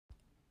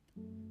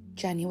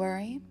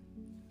January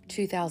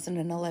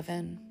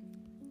 2011.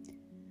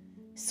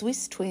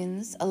 Swiss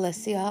twins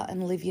Alessia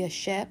and Livia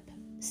Shep,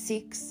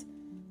 6,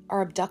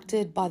 are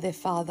abducted by their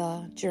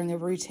father during a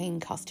routine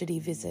custody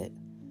visit.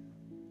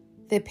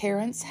 Their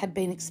parents had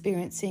been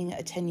experiencing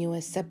a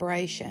tenuous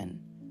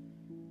separation.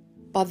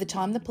 By the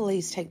time the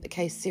police take the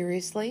case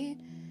seriously,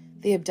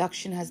 the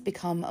abduction has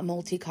become a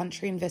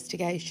multi-country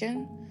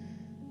investigation,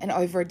 and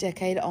over a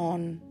decade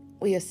on,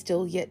 we are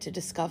still yet to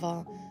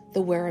discover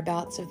the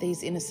whereabouts of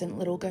these innocent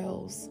little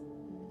girls.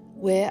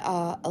 Where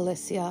are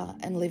Alessia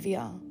and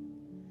Livia?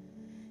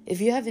 If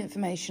you have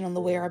information on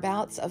the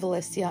whereabouts of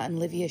Alessia and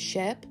Livia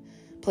Shep,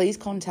 please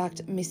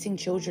contact Missing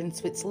Children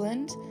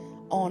Switzerland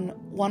on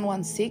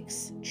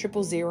 116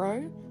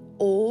 000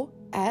 or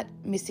at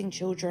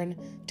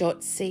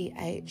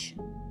missingchildren.ch.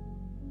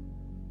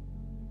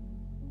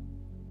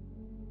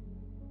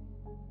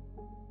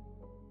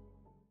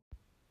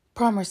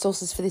 Primary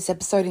sources for this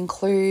episode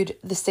include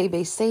the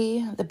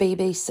CBC, the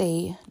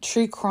BBC,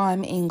 True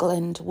Crime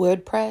England,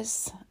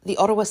 WordPress, the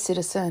Ottawa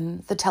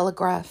Citizen, the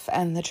Telegraph,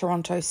 and the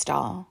Toronto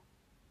Star.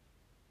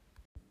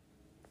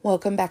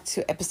 Welcome back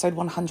to episode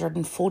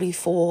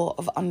 144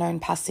 of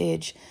Unknown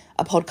Passage,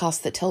 a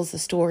podcast that tells the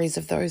stories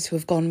of those who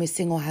have gone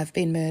missing or have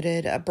been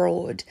murdered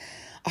abroad.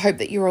 I hope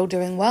that you're all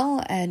doing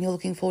well and you're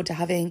looking forward to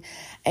having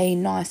a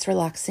nice,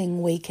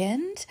 relaxing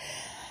weekend.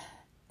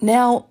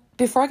 Now,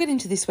 before I get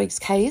into this week's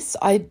case,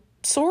 I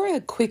saw a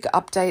quick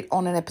update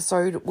on an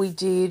episode we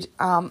did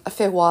a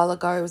fair while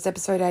ago. It was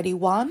episode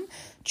 81.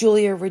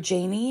 Giulio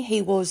Regeni,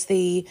 he was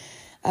the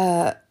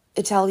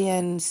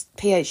Italian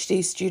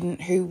PhD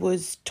student who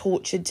was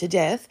tortured to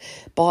death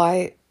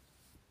by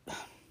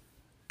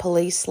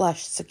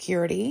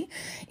police/security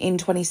in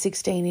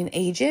 2016 in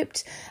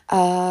Egypt.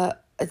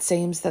 It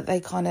seems that they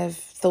kind of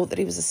thought that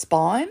he was a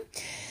spy.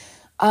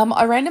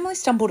 I randomly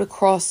stumbled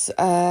across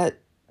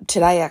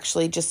today,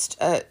 actually, just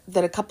that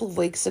a couple of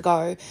weeks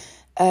ago,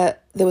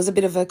 there was a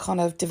bit of a kind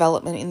of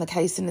development in the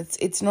case, and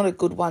it's not a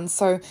good one.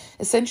 So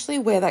essentially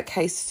where that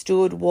case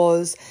stood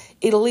was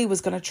Italy was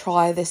going to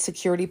try their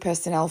security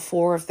personnel,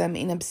 4 of them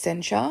in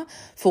absentia,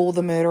 for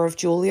the murder of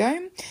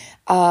Giulio.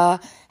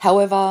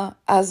 However,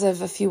 as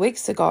of a few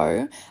weeks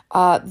ago,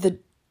 the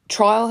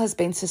trial has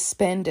been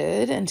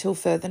suspended until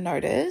further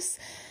notice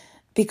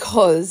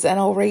because, and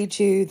I'll read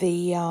you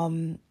the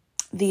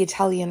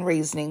Italian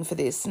reasoning for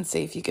this and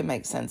see if you can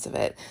make sense of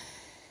it.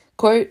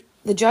 Quote,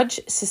 "The judge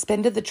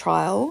suspended the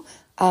trial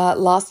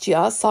last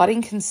year,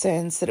 citing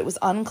concerns that it was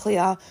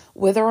unclear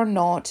whether or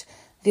not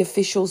the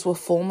officials were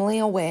formally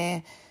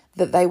aware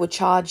that they were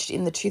charged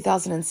in the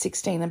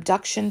 2016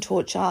 abduction,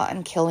 torture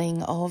and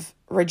killing of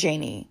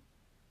Regeni,"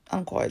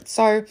 unquote.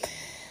 So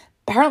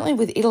apparently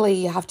with Italy,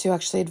 you have to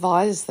actually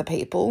advise the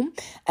people.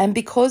 And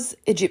because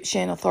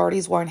Egyptian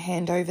authorities won't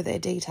hand over their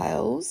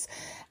details,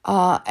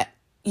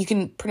 you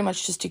can pretty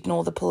much just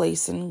ignore the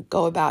police and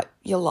go about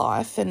your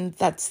life, and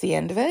that's the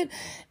end of it.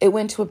 It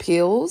went to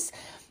appeals.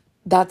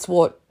 That's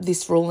what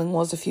this ruling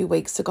was a few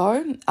weeks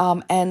ago,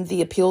 and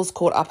the appeals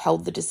court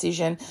upheld the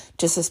decision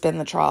to suspend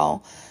the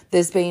trial.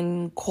 There's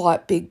been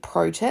quite big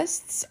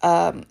protests,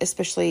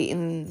 especially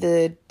in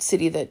the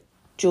city that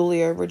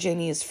Giulio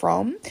Regeni is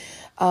from.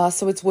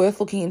 So it's worth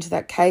looking into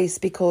that case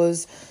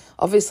because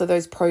obviously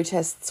those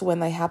protests, when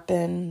they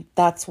happen,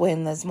 that's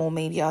when there's more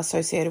media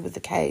associated with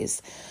the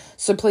case.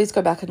 So please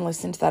go back and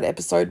listen to that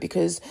episode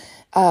because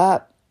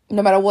no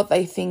matter what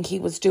they think he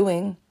was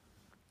doing,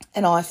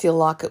 and I feel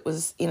like it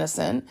was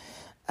innocent,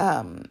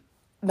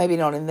 maybe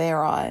not in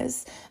their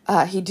eyes,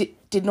 he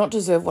did not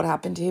deserve what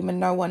happened to him, and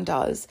no one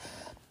does.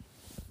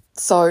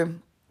 So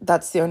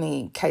that's the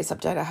only case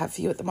update I have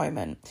for you at the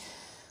moment.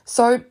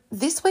 So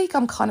this week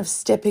I'm kind of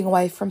stepping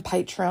away from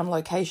Patreon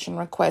location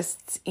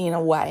requests in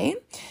a way.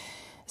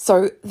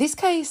 So this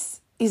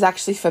case is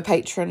actually for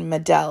patron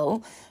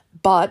Medell,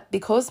 but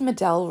because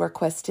Medell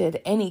requested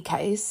any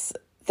case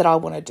that I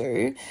want to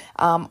do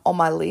on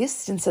my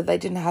list and said they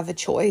didn't have a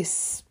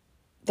choice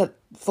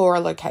for a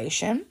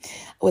location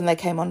when they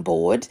came on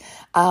board,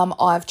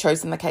 I've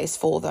chosen the case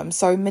for them.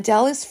 So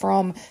Medell is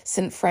from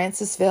St.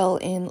 Francisville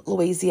in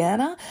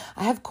Louisiana.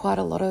 I have quite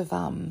a lot of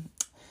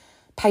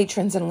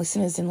patrons and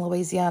listeners in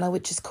Louisiana,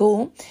 which is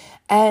cool,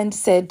 and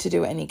said to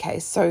do any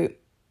case. So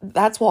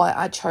that's why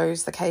I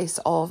chose the case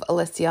of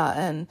Alessia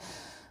and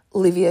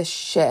Livia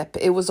Shep.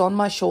 It was on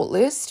my short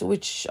list,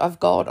 which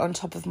I've got on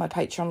top of my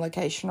Patreon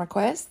location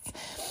requests.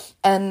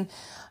 And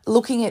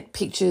looking at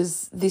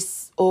pictures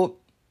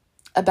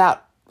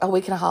about a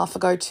week and a half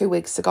ago, 2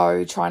 weeks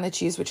ago, trying to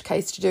choose which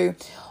case to do,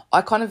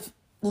 I kind of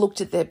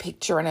looked at their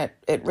picture and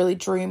it really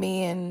drew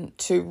me in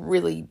to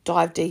really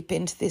dive deep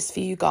into this for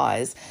you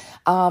guys.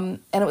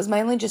 And it was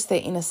mainly just their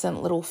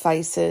innocent little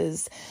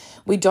faces.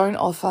 We don't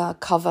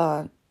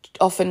often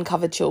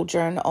cover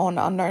children on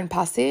Unknown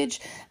Passage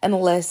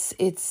unless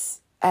it's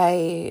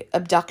a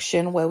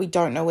abduction where we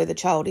don't know where the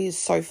child is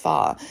so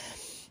far.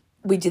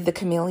 We did the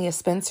Camellia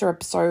Spencer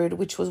episode,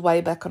 which was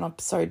way back on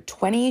episode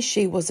 20.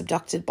 She was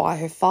abducted by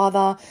her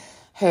father,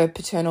 her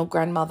paternal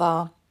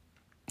grandmother,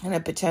 and her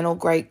paternal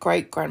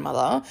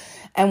great-great-grandmother.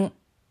 And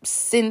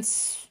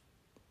since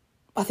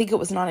I think it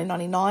was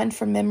 1999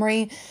 from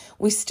memory.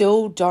 We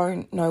still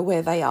don't know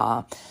where they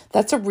are.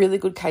 That's a really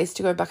good case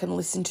to go back and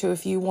listen to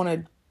if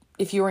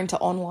you're into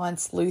online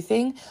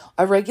sleuthing.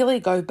 I regularly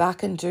go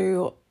back and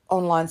do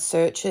online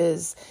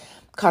searches,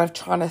 kind of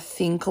trying to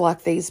think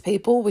like these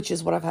people, which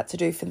is what I've had to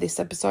do for this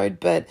episode.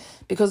 But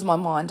because my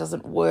mind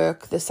doesn't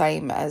work the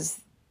same as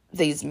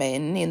these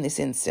men in this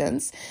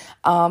instance,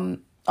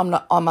 I'm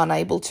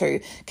unable to.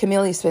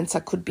 Camellia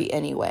Spencer could be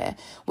anywhere.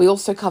 We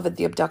also covered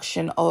the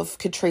abduction of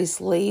Catrice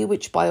Lee,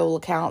 which by all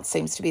accounts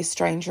seems to be a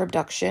stranger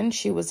abduction.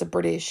 She was a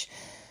British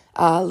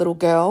little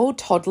girl,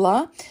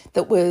 toddler,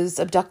 that was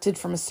abducted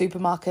from a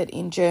supermarket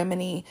in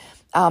Germany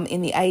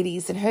in the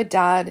 80s, and her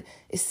dad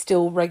is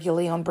still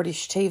regularly on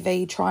British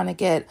TV trying to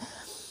get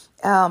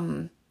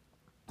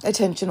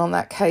attention on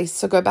that case.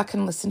 So go back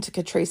and listen to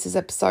Catrice's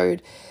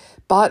episode.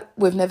 But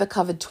we've never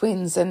covered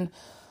twins, and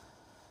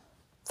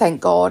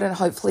thank God, and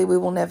hopefully we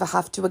will never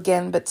have to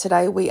again, but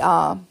today we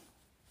are.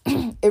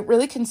 It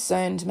really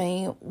concerned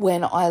me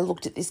when I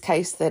looked at this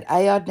case that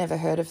I'd never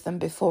heard of them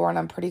before, and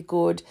I'm pretty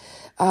good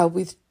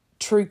with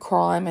true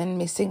crime and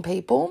missing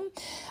people.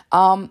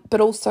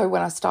 But also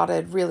when I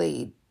started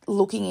really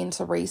looking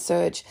into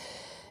research,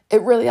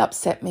 it really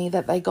upset me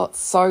that they got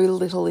so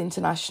little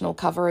international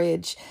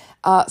coverage,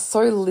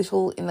 so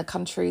little in the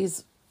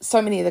countries, so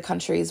many of the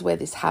countries where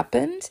this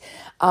happened,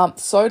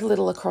 so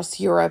little across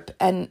Europe,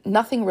 and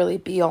nothing really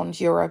beyond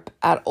Europe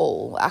at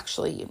all.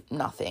 Actually,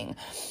 nothing.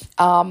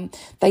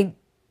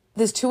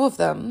 There's two of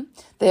them.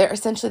 They're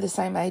essentially the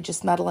same age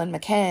as Madeleine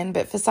McCann,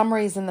 but for some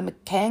reason the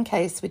McCann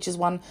case, which is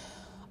one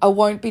I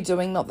won't be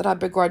doing, not that I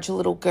begrudge a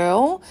little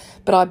girl,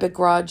 but I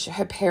begrudge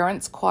her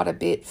parents quite a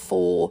bit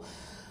for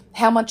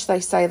how much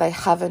they say they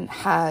haven't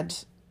had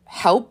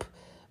help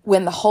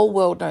when the whole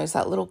world knows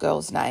that little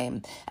girl's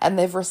name, and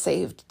they've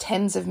received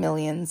tens of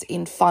millions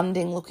in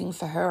funding looking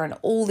for her and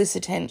all this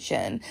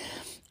attention,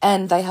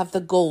 and they have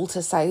the gall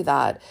to say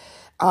that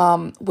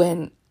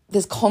when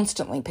there's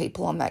constantly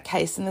people on that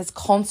case, and there's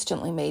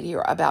constantly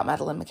media about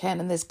Madeleine McCann,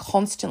 and there's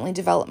constantly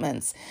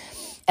developments.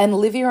 And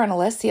Olivia and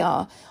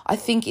Alessia, I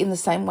think in the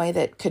same way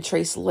that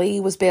Catrice Lee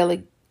was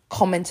barely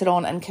commented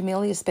on and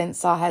Camellia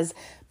Spencer has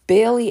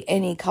barely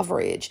any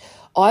coverage,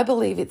 I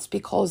believe it's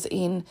because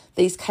in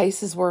these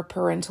cases where a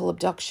parental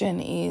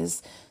abduction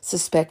is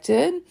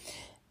suspected,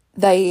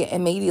 they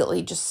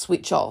immediately just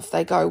switch off.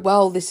 They go,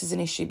 well, this is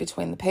an issue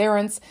between the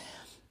parents.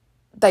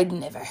 They'd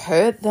never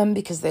hurt them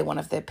because they're one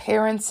of their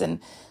parents. And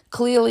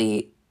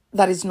clearly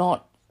that is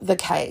not the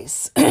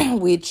case,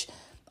 which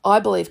I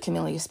believe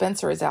Camellia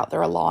Spencer is out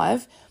there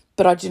alive,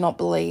 but I do not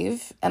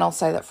believe, and I'll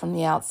say that from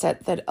the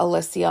outset, that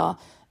Alessia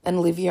and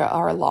Olivia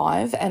are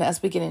alive. And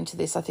as we get into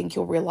this, I think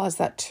you'll realise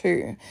that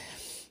too.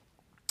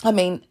 I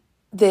mean,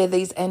 they're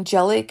these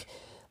angelic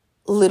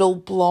little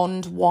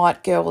blonde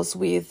white girls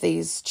with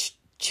these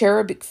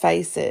cherubic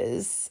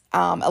faces,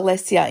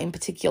 Alessia in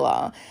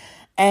particular,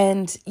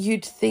 and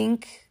you'd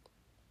think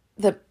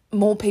that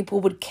more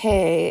people would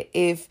care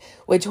if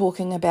we're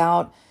talking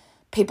about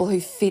people who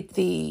fit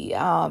the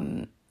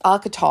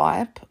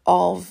archetype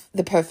of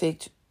the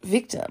perfect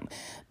victim.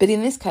 But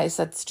in this case,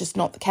 that's just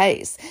not the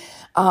case.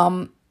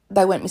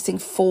 They went missing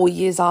 4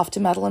 years after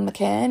Madeleine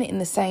McCann in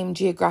the same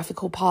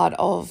geographical part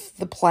of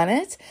the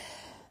planet,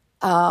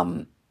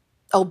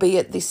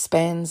 albeit this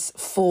spans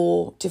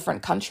 4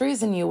 different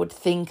countries, and you would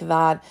think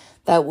that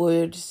that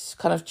would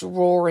kind of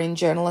draw in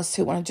journalists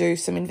who want to do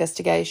some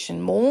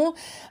investigation more,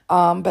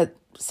 but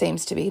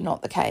seems to be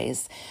not the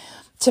case.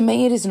 To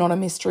me, it is not a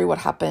mystery what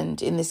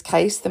happened in this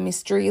case. The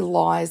mystery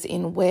lies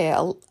in where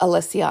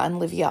Alessia and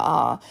Olivia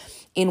are,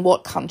 in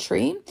what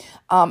country,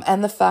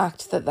 and the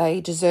fact that they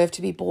deserve to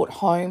be brought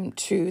home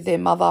to their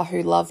mother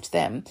who loved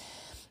them.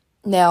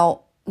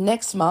 Now,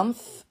 next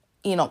month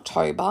in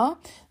October,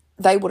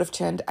 they would have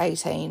turned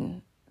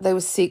 18. They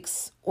were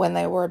 6 when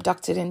they were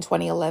abducted in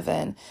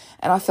 2011,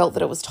 and I felt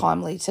that it was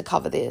timely to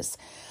cover this.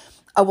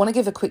 I want to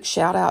give a quick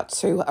shout out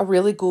to a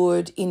really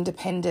good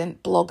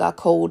independent blogger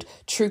called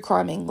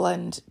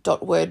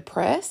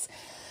truecrimeengland.wordpress.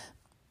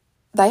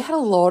 They had a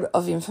lot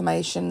of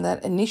information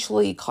that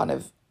initially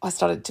I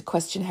started to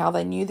question how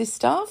they knew this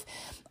stuff.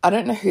 I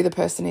don't know who the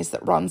person is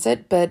that runs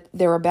it, but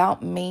their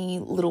About Me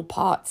little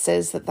part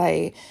says that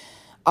they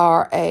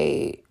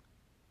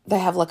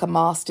have like a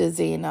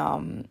master's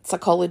in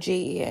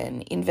psychology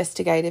and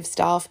investigative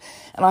stuff,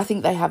 and I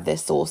think they have their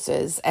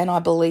sources, and I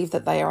believe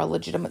that they are a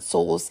legitimate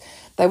source.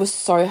 They were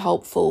so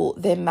helpful.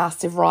 Their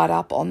massive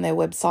write-up on their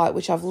website,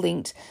 which I've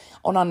linked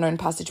on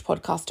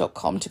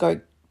unknownpassagepodcast.com to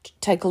go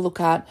take a look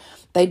at.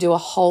 They do a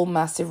whole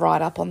massive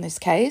write-up on this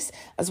case,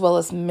 as well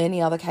as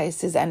many other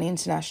cases and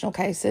international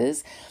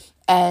cases,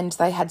 and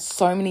they had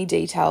so many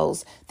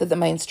details that the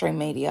mainstream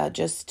media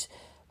just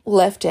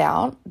left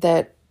out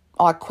that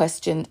I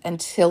questioned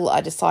until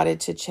I decided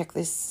to check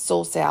this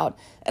source out,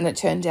 and it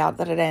turned out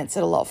that it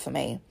answered a lot for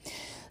me.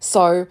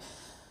 So,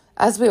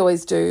 as we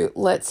always do,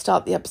 let's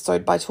start the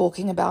episode by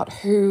talking about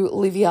who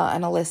Olivia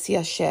and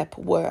Alessia Shepp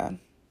were.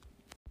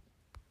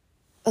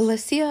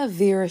 Alessia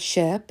Vera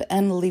Shepp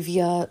and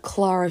Olivia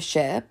Clara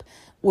Shepp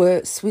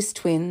were Swiss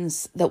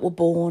twins that were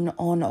born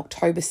on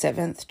October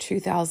 7th,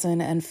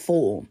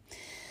 2004.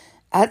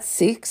 At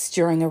 6,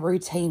 during a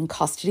routine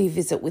custody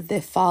visit with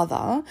their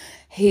father,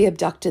 he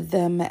abducted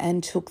them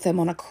and took them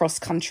on a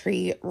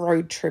cross-country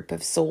road trip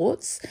of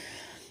sorts.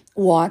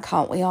 Why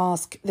can't we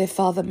ask their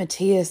father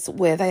Matthias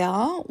where they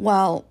are?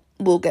 Well,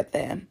 we'll get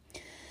there.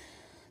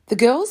 The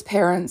girls'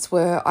 parents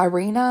were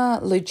Irina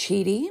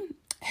Lucidi,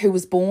 who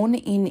was born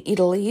in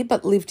Italy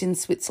but lived in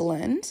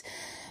Switzerland.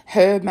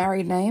 Her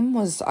married name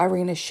was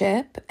Irina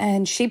Shep,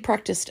 and she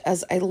practiced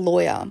as a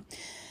lawyer.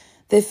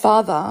 Their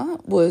father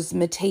was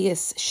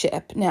Matthias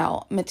Shep.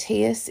 Now,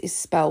 Matthias is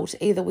spelt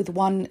either with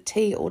one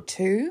T or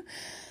two.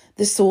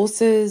 The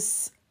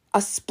sources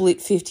are split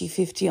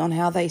 50-50 on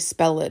how they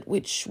spell it,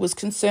 which was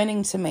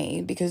concerning to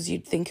me because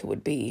you'd think it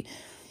would be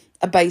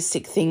a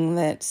basic thing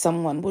that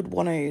someone would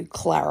want to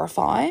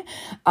clarify.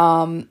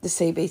 The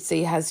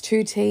CBC has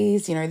two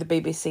T's, the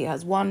BBC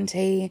has one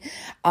T.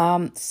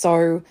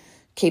 So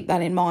keep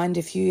that in mind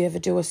if you ever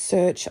do a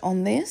search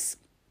on this.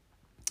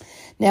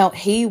 Now,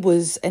 he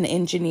was an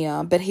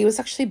engineer, but he was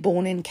actually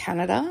born in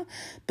Canada,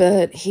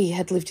 but he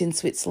had lived in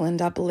Switzerland,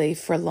 I believe,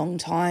 for a long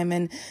time.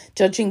 And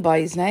judging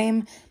by his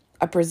name,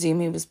 I presume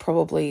he was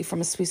probably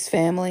from a Swiss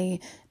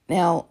family.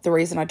 Now, the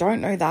reason I don't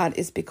know that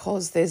is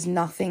because there's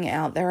nothing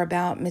out there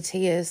about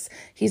Matthias,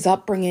 his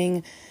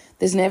upbringing.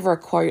 There's never a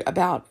quote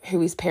about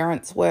who his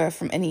parents were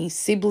from any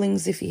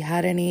siblings, if he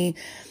had any.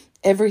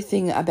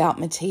 Everything about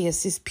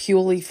Matthias is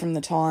purely from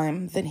the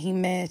time that he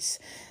met,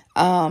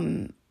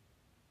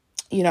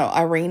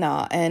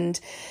 Irina. And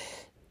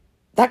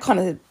that kind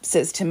of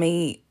says to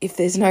me, if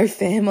there's no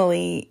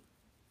family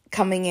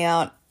coming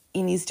out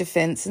in his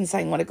defense and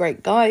saying what a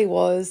great guy he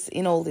was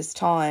in all this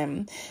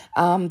time,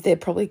 they're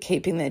probably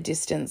keeping their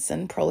distance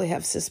and probably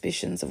have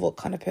suspicions of what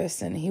kind of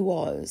person he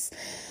was.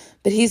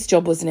 But his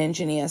job was an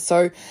engineer.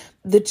 So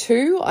the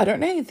two, I don't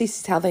know if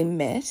this is how they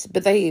met,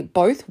 but they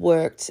both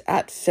worked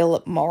at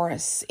Philip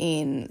Morris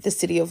in the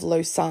city of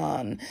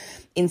Lausanne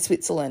in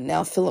Switzerland.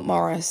 Now, Philip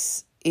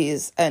Morris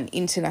is an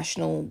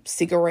international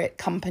cigarette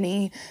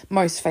company,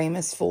 most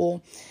famous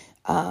for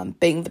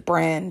being the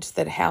brand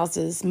that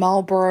houses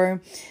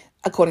Marlboro.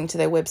 According to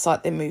their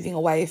website, they're moving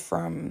away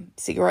from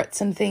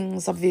cigarettes and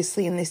things,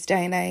 obviously, in this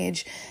day and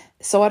age.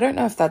 So I don't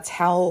know if that's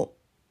how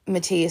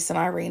Matthias and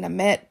Irina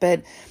met,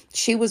 but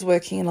she was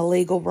working in a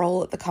legal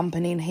role at the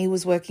company and he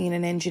was working in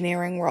an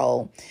engineering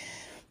role.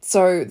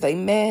 So they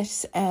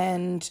met,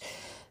 and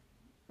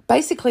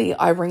basically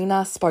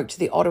Irina spoke to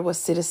the Ottawa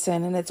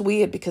Citizen, and it's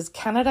weird because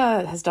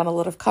Canada has done a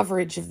lot of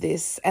coverage of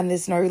this and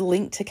there's no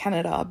link to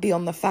Canada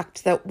beyond the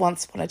fact that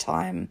once upon a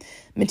time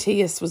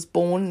Matthias was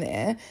born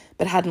there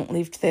but hadn't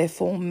lived there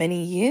for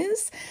many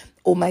years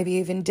or maybe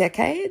even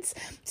decades.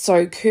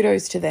 So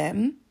kudos to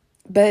them.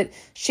 But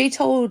she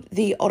told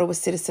the Ottawa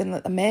Citizen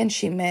that the man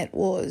she met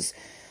was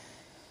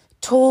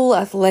tall,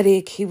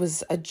 athletic, he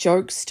was a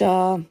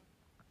jokester,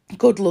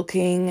 good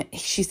looking.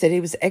 She said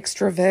he was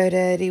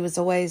extroverted. He was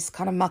always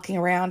kind of mucking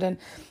around and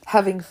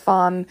having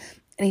fun,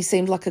 and he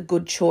seemed like a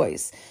good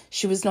choice.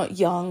 She was not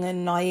young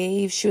and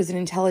naive. She was an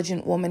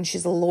intelligent woman.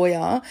 She's a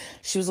lawyer.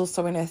 She was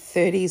also in her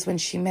 30s when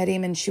she met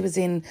him, and she was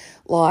in,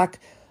 I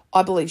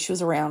believe she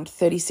was around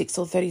 36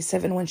 or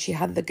 37 when she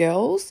had the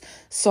girls.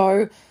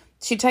 So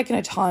she'd taken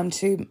her time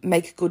to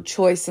make a good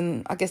choice,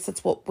 and I guess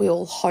that's what we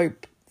all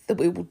hope that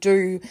we will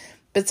do.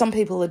 But some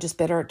people are just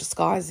better at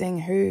disguising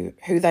who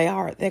they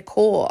are at their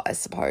core, I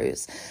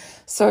suppose.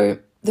 So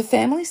the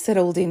family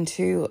settled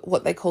into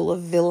what they call a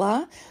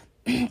villa,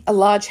 a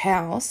large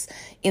house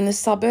in the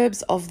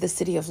suburbs of the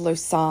city of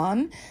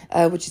Lausanne,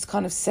 which is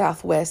kind of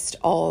southwest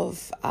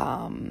of,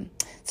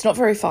 it's not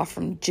very far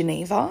from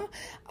Geneva.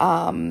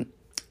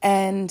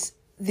 And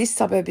this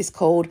suburb is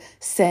called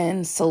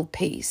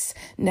Saint-Sulpice.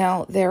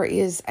 Now, there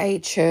is a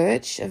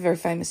church, a very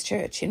famous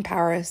church in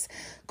Paris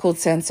called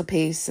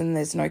Saint-Sulpice, and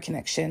there's no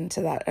connection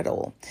to that at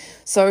all.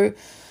 So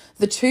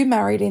the two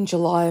married in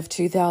July of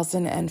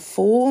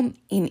 2004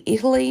 in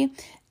Italy,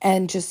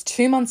 and just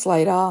 2 months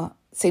later,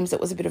 seems it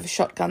was a bit of a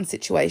shotgun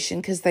situation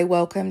because they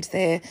welcomed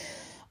their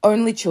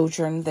only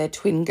children, their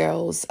twin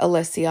girls,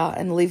 Alessia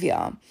and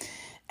Livia.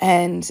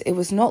 And it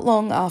was not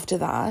long after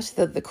that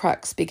the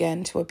cracks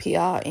began to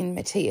appear in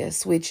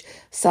Matthias, which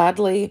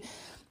sadly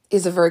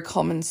is a very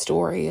common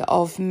story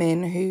of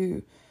men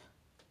who,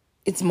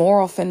 it's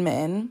more often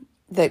men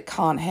that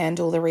can't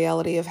handle the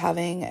reality of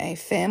having a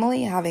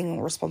family,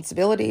 having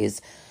responsibilities.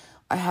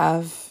 I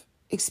have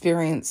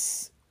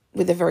experience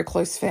with a very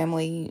close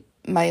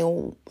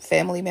male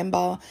family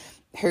member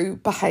who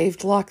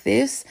behaved like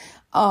this.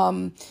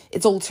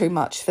 It's all too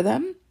much for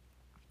them.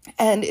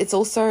 And it's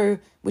also,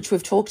 which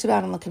we've talked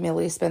about on the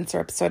Camellia Spencer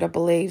episode, I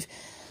believe,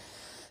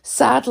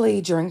 sadly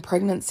during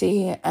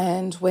pregnancy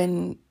and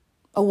when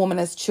a woman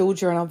has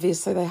children,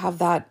 obviously they have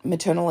that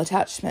maternal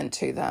attachment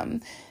to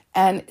them.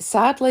 And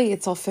sadly,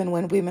 it's often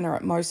when women are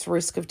at most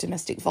risk of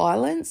domestic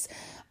violence,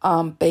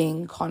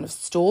 being kind of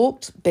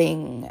stalked,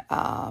 being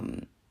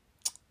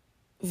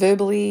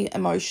verbally,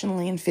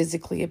 emotionally and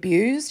physically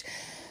abused.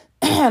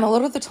 And a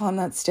lot of the time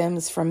that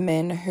stems from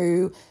men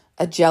who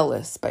are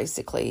jealous,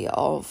 basically,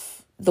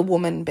 of the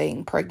woman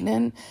being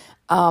pregnant,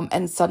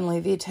 and suddenly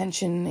the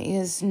attention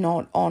is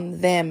not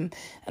on them.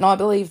 And I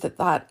believe that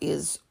that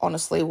is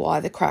honestly why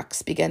the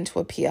cracks began to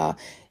appear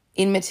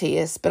in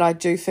Matthias, but I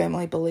do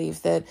firmly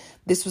believe that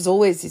this was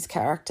always his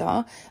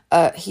character.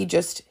 He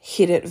just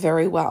hid it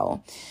very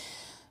well.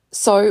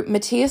 So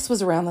Matthias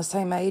was around the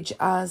same age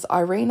as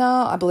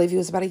Irina. I believe he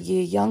was about a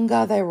year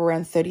younger. They were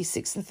around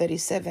 36 and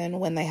 37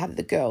 when they had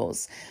the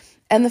girls.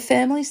 And the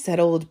family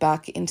settled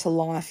back into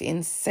life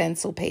in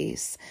sense or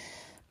peace.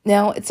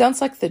 Now, it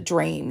sounds like the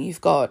dream. You've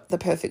got the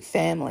perfect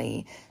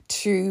family,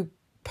 two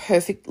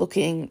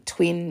perfect-looking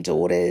twin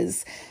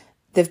daughters.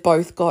 They've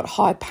both got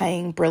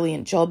high-paying,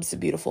 brilliant jobs, a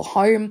beautiful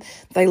home.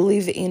 They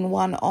live in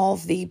one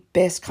of the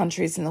best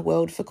countries in the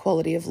world for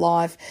quality of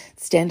life,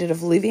 standard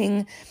of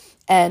living,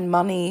 and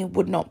money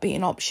would not be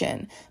an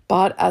option.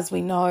 But as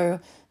we know,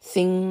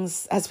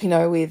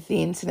 with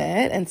the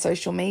internet and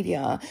social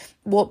media,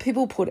 what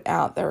people put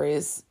out there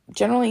is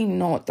generally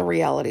not the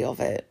reality of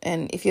it.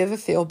 And if you ever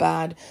feel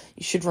bad,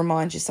 you should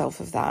remind yourself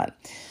of that.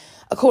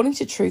 According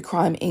to True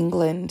Crime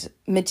England,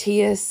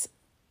 Matthias,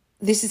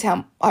 this is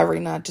how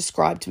Irina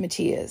described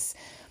Matthias.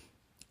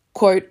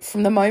 Quote,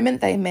 from the moment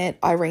they met,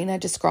 Irina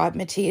described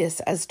Matthias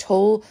as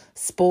tall,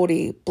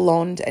 sporty,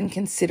 blonde, and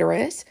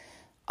considerate,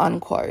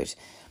 unquote.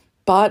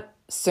 But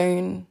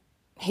soon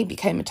he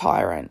became a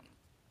tyrant.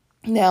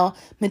 Now,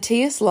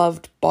 Matthias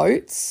loved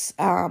boats,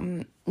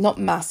 not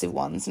massive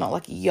ones, not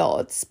like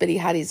yachts, but he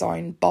had his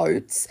own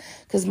boats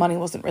because money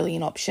wasn't really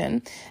an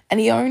option. And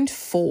he owned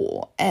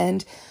 4.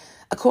 And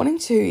according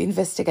to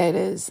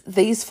investigators,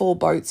 these 4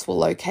 boats were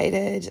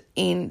located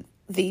in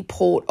the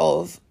port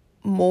of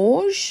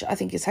Morges, I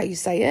think is how you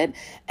say it,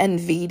 and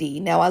Vidi.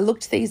 Now, I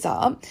looked these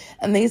up,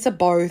 and these are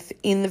both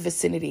in the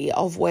vicinity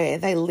of where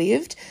they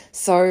lived.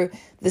 So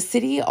the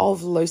city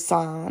of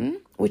Lausanne,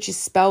 which is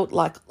spelt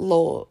like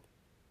Lausanne,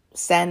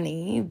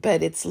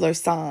 but it's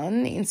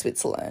Lausanne in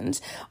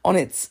Switzerland, on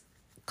its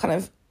kind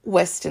of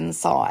western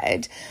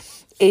side.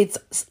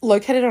 It's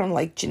located on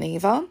Lake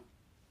Geneva.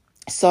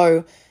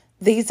 So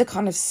these are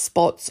kind of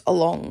spots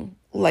along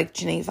Lake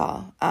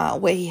Geneva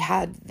where he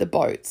had the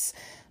boats.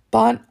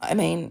 But, I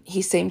mean,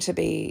 he seemed to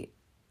be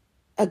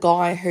a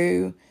guy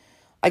who,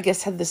 I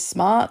guess, had the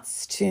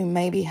smarts to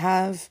maybe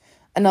have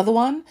another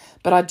one.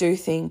 But I do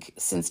think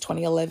since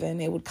 2011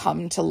 it would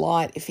come to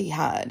light if he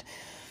had.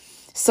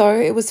 So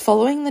it was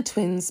following the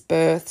twins'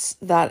 births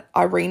that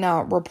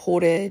Irina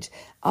reported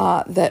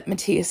that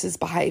Matthias's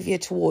behaviour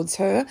towards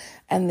her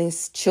and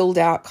this chilled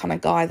out kind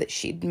of guy that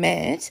she'd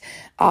met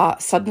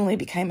suddenly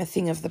became a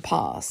thing of the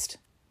past.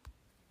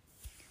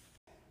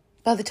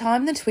 By the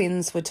time the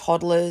twins were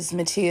toddlers,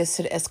 Matthias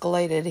had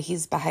escalated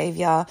his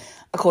behaviour,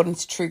 according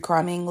to True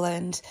Crime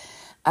England.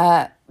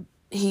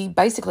 He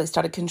basically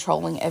started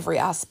controlling every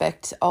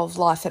aspect of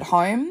life at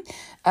home,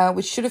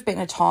 which should have been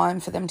a time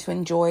for them to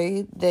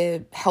enjoy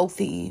their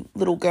healthy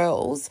little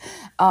girls.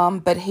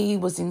 But he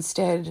was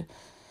instead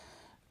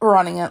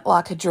running it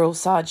like a drill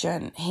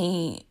sergeant.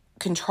 He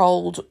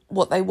controlled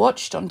what they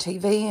watched on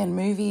TV and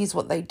movies,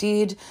 what they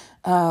did,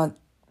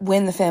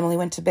 when the family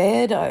went to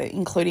bed,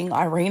 including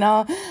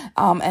Irina,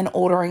 and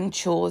ordering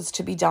chores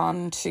to be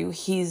done to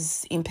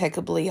his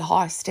impeccably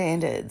high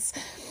standards.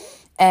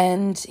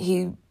 And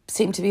he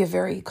seemed to be a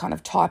very kind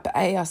of type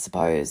A, I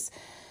suppose,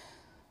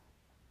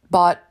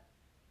 but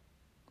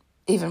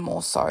even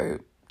more so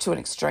to an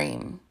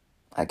extreme,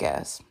 I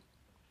guess.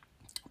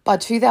 By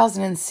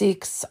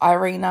 2006,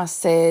 Irina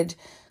said,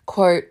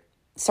 quote,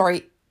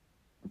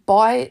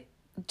 by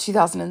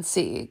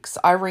 2006,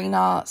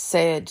 Irina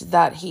said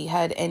that he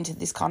had entered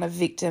this kind of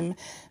victim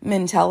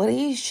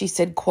mentality. She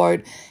said,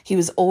 quote, he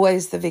was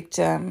always the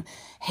victim.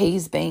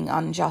 He's being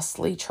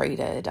unjustly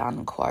treated,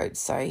 unquote.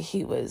 So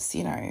he was,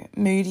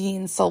 moody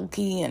and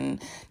sulky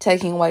and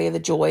taking away the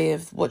joy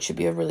of what should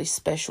be a really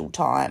special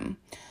time.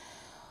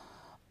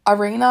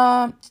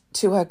 Irina,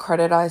 to her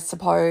credit, I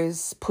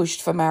suppose,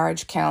 pushed for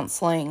marriage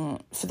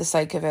counselling for the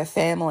sake of her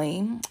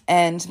family,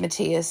 and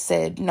Matthias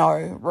said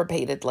no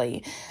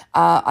repeatedly.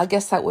 I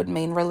guess that would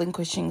mean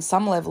relinquishing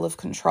some level of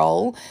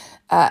control,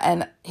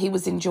 and he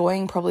was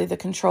enjoying probably the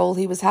control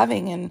he was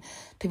having and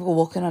people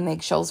walking on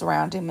eggshells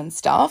around him and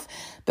stuff.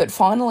 But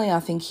finally, I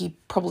think he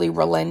probably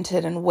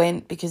relented and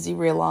went because he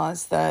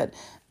realised that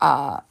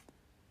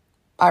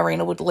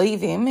Irina would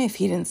leave him if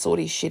he didn't sort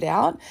his shit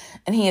out,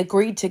 and he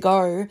agreed to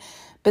go.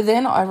 But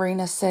then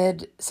Irina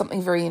said something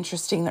very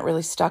interesting that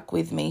really stuck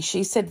with me.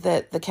 She said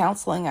that the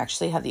counselling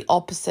actually had the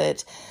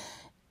opposite.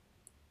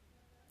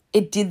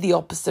 It did the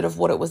opposite of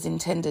what it was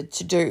intended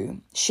to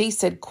do. She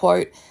said,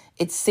 quote,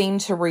 it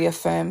seemed to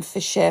reaffirm for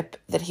Shep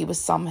that he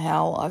was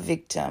somehow a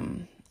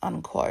victim,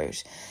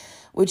 unquote,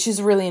 which is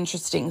a really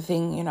interesting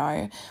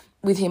thing,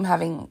 with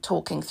him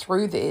talking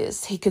through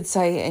this. He could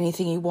say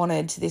anything he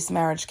wanted to this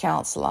marriage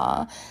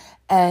counsellor,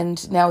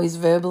 and now he's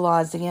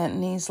verbalising it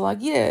and he's like,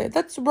 yeah,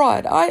 that's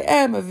right. I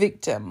am a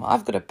victim.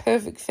 I've got a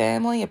perfect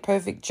family, a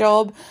perfect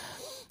job,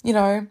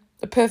 a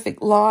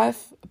perfect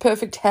life, a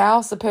perfect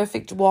house, a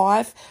perfect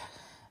wife.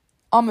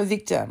 I'm a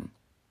victim.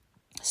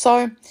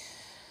 So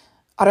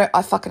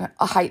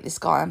I hate this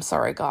guy. I'm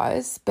sorry,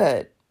 guys,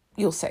 but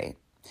you'll see.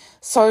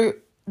 So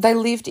they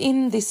lived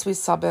in the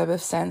Swiss suburb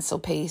of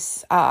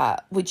Saint-Sulpice,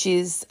 which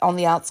is on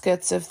the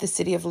outskirts of the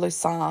city of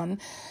Lausanne.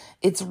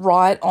 It's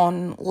right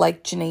on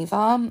Lake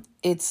Geneva.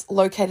 It's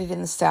located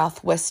in the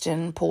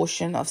southwestern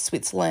portion of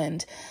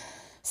Switzerland.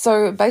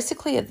 So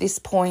basically at this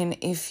point,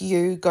 if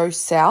you go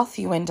south,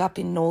 you end up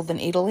in northern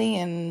Italy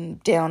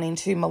and down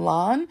into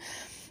Milan.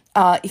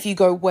 If you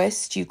go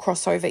west, you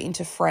cross over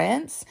into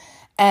France,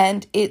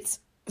 and it's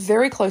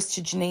very close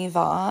to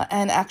Geneva,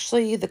 and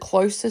actually the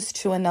closest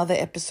to another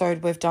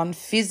episode we've done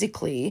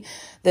physically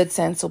that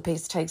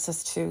Saint-Sulpice takes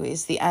us to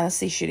is the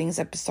Annecy shootings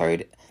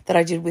episode that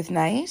I did with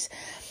Nate.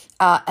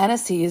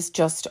 Annecy is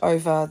just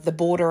over the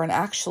border, and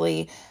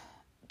actually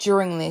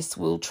during this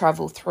we'll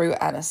travel through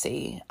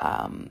Annecy,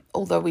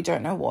 although we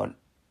don't know what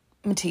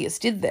Matthias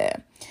did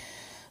there.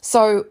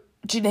 So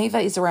Geneva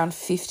is around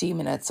 50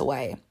 minutes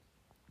away.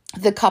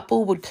 The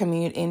couple would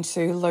commute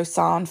into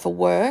Lausanne for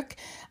work,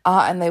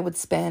 and they would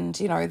spend,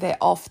 their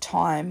off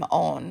time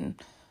on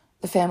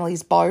the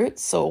family's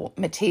boats, or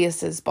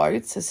Matthias's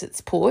boats, as it's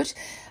put,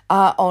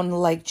 on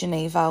Lake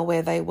Geneva,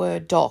 where they were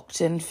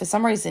docked. And for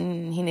some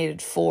reason, he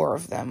needed 4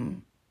 of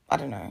them. I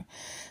don't know.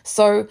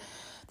 So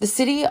the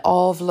city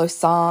of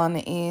Lausanne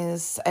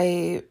is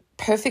a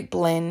perfect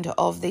blend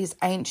of these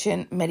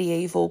ancient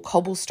medieval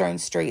cobblestone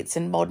streets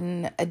and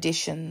modern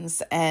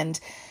additions, and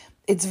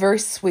it's very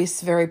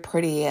Swiss, very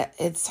pretty.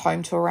 It's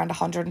home to around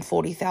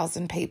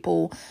 140,000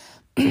 people.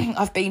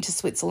 I've been to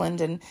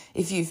Switzerland, and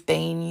if you've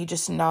been, you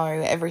just know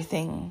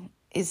everything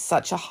is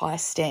such a high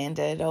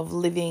standard of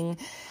living.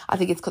 I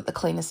think it's got the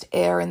cleanest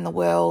air in the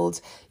world.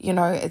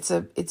 It's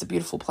a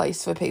beautiful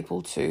place for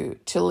people to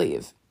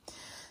live.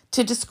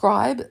 To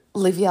describe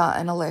Livia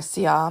and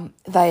Alessia,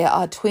 they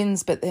are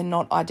twins, but they're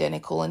not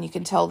identical, and you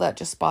can tell that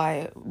just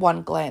by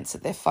one glance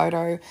at their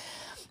photo.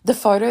 The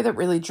photo that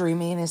really drew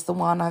me in is the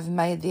one I've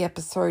made the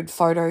episode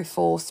photo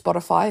for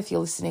Spotify, if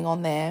you're listening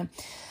on there.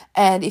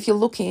 And if you're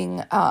looking,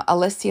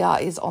 Alessia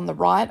is on the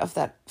right of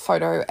that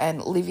photo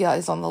and Livia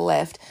is on the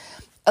left.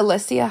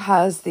 Alessia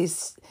has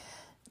this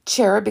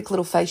cherubic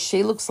little face.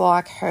 She looks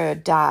like her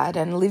dad,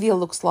 and Livia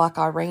looks like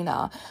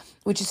Irina,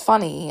 which is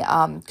funny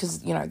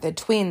because, they're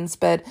twins.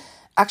 But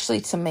actually,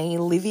 to me,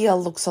 Livia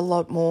looks a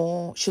lot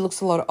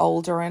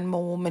older and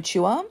more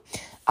mature.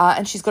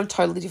 And she's got a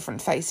totally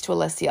different face to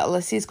Alessia.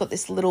 Alessia's got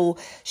this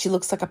she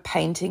looks like a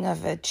painting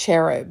of a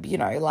cherub,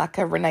 like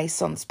a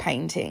Renaissance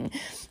painting.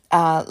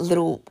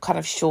 Little kind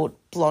of short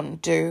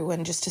blonde do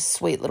and just a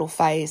sweet little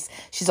face.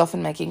 She's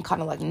often making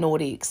kind of like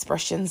naughty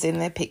expressions in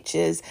their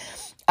pictures.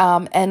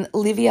 And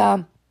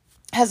Livia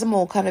has a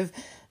more kind of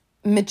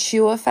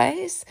mature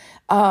face,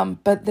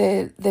 but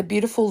they're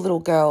beautiful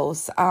little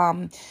girls.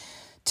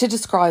 To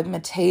describe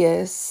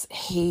Matthias,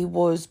 he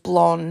was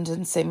blonde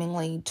and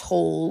seemingly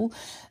tall.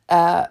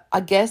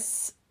 I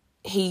guess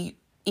he,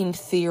 in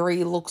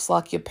theory, looks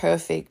like your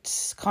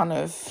perfect kind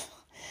of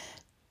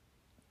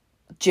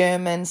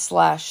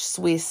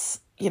German/Swiss,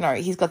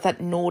 he's got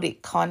that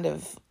Nordic kind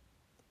of,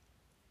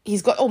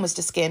 he's got almost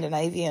a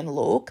Scandinavian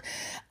look.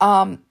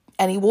 And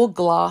he wore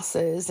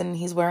glasses, and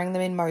he's wearing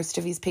them in most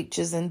of his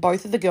pictures, and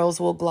both of the girls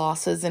wore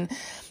glasses, and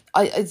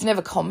it's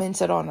never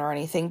commented on or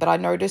anything, but I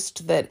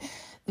noticed that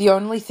the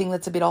only thing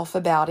that's a bit off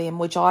about him,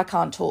 which I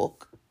can't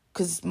talk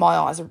because my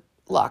eyes are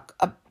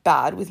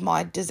bad with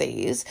my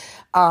disease,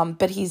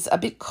 but he's a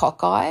bit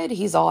cockeyed.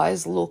 His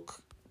eyes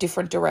look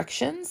different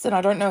directions, and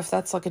I don't know if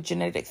that's like a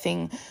genetic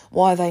thing,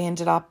 why they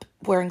ended up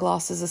wearing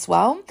glasses as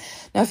well.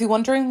 Now, if you're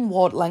wondering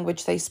what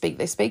language they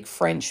speak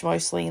French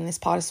mostly in this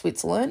part of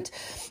Switzerland,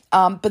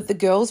 but the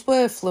girls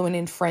were fluent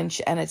in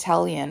French and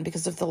Italian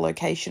because of the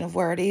location of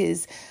where it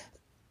is,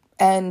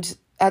 and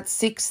at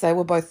 6 they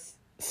were both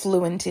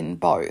fluent in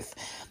both.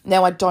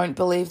 Now, I don't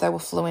believe they were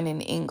fluent in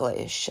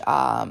English,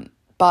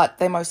 but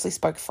they mostly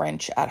spoke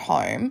French at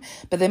home,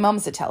 but their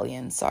mum's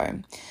Italian.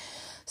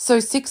 So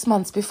 6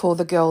 months before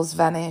the girls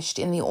vanished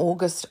in the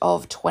August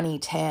of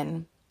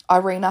 2010,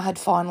 Irina had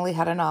finally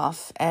had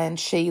enough and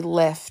she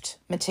left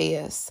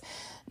Matthias.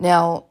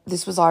 Now,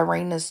 this was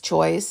Irina's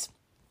choice.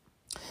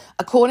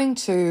 According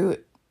to,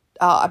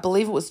 I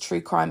believe it was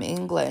True Crime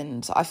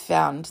England, I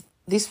found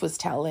this was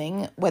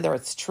telling, whether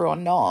it's true or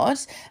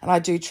not, and I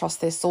do trust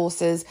their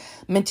sources.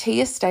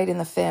 Matthias stayed in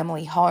the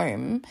family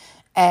home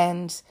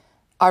and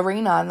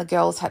Irina and the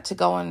girls had to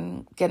go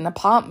and get an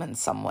apartment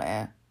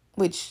somewhere,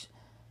 which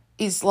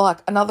is like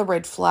another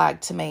red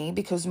flag to me,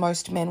 because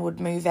most men would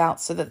move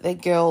out so that their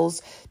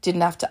girls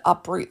didn't have to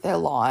uproot their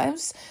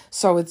lives.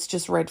 So it's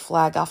just red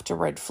flag after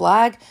red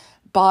flag.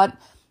 But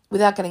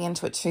without getting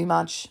into it too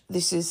much,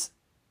 this is,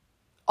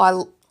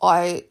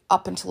 I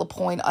up until a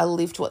point, I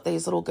lived what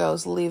these little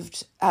girls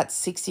lived at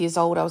 6 years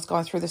old. I was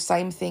going through the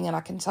same thing, and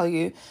I can tell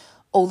you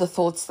all the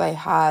thoughts they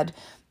had.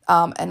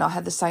 And I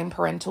had the same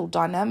parental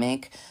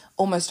dynamic,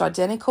 almost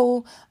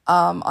identical.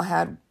 I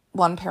had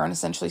one parent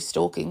essentially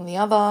stalking the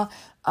other.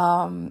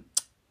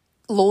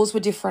 Laws were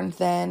different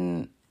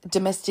then.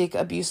 Domestic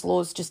abuse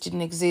laws just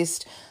didn't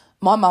exist.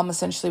 My mum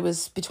essentially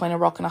was between a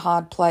rock and a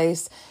hard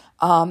place.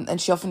 And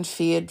she often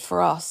feared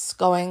for us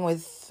going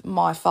with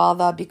my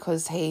father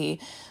because he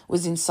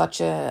was in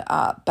such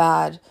a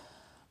bad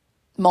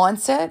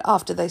mindset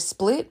after they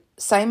split.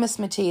 Same as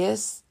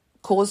Matthias,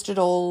 caused it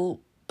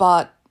all,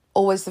 but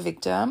always the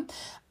victim.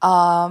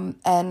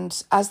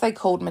 And as they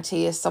called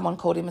Matthias, someone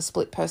called him a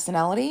split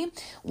personality,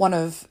 one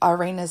of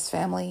Irina's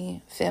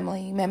family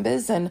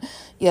members. And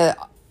yeah,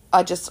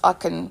 I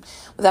can,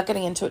 without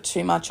getting into it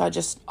too much, I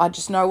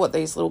just know what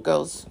these little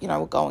girls,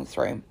 were going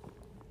through.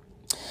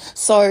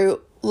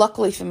 So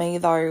luckily for me,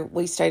 though,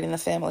 we stayed in the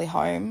family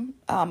home,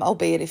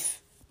 albeit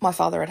if my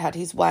father had had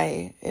his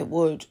way, it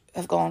would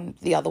have gone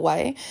the other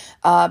way.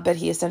 But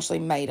he essentially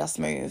made us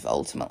move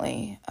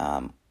ultimately,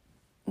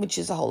 which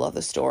is a whole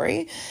other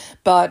story.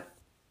 But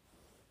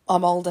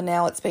I'm older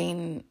now. It's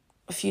been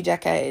a few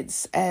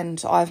decades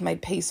and I've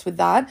made peace with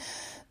that.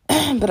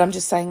 But I'm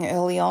just saying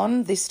early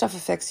on, this stuff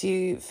affects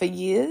you for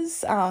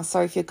years.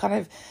 So if you're kind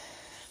of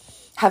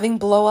having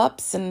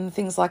blow-ups and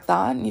things like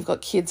that and you've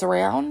got kids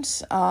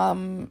around,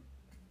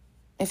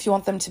 if you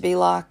want them to be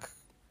like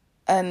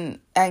an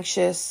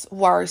anxious,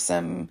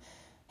 worrisome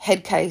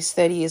head case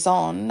 30 years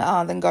on,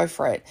 then go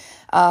for it.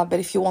 But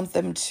if you want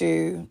them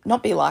to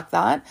not be like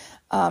that,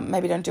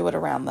 maybe don't do it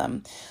around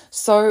them.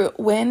 So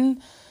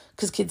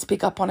because kids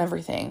pick up on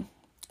everything.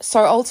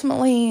 So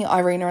ultimately,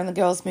 Irina and the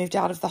girls moved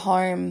out of the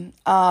home.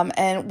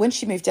 And when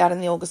she moved out in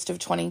the August of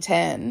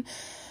 2010,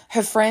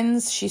 her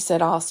friends, she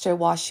said, asked her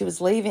why she was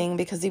leaving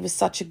because he was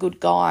such a good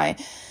guy.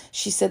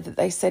 She said that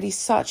they said he's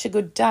such a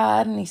good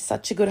dad and he's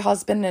such a good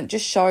husband. And it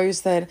just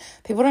shows that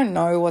people don't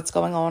know what's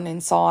going on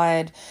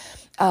inside.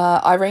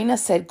 Irina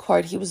said,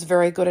 quote, he was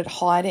very good at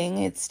hiding.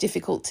 It's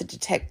difficult to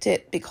detect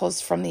it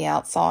because from the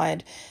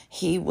outside,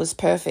 he was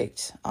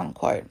perfect,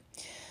 unquote.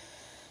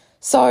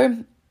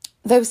 So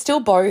they were still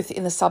both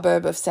in the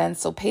suburb of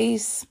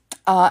Saint-Sulpice.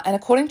 And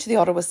according to the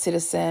Ottawa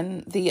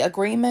Citizen, the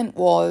agreement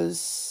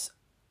was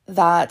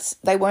that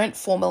they weren't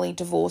formally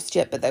divorced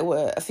yet, but they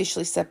were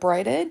officially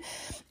separated.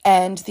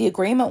 And the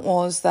agreement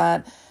was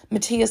that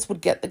Matthias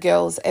would get the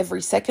girls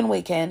every second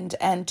weekend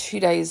and 2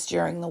 days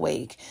during the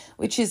week,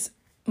 which is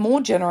more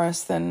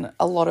generous than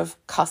a lot of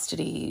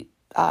custody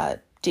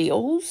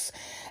deals.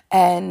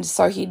 And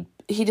so he'd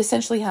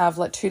essentially have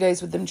like 2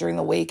 days with them during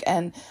the week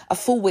and a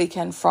full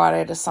weekend,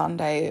 Friday to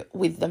Sunday,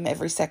 with them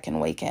every second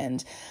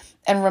weekend.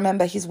 And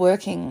remember, he's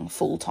working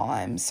full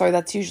time. So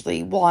that's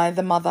usually why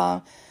the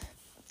mother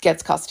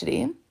gets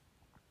custody.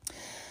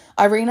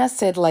 Irina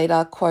said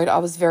later, quote, I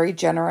was very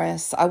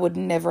generous. I would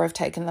never have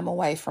taken them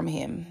away from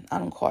him,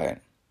 unquote.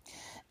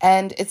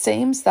 And it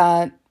seems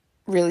that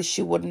really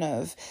she wouldn't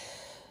have.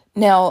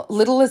 Now,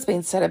 little has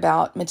been said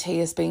about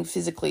Matthias being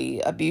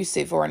physically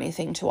abusive or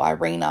anything to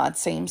Irina. It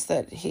seems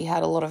that he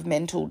had a lot of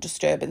mental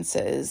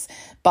disturbances,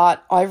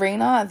 but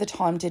Irina at the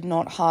time did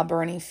not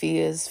harbour any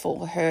fears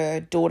for her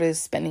daughters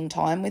spending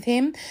time with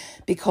him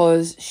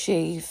because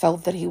she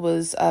felt that he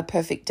was a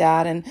perfect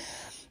dad, and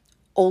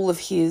all of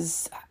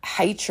his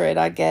hatred,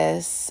 I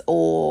guess,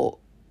 or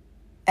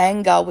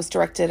anger was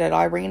directed at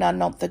Irina,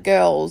 not the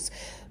girls.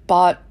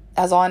 But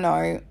as I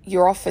know,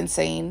 you're often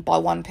seen by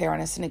one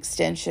parent as an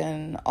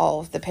extension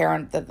of the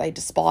parent that they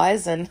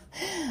despise, and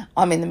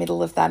I'm in the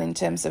middle of that in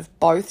terms of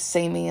both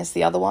see me as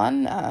the other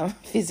one,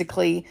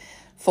 physically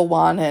for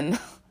one and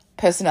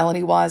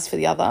personality-wise for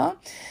the other.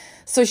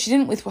 So she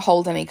didn't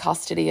withhold any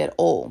custody at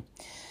all.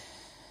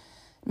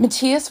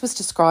 Matthias was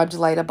described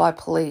later by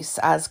police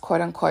as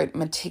quote-unquote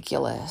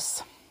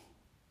meticulous.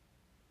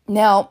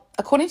 Now,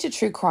 according to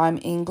True Crime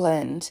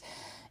England,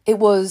 it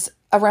was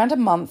around a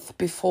month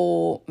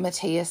before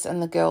Matthias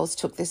and the girls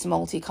took this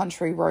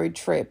multi-country road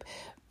trip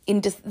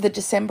in the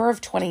December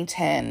of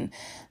 2010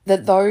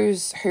 that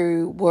those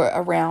who were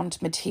around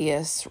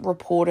Matthias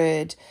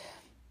reported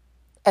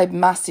a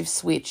massive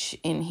switch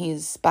in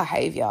his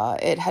behaviour.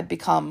 It had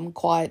become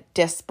quite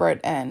desperate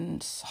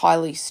and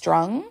highly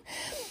strung.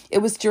 It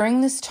was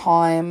during this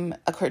time,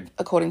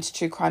 according to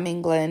True Crime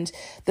England,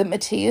 that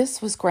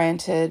Matthias was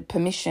granted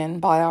permission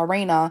by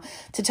Irina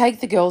to take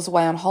the girls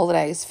away on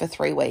holidays for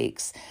 3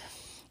 weeks.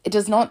 It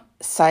does not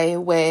say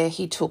where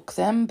he took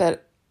them,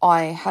 but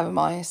I have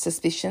my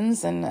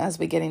suspicions, and as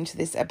we get into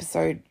this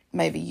episode,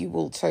 maybe you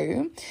will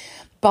too.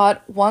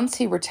 But once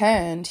he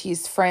returned,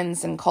 his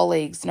friends and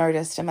colleagues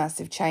noticed a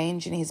massive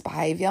change in his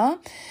behaviour,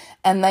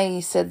 and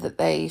they said that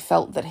they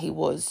felt that he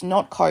was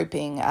not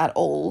coping at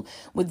all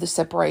with the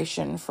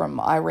separation from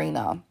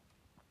Irina.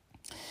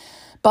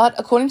 But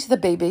according to the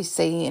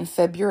BBC, in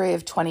February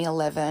of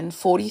 2011,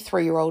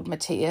 43-year-old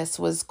Matthias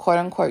was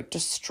quote-unquote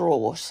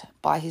distraught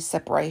by his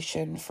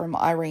separation from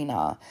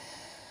Irina.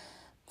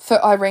 For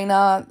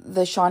Irina,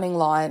 the shining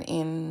light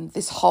in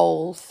this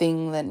whole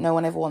thing that no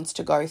one ever wants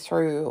to go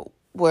through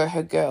were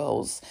her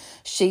girls.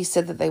 She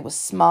said that they were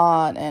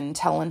smart and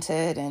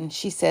talented, and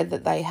she said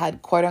that they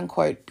had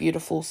quote-unquote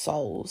beautiful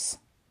souls.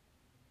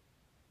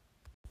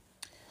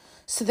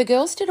 So the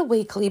girls did a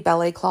weekly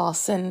ballet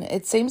class, and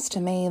it seems to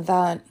me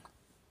that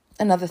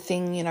another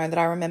thing, that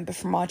I remember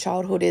from my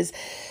childhood is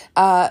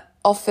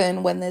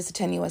often when there's a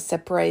tenuous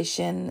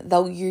separation,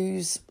 they'll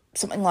use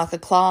something like a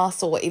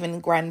class or even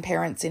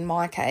grandparents in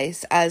my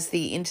case as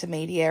the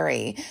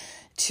intermediary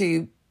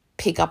to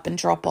pick up and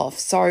drop off.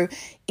 So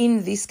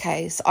in this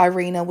case,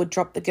 Irina would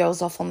drop the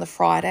girls off on the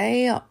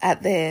Friday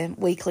at their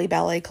weekly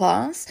ballet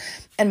class,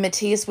 and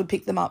Matthias would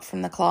pick them up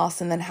from the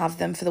class and then have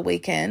them for the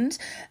weekend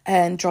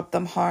and drop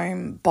them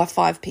home by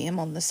 5 p.m.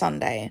 on the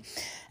Sunday.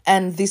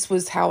 And this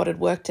was how it had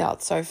worked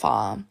out so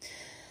far.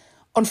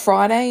 On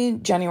Friday,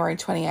 January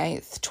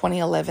 28th,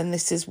 2011,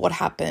 this is what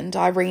happened.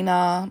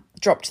 Irina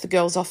dropped the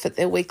girls off at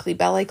their weekly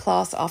ballet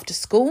class after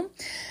school,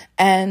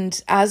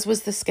 and as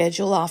was the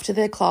schedule after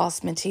their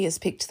class, Matthias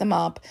picked them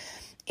up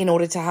in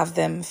order to have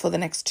them for the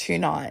next 2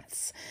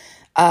 nights.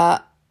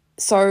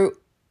 So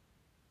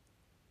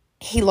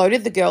he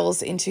loaded the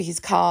girls into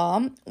his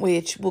car,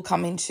 which will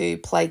come into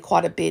play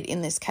quite a bit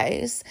in this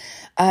case.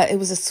 It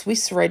was a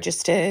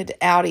Swiss-registered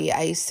Audi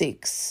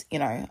A6,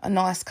 a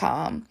nice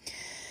car.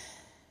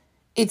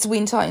 It's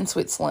winter in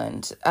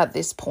Switzerland at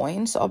this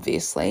point,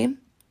 obviously.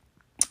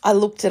 I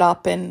looked it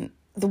up, and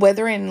the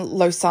weather in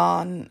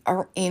Lausanne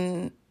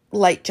in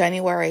late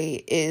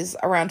January is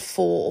around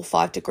 4 or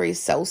 5 degrees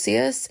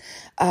Celsius.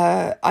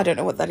 I don't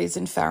know what that is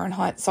in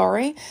Fahrenheit,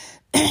 sorry.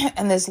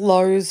 And there's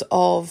lows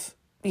of,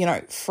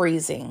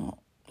 freezing,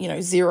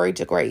 0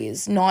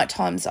 degrees. Night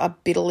times are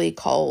bitterly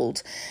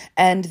cold,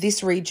 and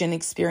this region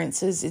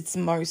experiences its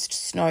most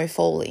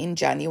snowfall in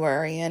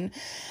January. And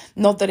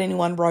not that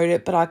anyone wrote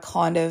it, but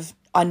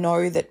I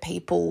know that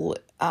people,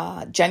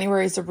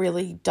 January is a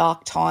really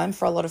dark time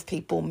for a lot of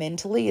people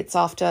mentally. It's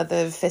after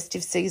the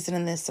festive season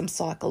and there's some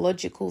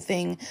psychological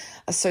thing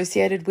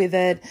associated with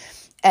it.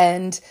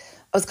 And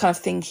I was kind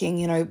of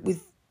thinking,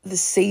 with the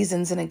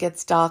seasons and it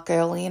gets dark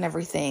early and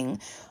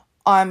everything,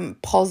 I'm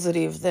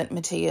positive that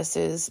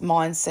Matthias's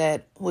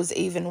mindset was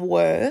even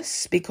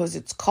worse because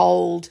it's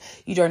cold,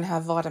 you don't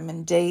have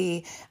vitamin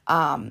D,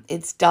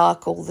 it's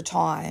dark all the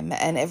time,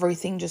 and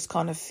everything just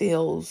kind of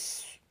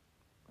feels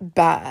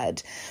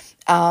bad.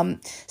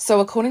 So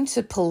according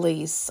to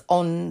police,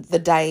 on the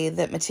day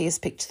that Matthias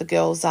picked the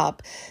girls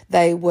up,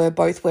 they were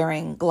both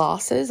wearing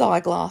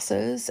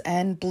eyeglasses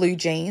and blue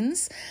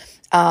jeans.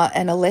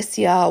 And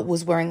Alessia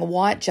was wearing a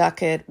white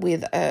jacket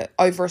with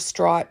over a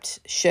striped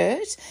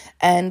shirt,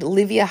 and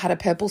Livia had a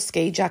purple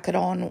ski jacket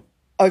on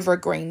over a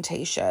green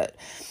T-shirt.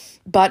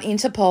 But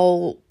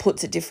Interpol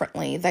puts it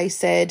differently. They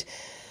said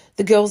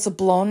the girls are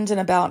blonde and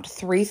about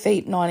 3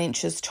 feet 9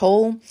 inches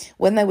tall.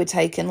 When they were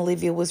taken,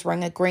 Livia was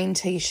wearing a green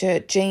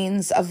T-shirt,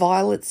 jeans, a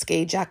violet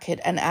ski jacket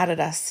and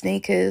Adidas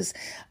sneakers.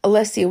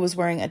 Alessia was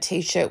wearing a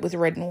T-shirt with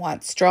red and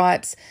white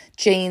stripes,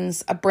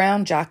 jeans, a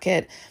brown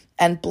jacket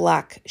and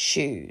black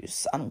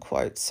shoes,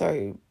 unquote.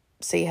 So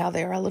see how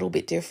they're a little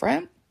bit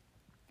different.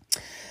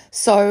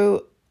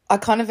 So I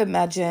kind of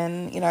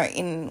imagine,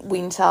 in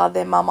winter,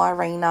 their mum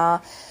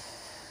Irina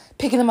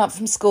picking them up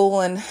from school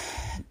and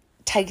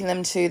taking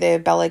them to their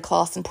ballet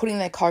class and putting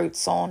their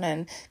coats on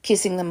and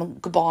kissing them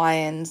goodbye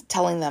and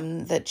telling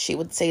them that she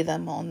would see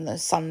them on the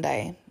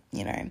Sunday,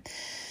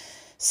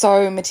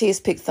 So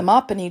Matthias picked them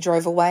up and he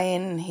drove away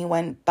and he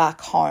went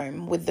back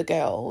home with the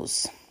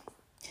girls.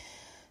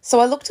 So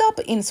I looked up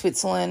in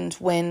Switzerland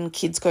when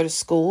kids go to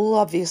school.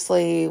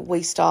 Obviously,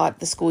 we start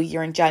the school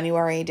year in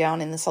January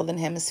down in the Southern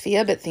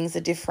Hemisphere, but things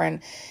are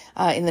different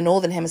in the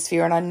Northern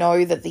Hemisphere. And I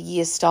know that the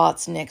year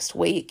starts next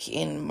week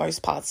in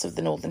most parts of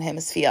the Northern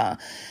Hemisphere.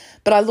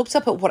 But I looked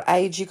up at what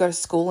age you go to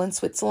school in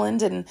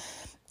Switzerland. And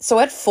so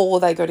at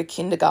 4, they go to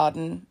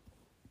kindergarten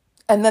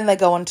and then they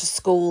go on to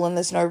school and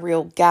there's no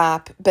real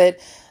gap. But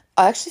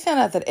I actually found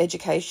out that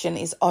education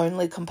is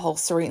only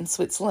compulsory in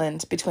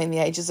Switzerland between the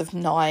ages of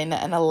 9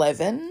 and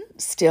 11,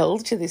 still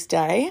to this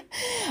day.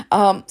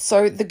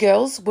 So the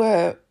girls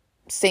were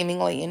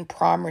seemingly in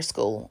primary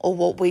school, or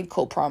what we'd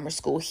call primary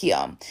school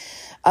here.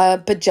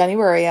 But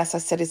January, as I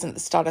said, isn't the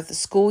start of the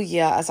school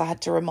year, as I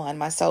had to remind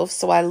myself.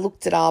 So I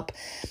looked it up,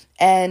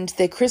 and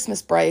their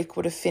Christmas break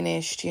would have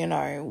finished,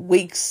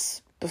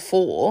 weeks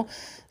before.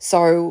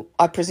 So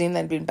I presume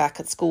they'd been back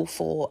at school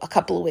for a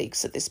couple of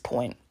weeks at this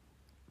point.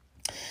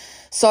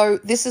 So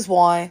this is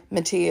why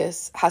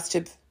Matthias has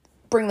to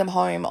bring them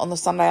home on the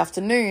Sunday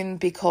afternoon,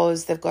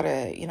 because they've got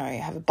to,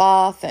 have a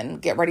bath and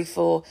get ready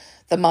for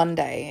the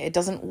Monday. It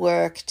doesn't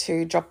work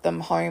to drop them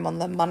home on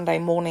the Monday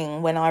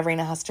morning when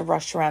Irina has to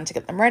rush around to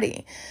get them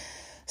ready.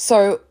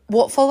 So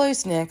what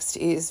follows next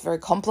is very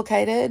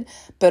complicated,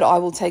 but I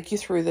will take you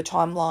through the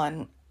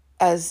timeline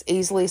as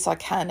easily as I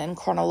can and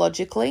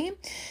chronologically,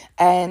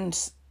 and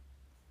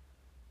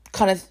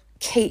kind of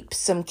keep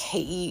some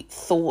key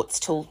thoughts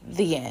till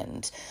the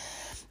end.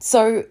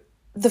 So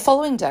the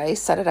following day,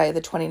 Saturday,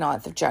 the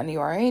 29th of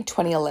January,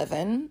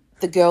 2011,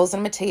 the girls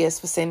and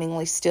Matthias were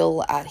seemingly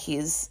still at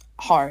his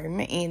home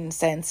in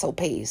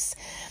Saint-Sulpice.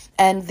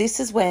 And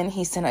this is when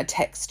he sent a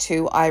text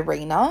to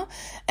Irina,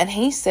 and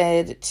he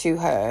said to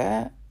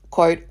her,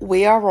 quote,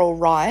 "We are all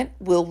right,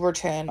 we'll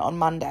return on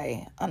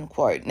Monday,"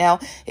 unquote. Now,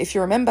 if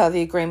you remember,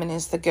 the agreement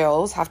is the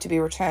girls have to be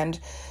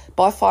returned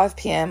by 5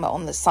 p.m.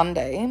 on the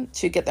Sunday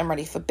to get them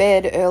ready for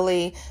bed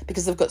early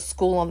because they've got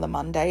school on the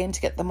Monday, and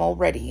to get them all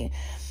ready.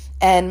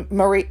 And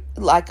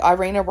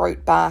Irina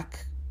wrote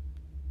back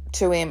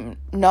to him,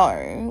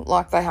 no,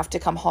 like they have to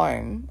come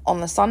home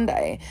on the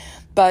Sunday.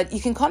 But you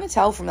can kind of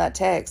tell from that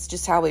text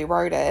just how he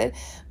wrote it.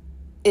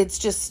 It's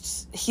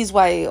just his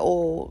way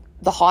or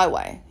the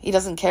highway. He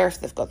doesn't care if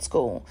they've got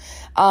school.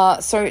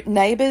 So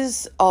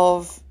neighbours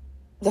of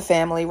the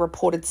family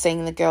reported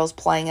seeing the girls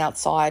playing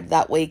outside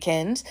that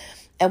weekend.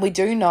 And we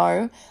do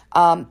know,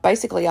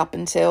 basically up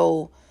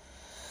until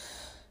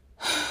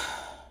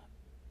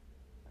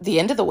the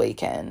end of the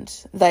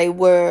weekend, they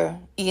were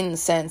in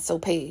San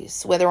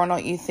Sulpice. Whether or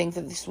not you think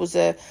that this was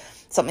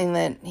something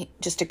that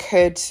just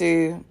occurred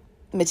to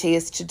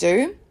Matthias to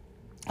do,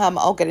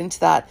 I'll get into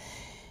that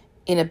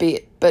in a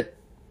bit. But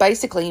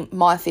basically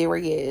my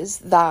theory is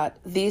that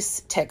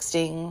this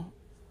texting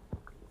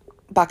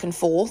back and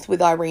forth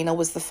with Irina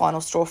was the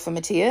final straw for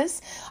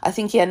Matthias. I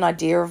think he had an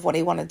idea of what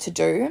he wanted to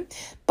do,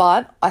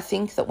 but I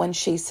think that when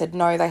she said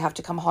no, they have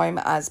to come home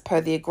as per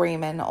the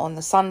agreement on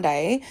the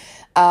Sunday,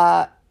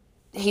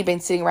 he'd been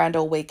sitting around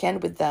all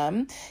weekend with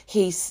them.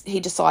 He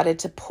decided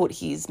to put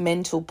his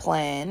mental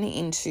plan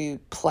into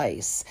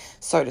place,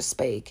 so to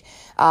speak,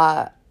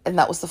 and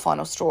that was the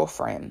final straw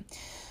for him.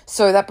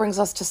 So that brings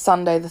us to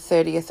Sunday, the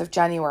 30th of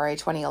January,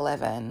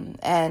 2011.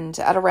 And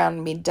at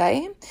around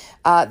midday,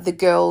 the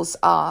girls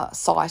are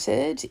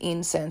sighted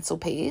in San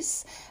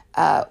Sulpice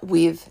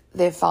with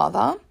their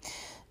father.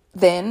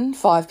 Then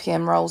 5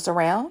 p.m. rolls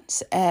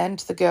around and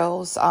the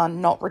girls are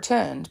not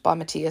returned by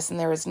Matthias, and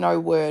there is no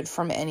word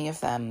from any of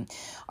them.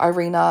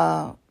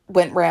 Irina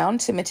went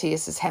round to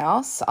Matthias's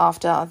house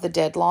after the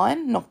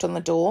deadline, knocked on the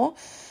door.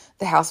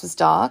 The house was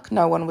dark,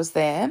 no one was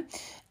there,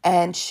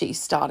 and she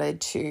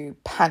started to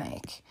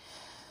panic.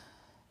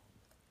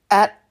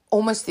 At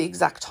almost the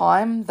exact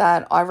time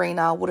that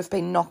Irina would have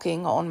been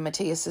knocking on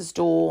Matthias's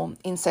door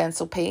in San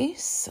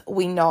Sulpice,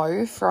 we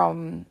know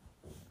from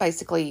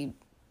basically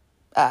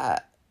a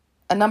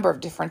number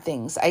of different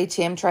things,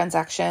 ATM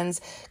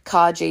transactions,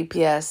 car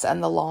GPS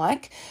and the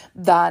like,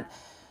 that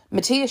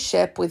Matthias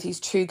Shep with his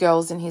 2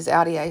 girls in his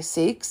Audi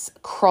A6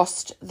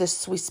 crossed the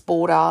Swiss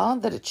border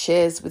that it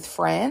shares with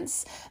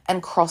France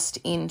and crossed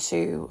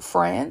into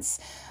France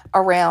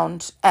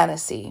around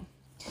Annecy.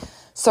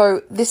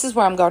 So this is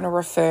where I'm going to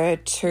refer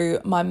to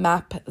my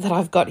map that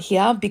I've got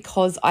here,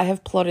 because I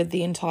have plotted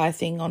the entire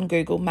thing on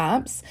Google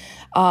Maps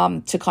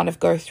to kind of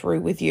go through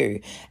with you.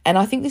 And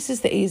I think this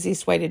is the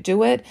easiest way to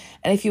do it.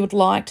 And if you would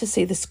like to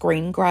see the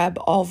screen grab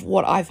of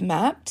what I've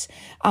mapped,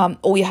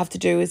 all you have to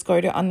do is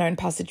go to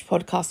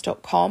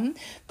unknownpassagepodcast.com,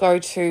 go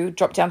to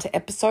drop down to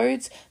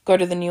episodes, go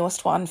to the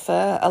newest one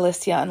for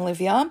Alessia and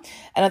Livia.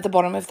 And at the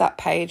bottom of that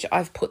page,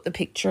 I've put the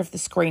picture of the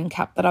screen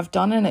cap that I've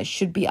done, and it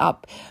should be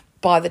up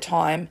by the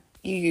time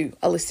you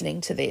are listening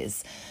to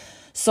this.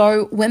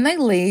 So when they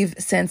leave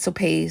San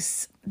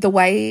Sulpice, the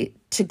way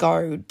to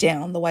go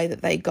down, the way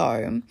that they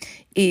go,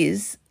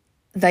 is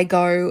they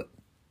go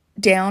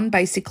down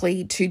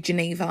basically to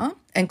Geneva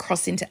and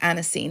cross into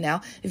Annecy.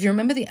 Now, if you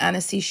remember the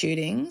Annecy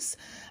shootings,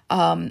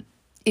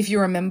 if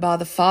you remember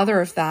the father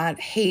of that,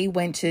 he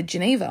went to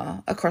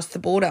Geneva across the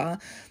border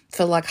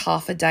for like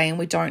half a day, and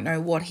we don't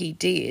know what he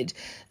did.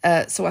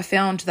 So I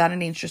found that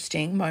an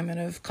interesting moment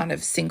of kind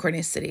of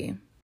synchronicity.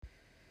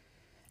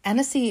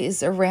 Annecy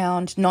is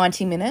around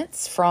 90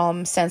 minutes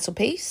from San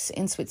Sulpice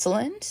in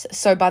Switzerland.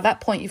 So by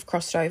that point, you've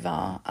crossed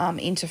over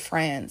into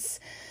France.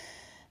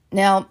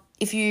 Now,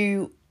 if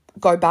you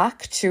go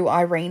back to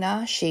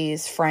Irina, she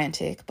is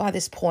frantic. By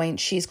this point,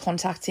 she's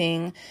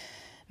contacting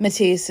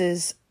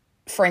Matthias's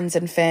friends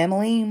and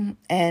family,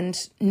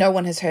 and no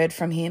one has heard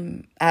from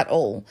him at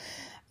all.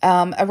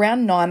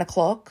 Around 9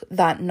 o'clock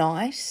that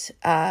night,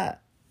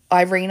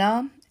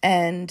 Irina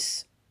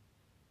and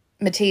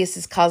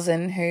Matthias's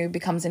cousin, who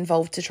becomes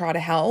involved to try to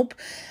help,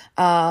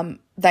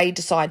 they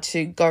decide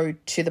to go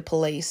to the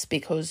police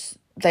because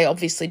they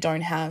obviously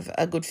don't have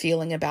a good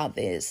feeling about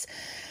this.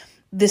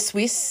 The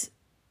Swiss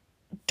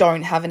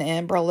don't have an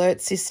Amber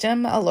Alert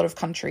system. A lot of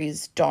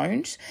countries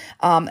don't.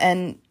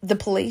 And the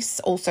police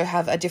also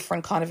have a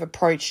different kind of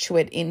approach to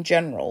it in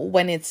general.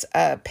 When it's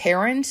a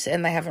parent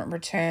and they haven't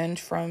returned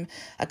from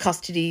a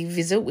custody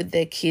visit with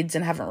their kids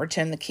and haven't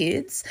returned the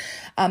kids,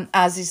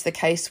 as is the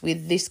case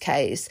with this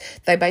case,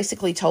 they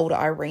basically told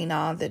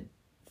Irina that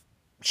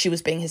she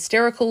was being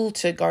hysterical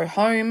to go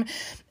home,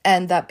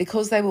 and that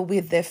because they were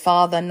with their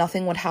father,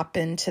 nothing would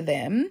happen to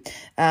them,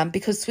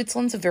 because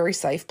Switzerland's a very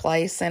safe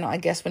place, and I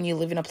guess when you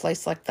live in a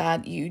place like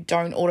that, you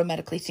don't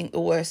automatically think the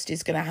worst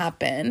is going to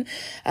happen.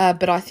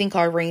 But I think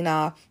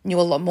Irina knew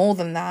a lot more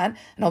than that,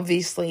 and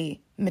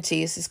obviously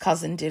Matthias's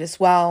cousin did as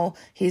well.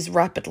 His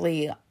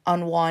rapidly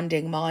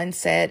unwinding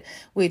mindset,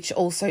 which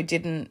also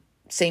didn't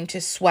seem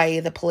to sway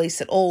the police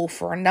at all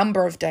for a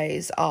number of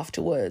days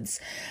afterwards.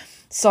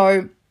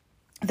 So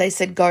they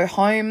said go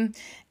home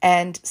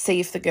and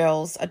see if the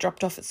girls are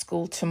dropped off at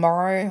school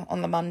tomorrow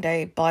on the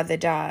Monday by their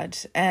dad.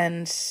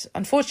 And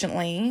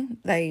unfortunately,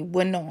 they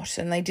were not,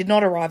 and they did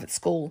not arrive at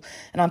school.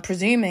 And I'm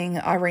presuming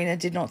Irina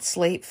did not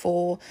sleep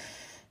for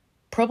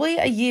probably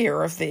a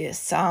year of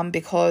this,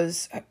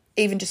 because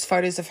even just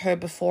photos of her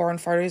before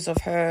and photos of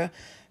her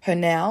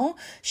now,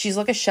 she's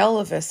like a shell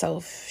of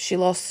herself. She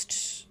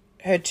lost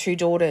her two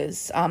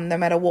daughters, no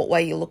matter what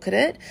way you look at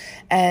it.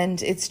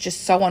 And it's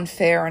just so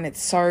unfair, and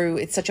it's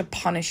such a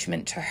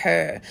punishment to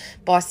her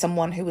by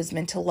someone who was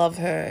meant to love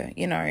her,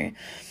 you know.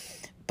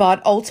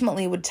 But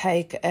ultimately it would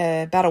take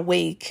about a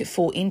week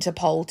for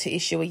Interpol to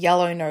issue a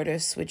yellow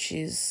notice, which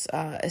is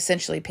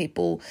essentially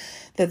people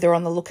that they're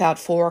on the lookout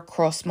for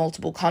across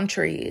multiple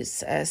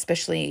countries,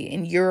 especially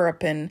in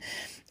Europe. And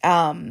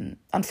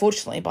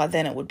unfortunately, by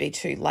then it would be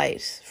too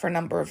late for a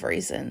number of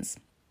reasons.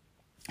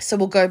 So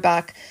we'll go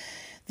back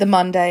the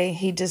Monday.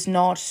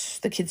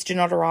 The kids do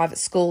not arrive at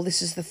school.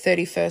 This is the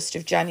 31st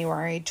of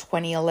January,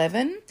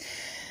 2011.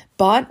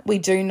 But we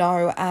do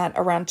know at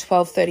around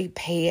 12:30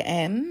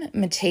 p.m,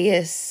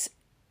 Matthias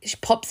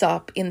pops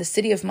up in the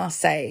city of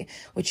Marseille,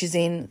 which is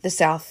in the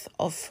south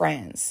of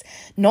France,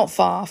 not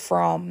far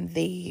from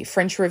the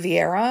French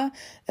Riviera,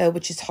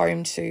 which is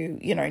home to,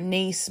 you know,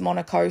 Nice,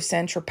 Monaco,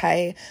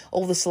 Saint-Tropez,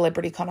 all the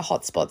celebrity kind of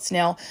hotspots.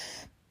 Now,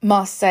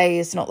 Marseille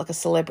is not like a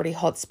celebrity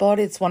hotspot.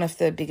 It's one of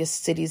the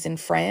biggest cities in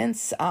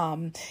France.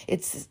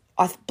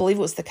 I believe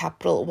it was the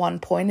capital at one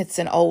point. It's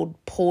an old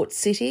port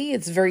city.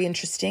 It's very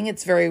interesting.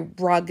 It's very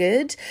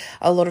rugged.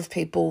 A lot of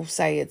people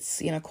say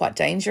it's, you know, quite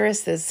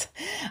dangerous.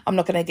 I'm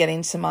not going to get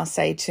into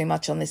Marseille too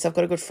much on this. I've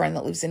got a good friend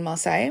that lives in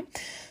Marseille.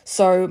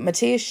 So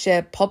Matthias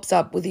Schepp pops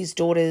up with his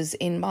daughters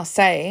in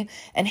Marseille,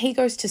 and he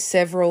goes to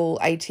several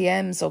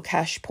ATMs or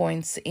cash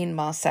points in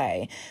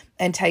Marseille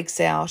and takes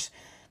out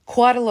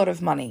quite a lot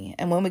of money.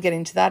 And when we get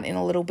into that in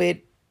a little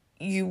bit,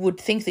 you would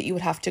think that you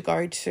would have to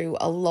go to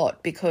a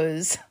lot,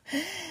 because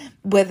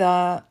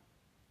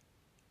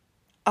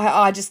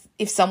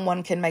if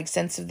someone can make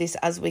sense of this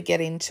as we get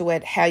into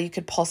it, how you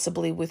could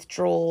possibly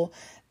withdraw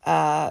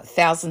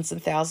thousands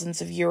and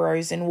thousands of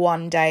euros in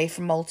one day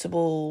from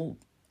multiple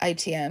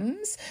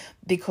ATMs,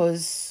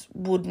 because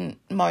wouldn't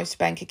most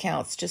bank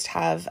accounts just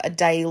have a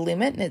day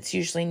limit, and it's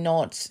usually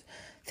not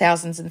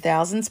thousands and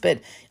thousands, but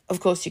of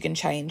course you can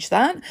change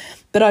that.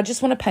 But I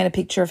just want to paint a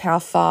picture of how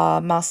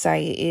far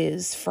Marseille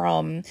is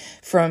from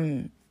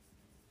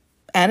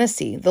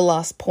Annecy, the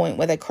last point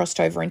where they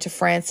crossed over into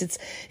France.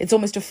 It's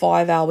almost a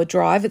 5-hour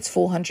drive. It's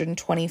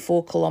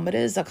 424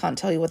 kilometers. I can't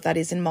tell you what that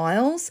is in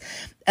miles.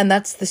 And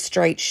that's the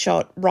straight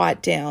shot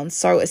right down.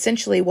 So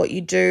essentially what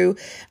you do,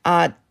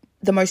 the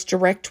most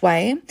direct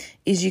way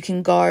is you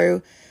can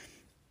go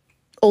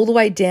all the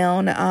way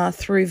down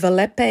through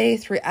Valeppe,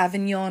 through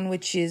Avignon,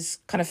 which is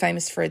kind of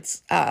famous for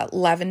its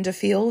lavender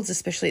fields,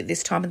 especially at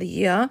this time of the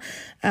year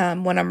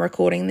when I'm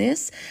recording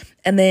this.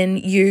 And then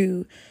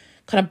you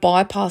kind of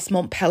bypass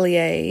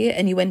Montpellier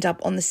and you end up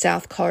on the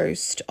south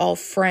coast of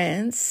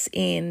France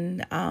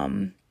in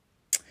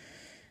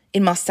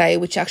Marseille,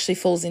 which actually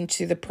falls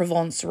into the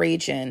Provence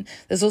region.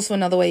 There's also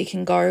another way you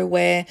can go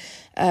where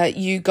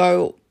you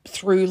go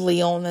through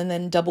Lyon and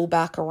then double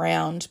back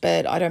around,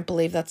 but I don't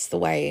believe that's the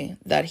way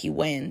that he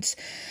went.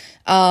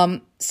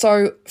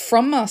 So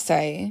from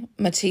Marseille,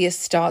 Matthias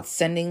starts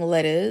sending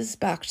letters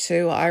back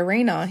to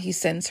Irina. He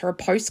sends her a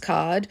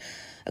postcard.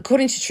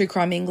 According to True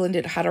Crime England,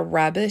 it had a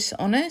rabbit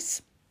on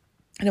it.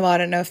 Now, I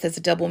don't know if there's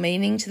a double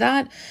meaning to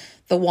that.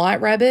 The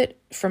White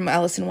Rabbit from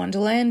Alice in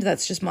Wonderland,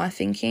 that's just my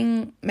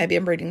thinking. Maybe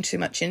I'm reading too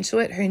much into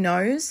it, who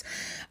knows?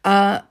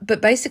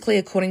 But basically,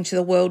 according to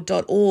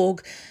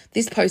theworld.org,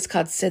 this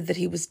postcard said that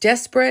he was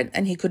desperate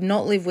and he could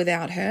not live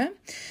without her.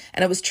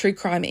 And it was True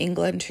Crime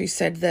England who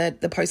said that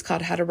the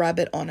postcard had a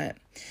rabbit on it.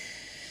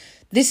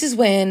 This is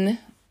when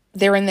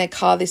they're in their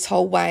car this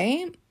whole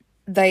way.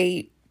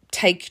 They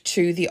take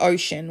to the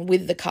ocean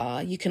with the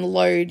car. You can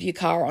load your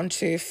car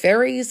onto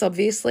ferries,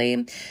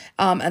 obviously,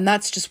 and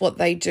that's just what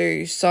they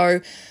do.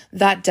 So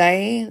that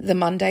day, the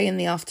Monday in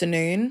the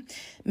afternoon,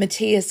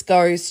 Matthias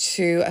goes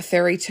to a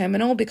ferry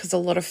terminal because a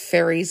lot of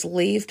ferries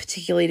leave,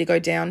 particularly to go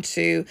down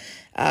to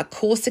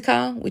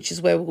Corsica, which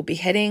is where we'll be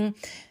heading.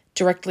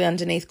 Directly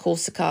underneath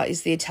Corsica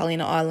is the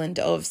Italian island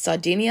of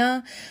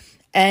Sardinia.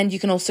 And you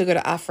can also go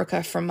to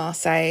Africa from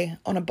Marseille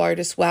on a boat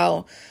as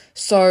well.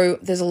 So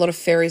there's a lot of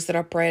ferries that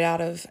operate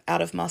out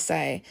of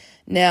Marseille.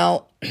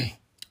 Now,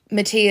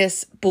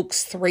 Matthias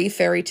books 3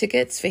 ferry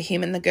tickets for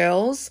him and the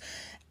girls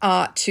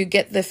to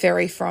get the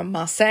ferry from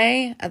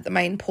Marseille at the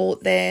main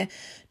port there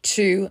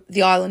to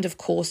the island of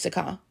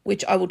Corsica,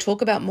 which I will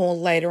talk about more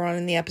later on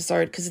in the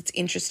episode because it's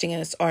interesting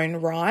in its own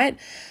right.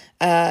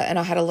 And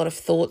I had a lot of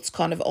thoughts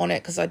kind of on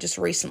it because I just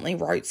recently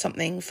wrote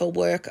something for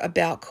work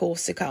about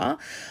Corsica.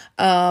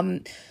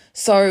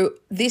 So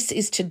this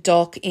is to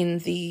dock in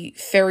the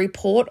ferry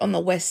port on the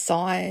west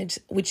side,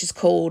 which is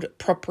called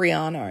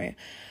Propriano.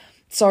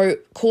 So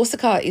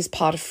Corsica is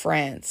part of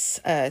France.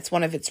 It's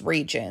one of its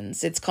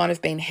regions. It's kind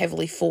of been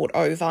heavily fought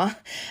over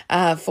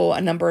for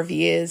a number of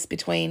years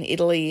between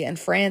Italy and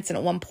France. And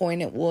at one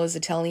point it was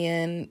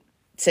Italian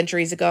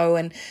centuries ago,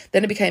 and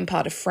then it became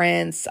part of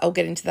France. I'll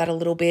get into that a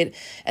little bit.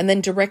 And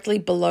then directly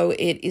below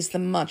it is the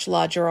much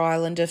larger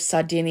island of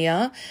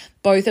Sardinia.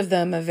 Both of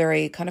them are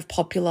very kind of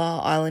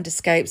popular island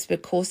escapes,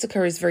 but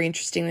Corsica is very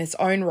interesting in its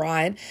own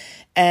right.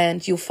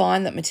 And you'll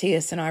find that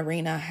Matthias and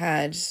Irina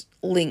had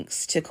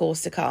links to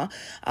Corsica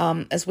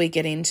as we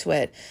get into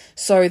it.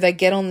 So they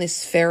get on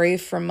this ferry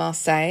from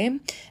Marseille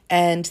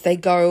and they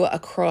go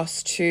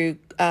across to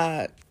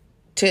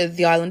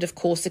the island of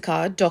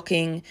Corsica,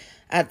 docking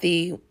at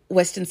the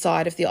western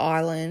side of the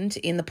island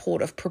in the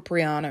port of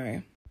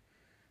Propriano.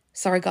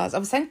 Sorry, guys, I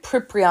was saying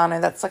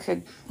Propriano. That's like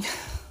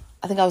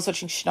I think I was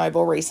watching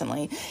Chernobyl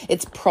recently.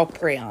 It's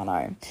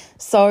Propriano.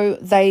 So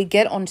they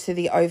get onto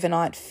the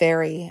overnight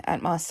ferry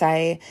at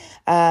Marseille,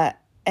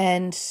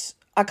 and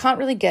I can't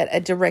really get a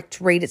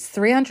direct read. It's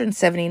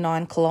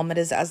 379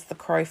 kilometres as the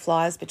crow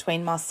flies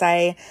between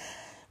Marseille,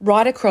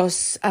 right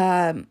across,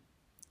 I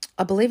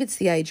believe it's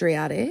the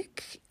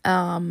Adriatic,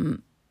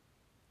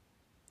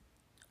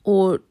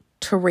 or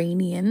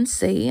Tyrrhenian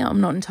Sea.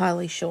 I'm not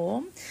entirely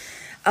sure.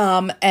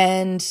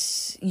 And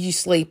you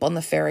sleep on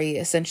the ferry,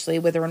 essentially,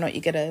 whether or not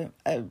you get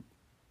a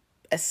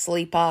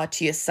sleeper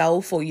to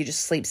yourself or you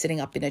just sleep sitting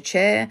up in a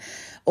chair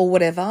or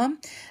whatever.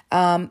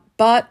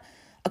 But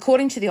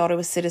according to the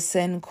Ottawa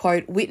Citizen,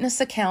 quote, witness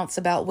accounts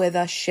about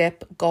whether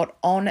Shep got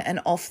on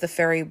and off the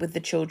ferry with the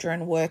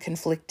children were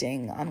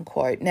conflicting,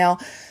 unquote. Now,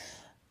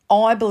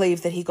 I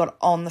believe that he got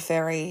on the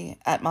ferry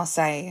at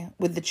Marseille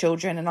with the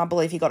children, and I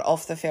believe he got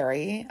off the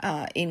ferry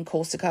in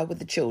Corsica with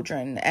the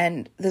children.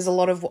 And there's a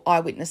lot of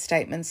eyewitness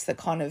statements that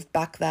kind of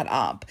back that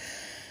up.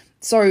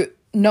 So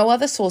no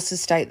other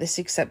sources state this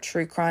except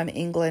True Crime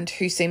England,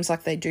 who seems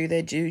like they do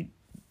their due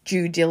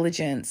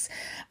diligence.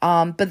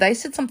 But they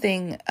said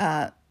something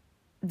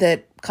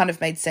that kind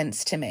of made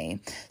sense to me.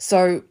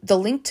 So the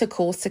link to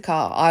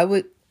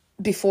Corsica,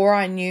 before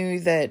I knew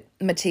that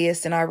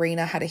Matthias and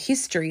Irina had a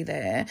history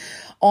there,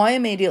 I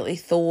immediately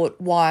thought,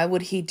 why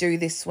would he do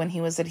this when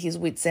he was at his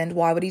wit's end?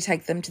 Why would he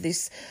take them to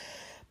this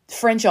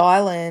French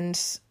island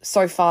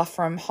so far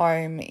from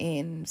home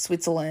in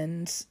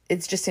Switzerland?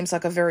 It just seems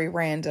like a very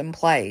random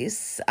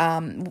place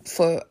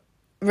for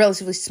a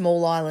relatively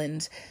small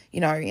island,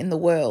 in the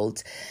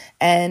world.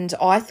 And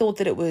I thought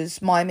that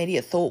my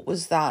immediate thought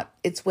was that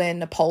it's where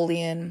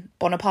Napoleon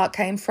Bonaparte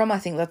came from. I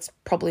think that's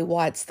probably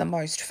why it's the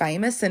most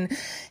famous. And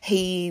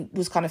he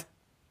was kind of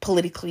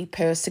politically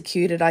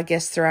persecuted, I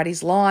guess, throughout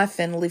his life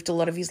and lived a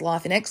lot of his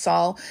life in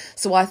exile.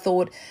 So I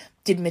thought,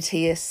 did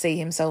Matthias see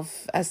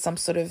himself as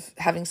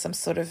having some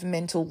sort of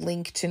mental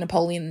link to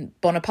Napoleon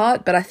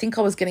Bonaparte? But I think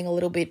I was getting a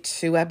little bit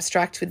too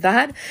abstract with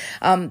that,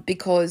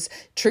 because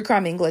True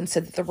Crime England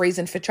said that the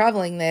reason for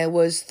travelling there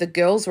was the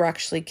girls were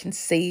actually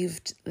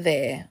conceived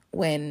there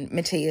when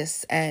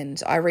Matthias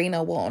and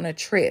Irina were on a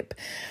trip.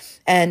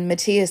 And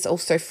Matthias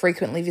also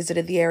frequently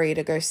visited the area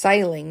to go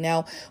sailing.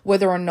 Now,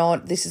 whether or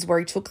not this is where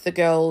he took the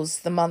girls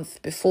the month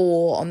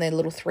before on their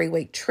little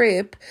 3-week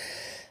trip,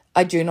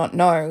 I do not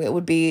know. It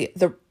would be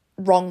the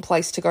wrong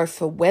place to go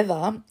for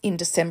weather in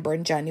December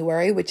and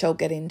January, which I'll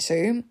get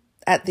into.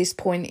 At this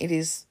point, it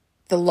is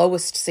the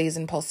lowest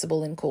season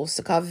possible in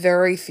Corsica.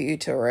 Very few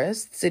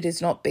tourists. It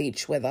is not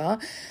beach weather.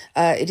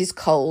 It is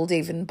cold,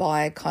 even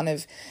by kind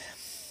of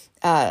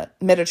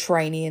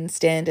Mediterranean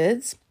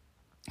standards.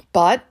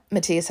 But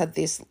Matthias had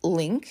this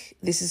link.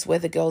 This is where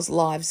the girls'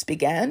 lives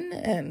began,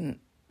 and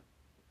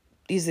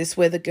is this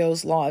where the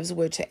girls' lives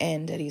were to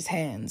end at his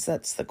hands?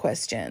 That's the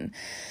question.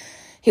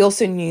 He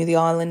also knew the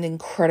island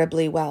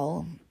incredibly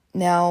well.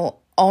 Now,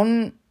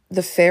 on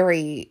the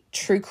ferry,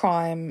 True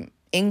Crime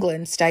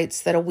England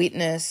states that a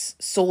witness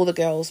saw the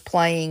girls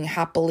playing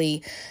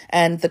happily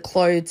and the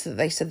clothes that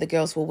they said the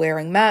girls were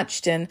wearing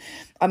matched. And,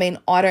 I mean,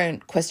 I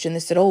don't question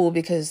this at all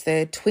because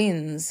they're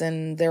twins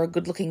and they're a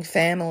good-looking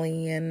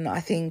family, and I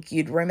think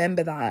you'd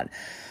remember that.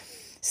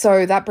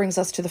 So that brings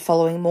us to the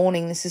following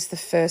morning. This is the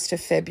 1st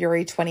of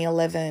February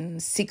 2011,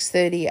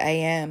 6:30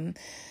 a.m.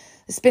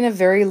 It's been a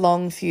very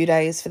long few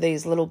days for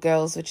these little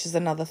girls, which is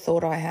another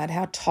thought I had,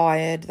 how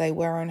tired they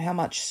were and how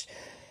much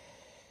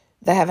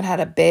they haven't had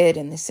a bed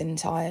in this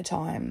entire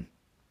time.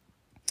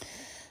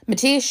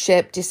 Matthias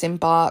Shep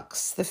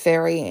disembarks the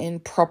ferry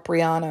in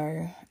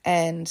Propriano,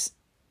 and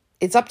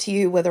it's up to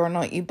you whether or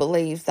not you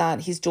believe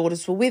that his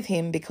daughters were with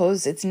him,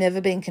 because it's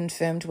never been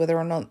confirmed whether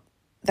or not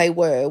they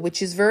were,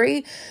 which is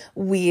very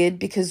weird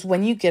because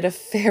when you get a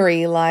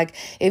ferry, like,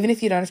 even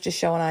if you don't have to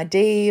show an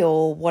ID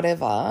or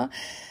whatever,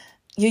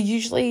 you're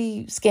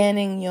usually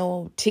scanning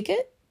your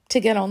ticket to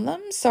get on them.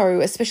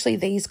 So especially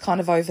these kind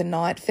of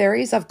overnight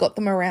ferries, I've got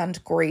them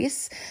around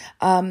Greece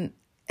and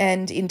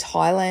in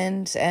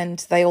Thailand, and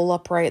they all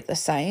operate the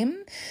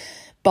same.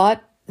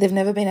 But they've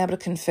never been able to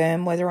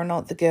confirm whether or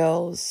not the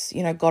girls,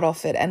 got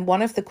off it. And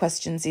one of the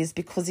questions is,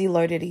 because he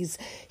loaded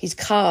his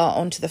car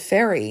onto the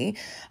ferry,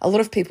 a lot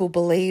of people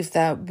believe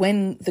that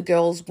when the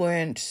girls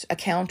weren't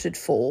accounted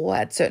for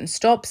at certain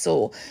stops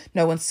or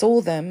no one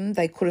saw them,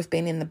 they could have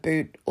been in the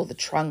boot or the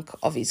trunk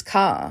of his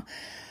car.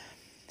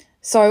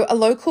 So a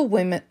local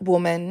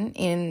woman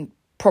in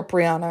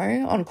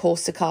Propriano on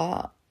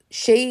Corsica,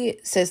 she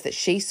says that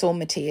she saw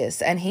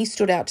Matthias and he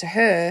stood out to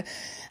her.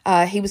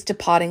 He was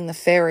departing the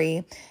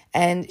ferry,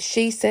 and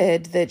she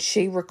said that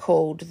she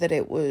recalled that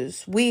it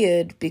was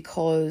weird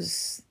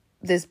because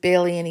there's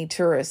barely any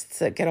tourists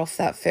that get off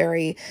that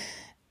ferry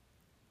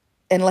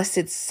unless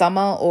it's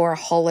summer or a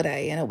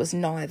holiday, and it was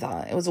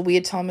neither. It was a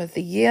weird time of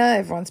the year.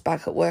 Everyone's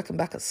back at work and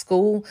back at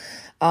school,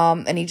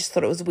 and he just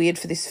thought it was weird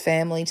for this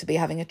family to be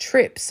having a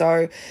trip.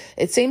 So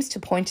it seems to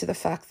point to the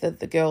fact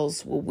that the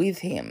girls were with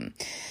him.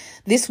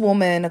 This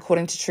woman,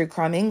 according to True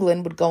Crime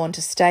England, would go on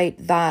to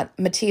state that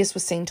Matthias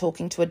was seen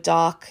talking to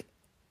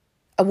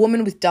a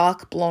woman with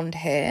dark blonde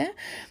hair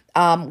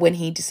when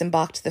he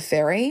disembarked the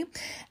ferry,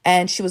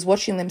 and she was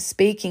watching them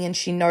speaking, and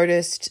she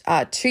noticed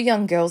two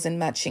young girls in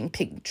matching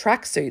pink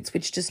tracksuits,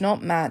 which does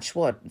not match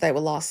what they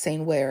were last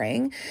seen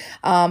wearing.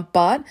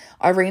 But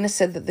Irina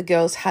said that the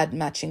girls had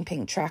matching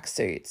pink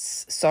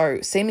tracksuits,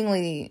 so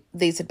seemingly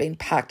these had been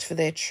packed for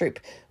their trip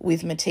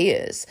with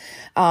Matthias.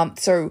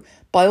 So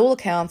by all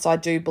accounts, I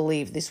do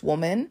believe this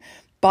woman,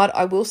 but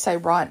I will say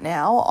right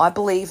now, I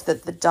believe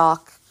that the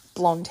dark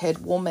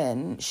blonde-haired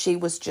woman, she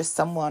was just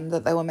someone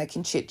that they were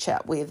making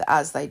chit-chat with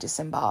as they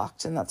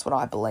disembarked, and that's what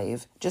I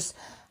believe. Just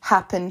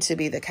happened to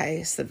be the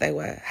case that they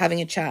were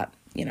having a chat,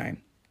 you know.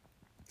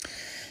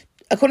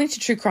 According to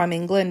True Crime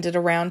England, at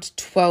around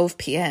 12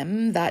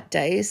 p.m. that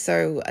day,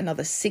 so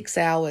another 6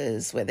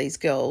 hours where these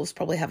girls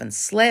probably haven't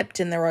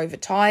slept and they're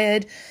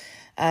overtired.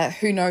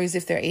 Who knows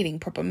if they're eating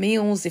proper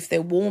meals, if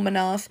they're warm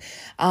enough.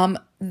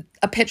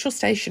 A petrol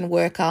station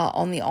worker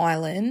on the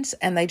island,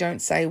 and they don't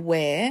say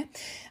where,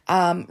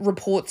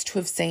 reports to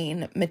have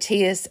seen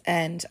Matthias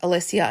and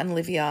Alessia and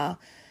Livia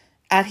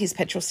at his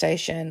petrol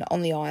station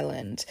on the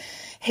island.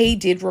 He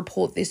did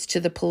report this to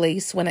the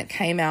police when it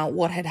came out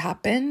what had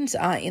happened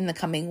in the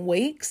coming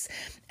weeks,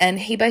 and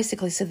he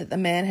basically said that the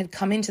man had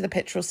come into the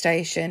petrol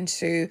station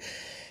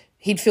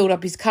he'd filled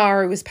up his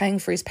car, he was paying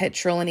for his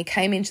petrol, and he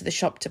came into the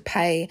shop to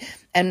pay,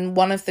 and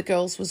one of the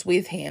girls was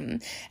with him,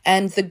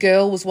 and the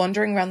girl was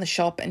wandering around the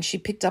shop, and she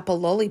picked up a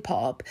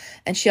lollipop,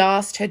 and she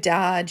asked her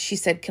dad, she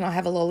said, "Can I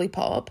have a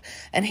lollipop?"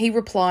 And he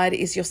replied,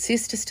 "Is your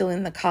sister still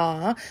in the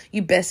car?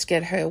 You best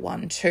get her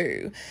one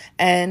too."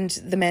 And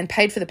the man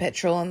paid for the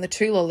petrol and the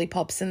 2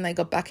 lollipops, and they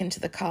got back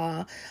into the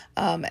car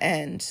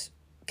and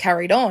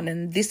carried on.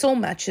 And this all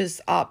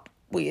matches up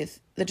with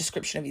the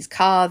description of his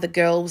car, the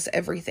girls,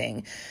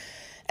 everything.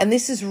 And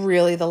this is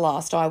really the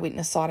last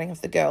eyewitness sighting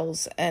of the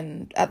girls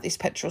and at this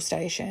petrol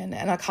station.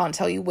 And I can't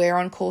tell you where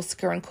on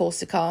Corsica. And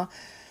Corsica,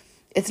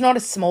 it's not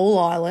a small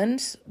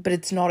island, but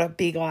it's not a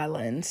big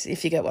island,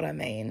 if you get what I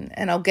mean.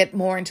 And I'll get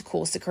more into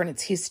Corsica and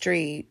its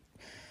history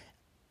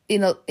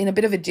in a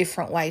bit of a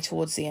different way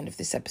towards the end of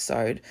this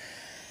episode.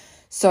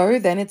 So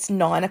then it's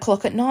 9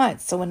 o'clock at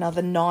night. So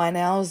another 9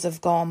 hours have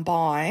gone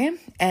by,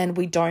 and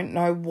we don't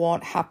know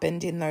what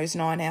happened in those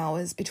 9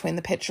 hours between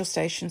the petrol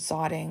station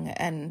sighting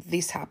and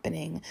this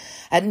happening.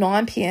 At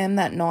 9 p.m.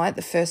 that night,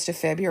 the 1st of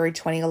February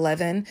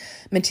 2011,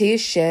 Matthias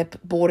Shep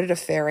boarded a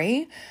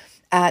ferry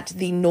at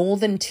the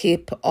northern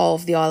tip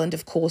of the island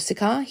of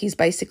Corsica. He's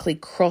basically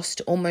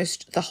crossed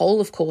almost the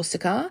whole of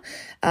Corsica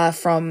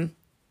from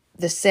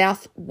the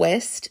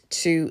southwest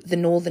to the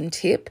northern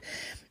tip.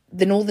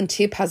 The northern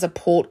tip has a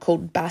port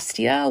called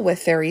Bastia where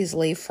ferries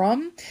leave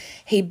from.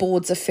 He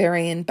boards a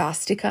ferry in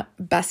Bastia,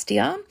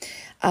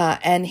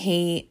 and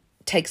he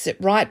takes it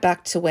right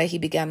back to where he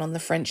began on the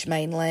French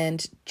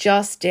mainland,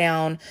 just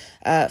down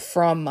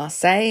from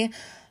Marseille,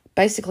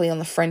 basically on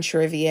the French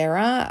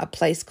Riviera, a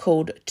place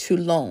called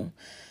Toulon,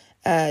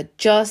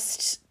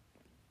 just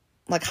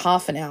like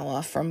half an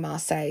hour from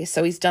Marseille.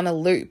 So he's done a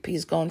loop.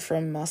 He's gone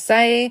from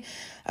Marseille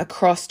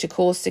across to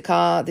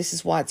Corsica. This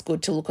is why it's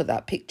good to look at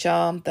that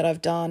picture that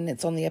I've done.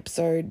 It's on the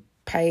episode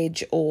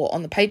page or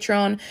on the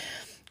Patreon.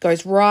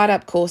 Goes right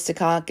up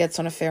Corsica, gets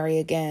on a ferry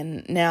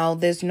again. Now,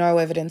 there's no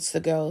evidence the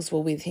girls were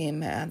with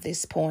him at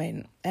this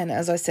point. And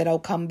as I said, I'll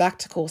come back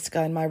to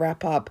Corsica in my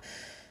wrap-up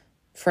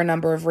for a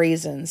number of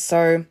reasons.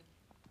 So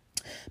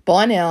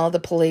by now, the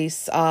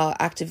police are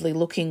actively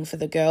looking for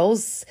the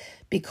girls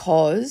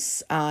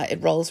because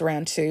it rolls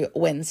around to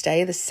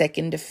Wednesday, the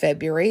 2nd of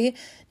February,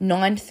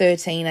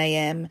 9:13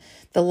 a.m.,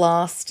 the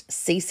last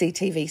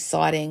CCTV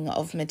sighting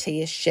of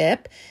Matthias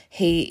Shep.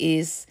 He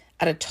is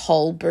at a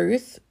toll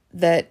booth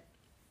that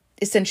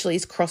essentially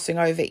is crossing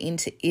over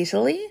into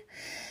Italy.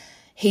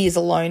 He is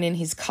alone in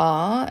his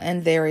car,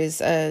 and there is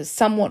a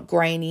somewhat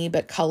grainy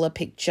but colour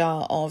picture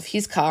of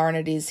his car, and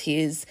it is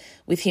his,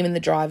 with him in the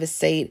driver's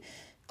seat,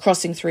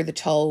 crossing through the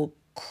toll,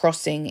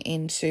 crossing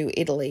into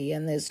Italy,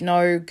 and there's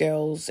no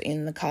girls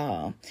in the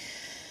car.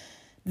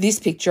 This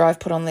picture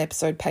I've put on the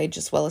episode page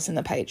as well as in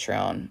the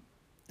Patreon.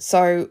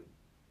 So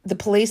the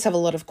police have a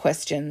lot of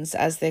questions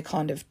as they're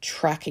kind of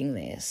tracking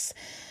this.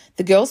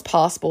 The girls'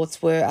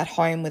 passports were at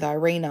home with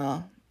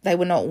Irina. They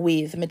were not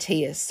with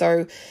Matthias.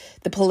 So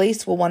the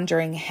police were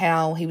wondering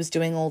how he was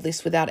doing all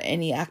this without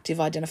any active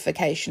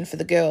identification for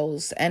the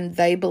girls. And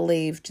they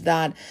believed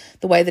that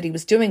the way that he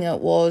was doing it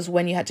was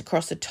when you had to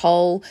cross a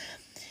toll.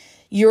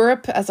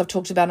 Europe, as I've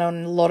talked about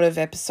on a lot of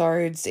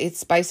episodes,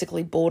 it's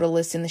basically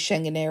borderless in the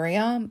Schengen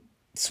area.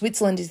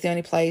 Switzerland is the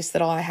only place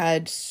that I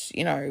had,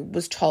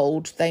 was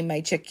told they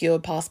may check your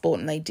passport,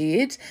 and they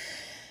did.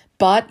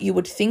 But you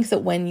would think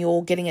that when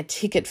you're getting a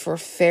ticket for a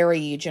ferry,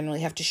 you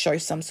generally have to show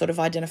some sort of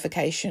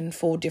identification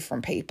for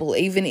different people,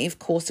 even if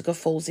Corsica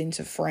falls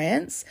into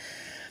France.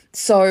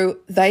 So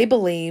they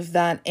believe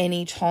that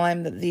any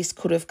time that this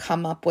could have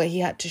come up where he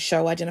had to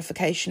show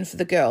identification for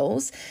the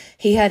girls,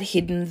 he had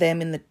hidden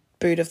them in the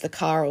boot of the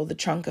car or the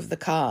trunk of the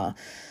car.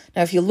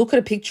 Now, if you look at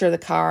a picture of the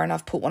car, and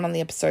I've put one on the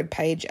episode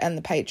page and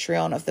the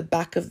Patreon of the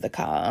back of the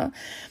car,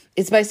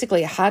 it's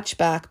basically a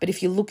hatchback, but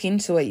if you look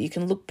into it, you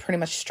can look pretty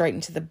much straight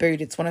into the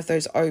boot. It's one of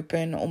those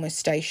open, almost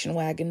station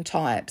wagon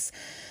types.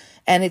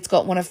 And it's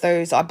got one of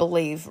those, I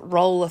believe,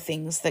 roller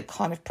things that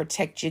kind of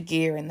protect your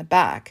gear in the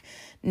back.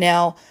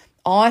 Now,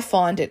 I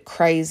find it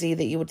crazy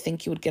that you would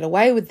think you would get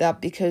away with that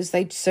because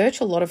they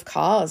search a lot of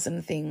cars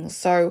and things.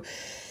 So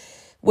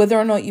whether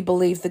or not you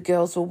believe the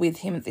girls were with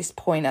him at this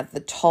point at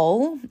the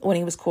toll when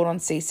he was caught on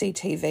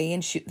CCTV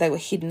and they were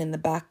hidden in the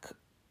back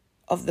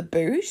of the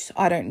boot,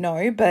 I don't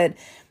know. But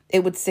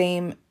it would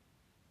seem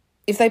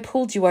if they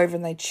pulled you over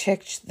and they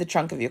checked the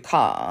trunk of your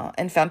car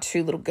and found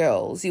two little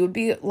girls, you would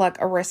be like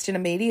arrested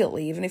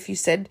immediately. Even if you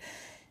said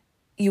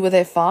you were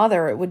their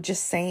father, it would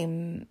just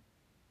seem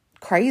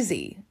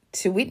crazy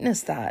to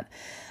witness that.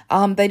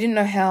 They didn't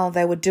know how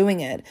they were doing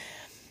it.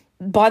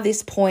 By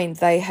this point,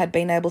 they had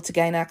been able to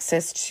gain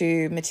access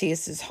to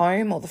Matthias's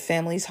home, or the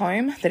family's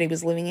home that he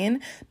was living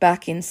in,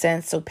 back in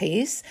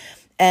Saint-Sulpice.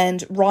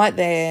 And right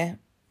there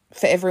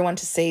for everyone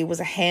to see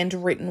was a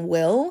handwritten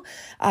will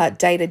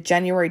dated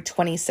January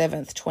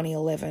 27th,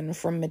 2011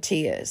 from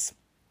Matthias.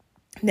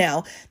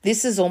 Now,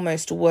 this is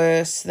almost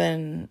worse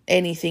than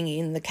anything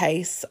in the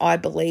case, I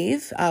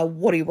believe,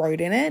 what he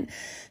wrote in it.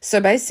 So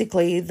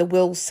basically, the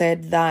will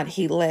said that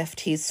he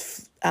left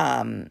his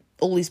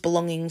all his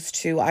belongings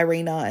to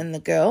Irina and the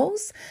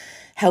girls.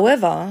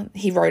 However,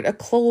 he wrote a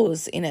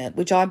clause in it,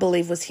 which I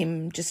believe was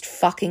him just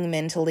fucking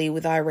mentally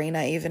with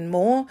Irina even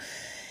more.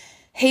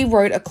 He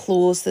wrote a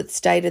clause that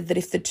stated that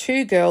if the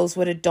two girls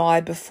were to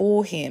die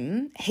before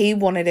him, he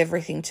wanted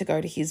everything to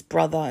go to his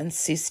brother and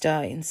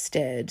sister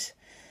instead.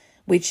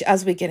 Which,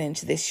 as we get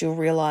into this, you'll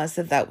realise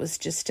that that was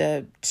just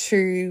a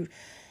too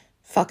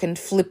fucking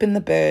flipping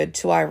the bird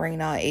to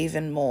Irina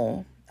even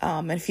more.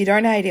 And if you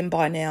don't hate him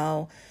by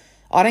now,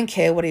 I don't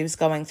care what he was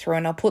going through,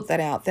 and I'll put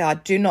that out there. I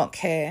do not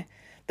care.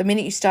 The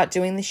minute you start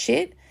doing this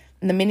shit,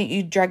 and the minute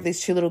you drag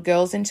these two little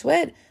girls into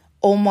it,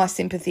 all my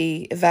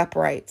sympathy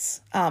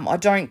evaporates. I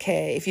don't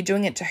care. If you're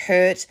doing it to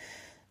hurt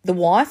the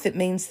wife, it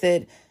means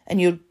that,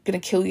 and you're going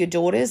to kill your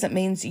daughters, it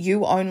means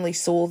you only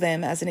saw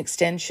them as an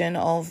extension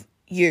of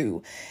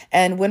you.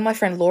 And when my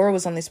friend Laura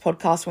was on this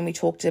podcast, when we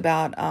talked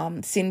about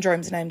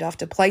syndromes named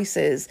after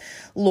places,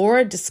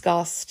 Laura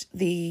discussed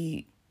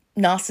the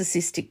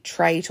narcissistic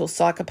trait or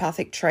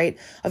psychopathic trait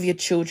of your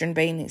children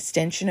being an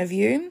extension of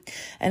you.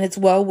 And it's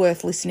well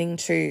worth listening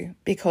to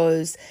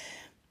because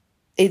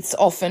it's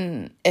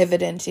often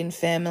evident in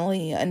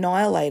family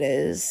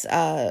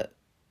annihilators,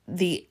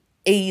 the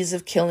ease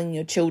of killing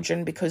your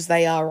children because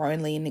they are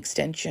only an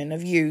extension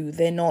of you.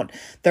 They're not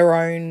their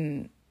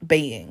own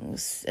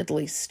beings, at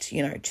least,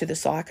 you know, to the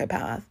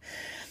psychopath.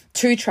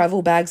 2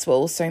 travel bags were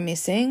also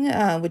missing,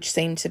 which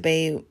seemed to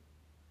be,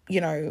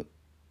 you know,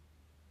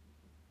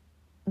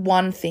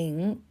 one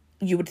thing.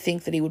 You would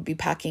think that he would be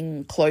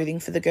packing clothing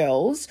for the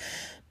girls,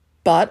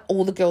 but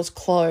all the girls'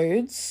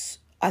 clothes,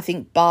 I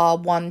think bar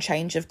one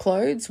change of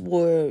clothes,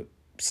 were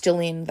still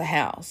in the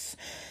house.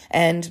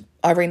 And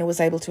Irina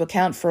was able to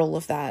account for all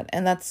of that.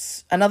 And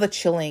that's another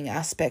chilling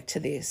aspect to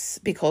this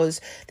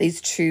because these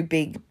 2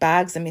 big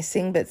bags are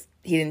missing, but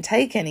he didn't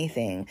take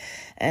anything.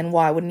 And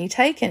why wouldn't he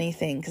take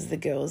anything? Because the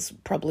girls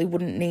probably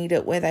wouldn't need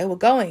it where they were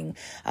going,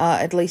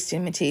 at least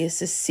in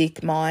Matthias's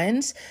sick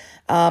mind.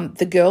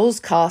 The girls'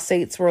 car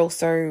seats were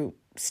also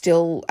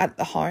still at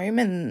the home,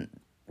 and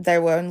they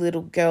were only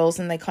little girls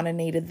and they kind of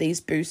needed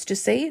these booster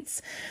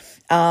seats.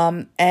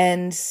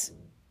 And,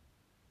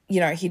 you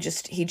know, he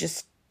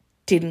just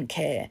didn't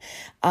care.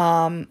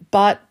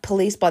 But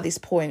police by this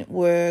point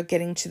were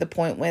getting to the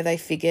point where they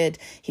figured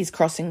he's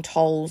crossing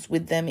tolls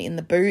with them in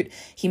the boot.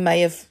 He may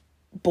have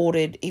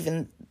boarded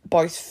even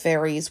both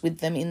ferries with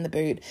them in the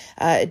boot.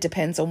 It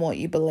depends on what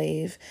you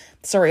believe.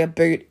 Sorry, a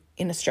boot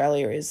in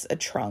Australia is a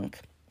trunk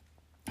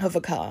of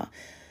a car.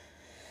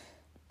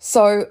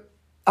 So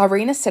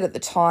Irina said at the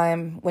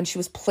time when she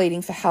was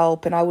pleading for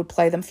help, and I would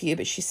play them for you,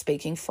 but she's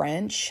speaking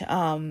French,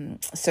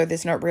 so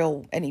there's not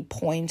real any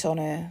point on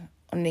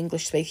an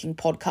English-speaking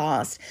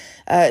podcast.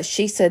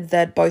 She said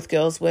that both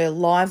girls were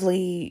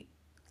lively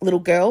little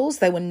girls.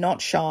 They were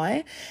not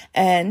shy,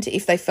 and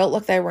if they felt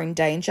like they were in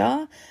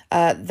danger,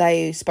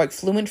 they spoke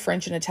fluent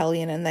French and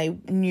Italian, and they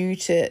knew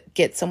to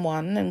get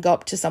someone and go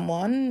up to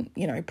someone,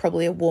 you know,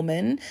 probably a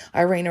woman.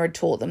 Irina had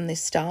taught them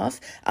this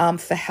stuff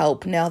for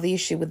help. Now, the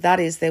issue with that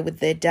is they're with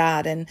their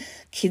dad, and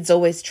kids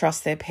always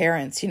trust their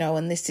parents, you know,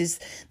 and this is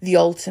the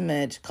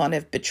ultimate kind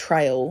of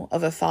betrayal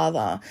of a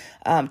father,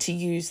 to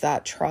use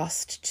that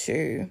trust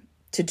to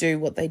do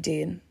what they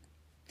did.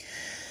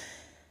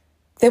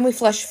 Then we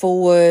flash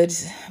forward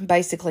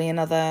basically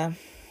another,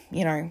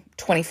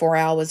 24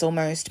 hours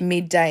almost,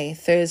 midday,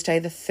 Thursday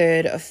the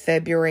 3rd of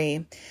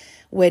February.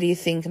 Where do you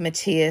think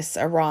Matthias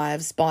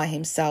arrives by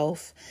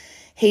himself?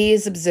 He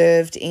is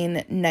observed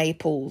in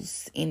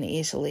Naples in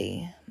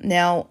Italy.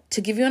 Now,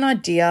 to give you an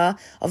idea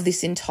of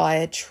this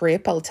entire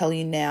trip, I'll tell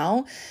you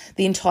now,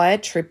 the entire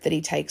trip that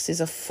he takes is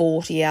a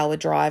 40-hour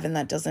drive, and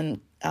that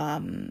doesn't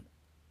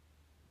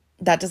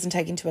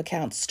take into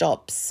account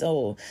stops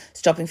or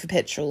stopping for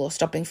petrol or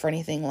stopping for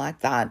anything like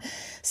that.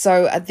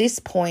 So at this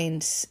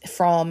point,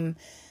 from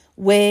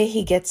where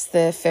he gets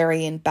the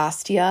ferry in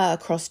Bastia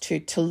across to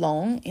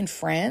Toulon in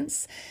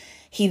France,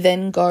 he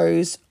then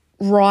goes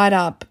right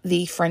up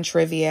the French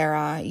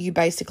Riviera. You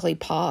basically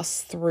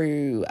pass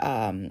through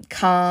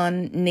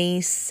Cannes,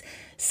 Nice,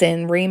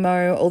 San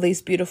Remo, all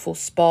these beautiful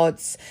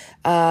spots.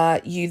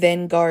 You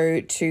then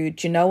go to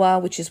Genoa,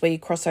 which is where you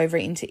cross over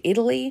into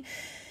Italy.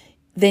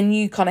 Then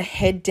you kind of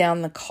head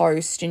down the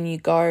coast and you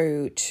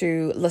go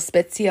to La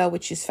Spezia,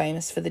 which is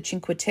famous for the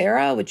Cinque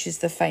Terre, which is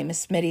the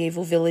famous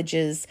medieval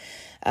villages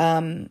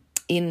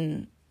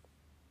in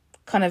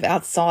kind of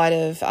outside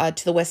of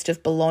to the west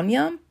of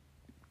Bologna.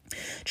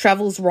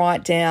 Travels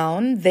right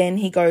down, then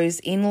he goes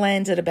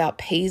inland at about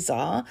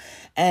Pisa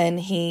and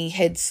he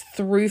heads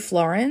through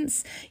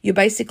Florence. You're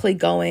basically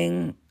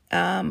going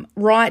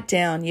right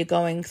down, you're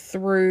going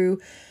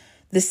through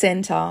the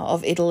centre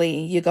of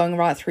Italy, you're going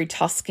right through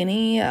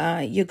Tuscany,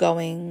 you're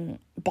going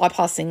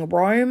bypassing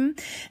Rome,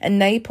 and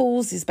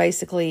Naples is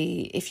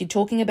basically, if you're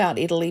talking about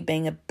Italy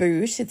being a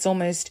boot, it's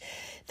almost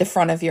the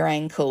front of your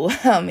ankle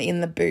in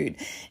the boot.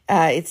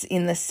 It's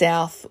in the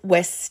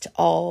southwest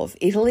of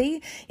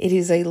Italy. It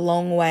is a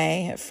long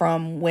way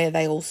from where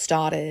they all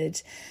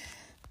started.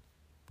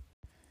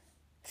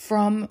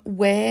 From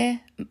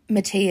where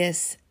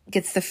Matthias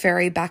gets the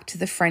ferry back to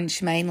the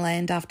French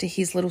mainland after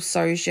his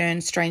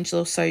strange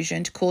little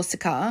sojourn to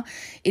Corsica,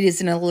 it is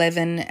an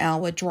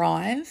 11-hour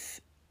drive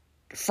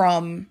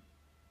from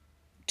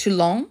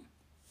Toulon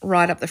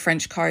right up the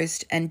French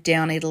coast and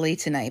down Italy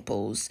to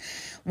Naples.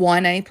 Why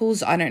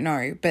Naples? I don't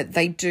know, but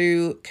they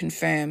do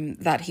confirm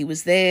that he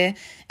was there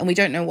and we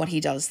don't know what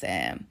he does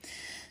there.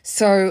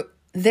 So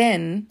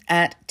then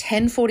at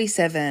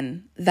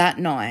 10:47 that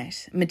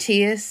night,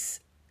 Matthias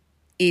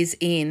is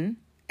in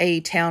a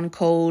town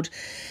called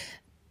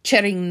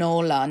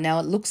Cerignola. Now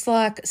it looks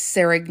like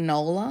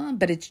Cerignola,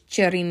 but it's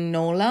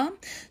Cerignola.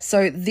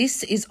 So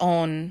this is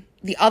on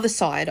the other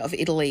side of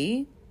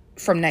Italy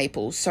from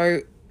Naples.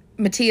 So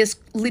Matthias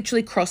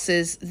literally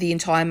crosses the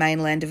entire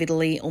mainland of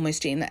Italy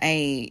almost in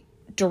a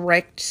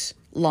direct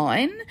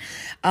line.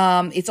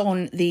 It's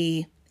on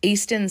the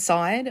eastern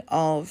side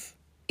of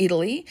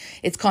Italy.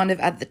 It's kind of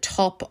at the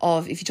top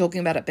of, if you're talking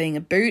about it being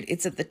a boot,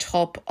 it's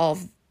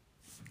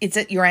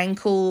at your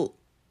ankle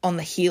on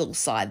the heel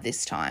side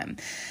this time.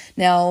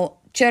 Now,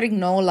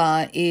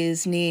 Cerignola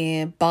is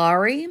near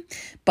Bari.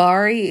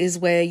 Bari is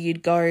where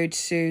you'd go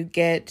to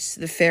get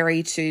the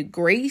ferry to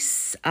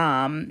Greece.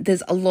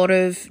 There's a lot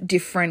of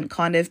different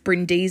kind of,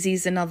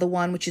 Brindisi's another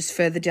one, which is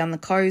further down the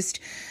coast.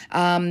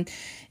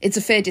 It's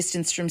a fair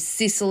distance from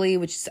Sicily,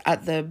 which is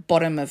at the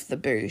bottom of the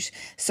boot.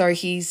 So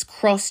he's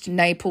crossed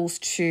Naples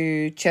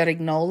to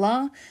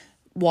Cerignola.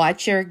 Why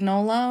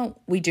Cerignola?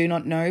 We do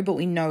not know, but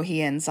we know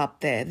he ends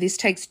up there. This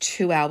takes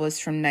 2 hours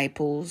from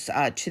Naples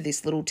to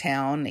this little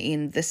town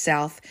in the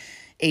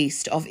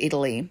southeast of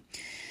Italy.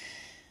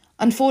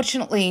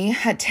 Unfortunately,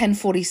 at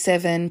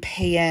 10:47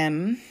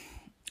 p.m.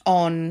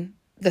 on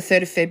the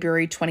 3rd of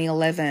February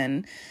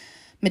 2011,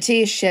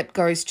 Matthias Schepp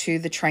goes to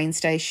the train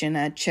station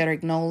at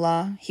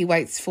Cerignola. He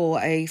waits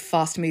for a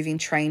fast-moving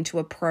train to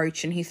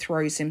approach and he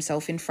throws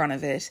himself in front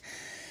of it,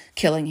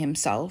 killing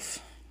himself.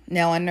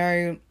 Now, I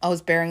know I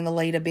was bearing the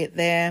lead a bit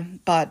there,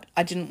 but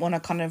I didn't want to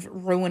kind of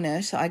ruin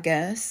it, I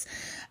guess.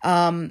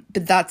 But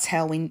that's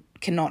how we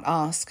cannot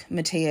ask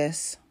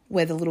Matthias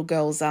where the little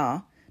girls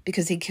are,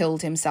 because he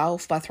killed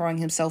himself by throwing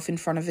himself in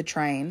front of a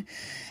train.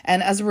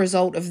 And as a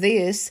result of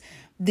this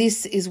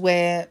is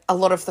where a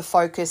lot of the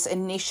focus,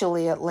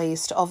 initially at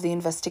least, of the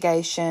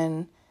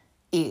investigation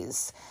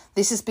is.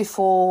 This is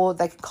before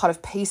they can kind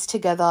of piece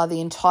together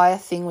the entire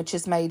thing, which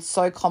is made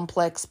so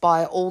complex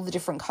by all the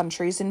different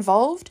countries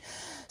involved.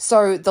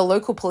 So the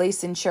local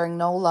police in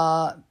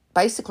Cerignola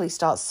basically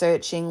start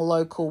searching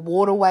local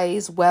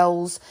waterways,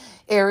 wells,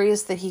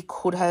 areas that he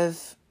could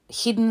have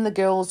hidden the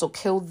girls or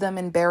killed them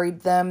and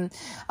buried them,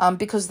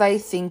 because they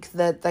think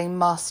that they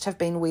must have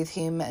been with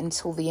him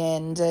until the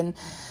end. And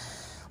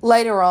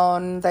later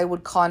on, they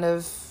would kind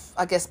of,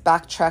 I guess,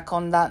 backtrack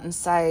on that and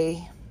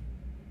say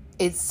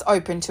it's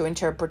open to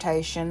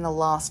interpretation, the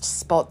last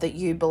spot that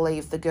you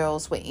believe the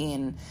girls were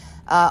in.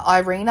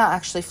 Irina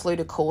actually flew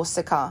to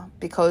Corsica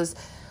because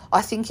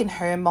I think in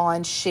her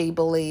mind she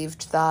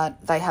believed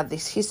that they had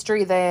this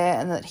history there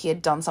and that he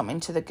had done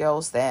something to the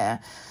girls there.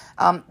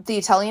 The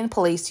Italian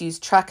police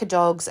used tracker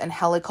dogs and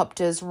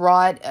helicopters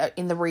right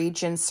in the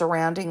region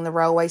surrounding the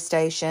railway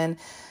station,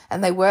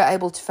 and they were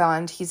able to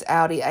find his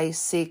Audi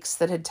A6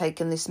 that had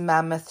taken this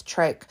mammoth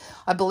trek.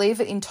 I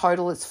believe in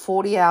total it's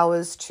 40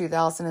 hours,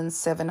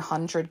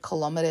 2,700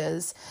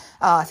 kilometres.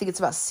 I think it's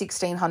about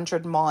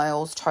 1,600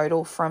 miles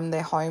total from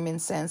their home in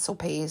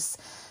Saint-Sulpice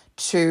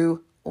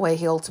to where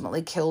he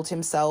ultimately killed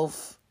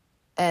himself.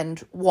 And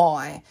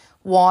why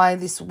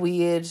this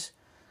weird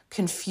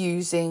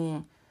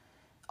confusing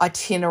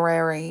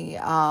itinerary.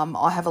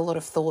 I have a lot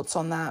of thoughts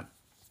on that.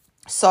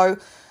 So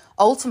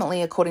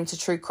ultimately, according to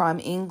True Crime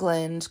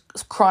England,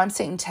 crime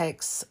scene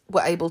techs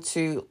were able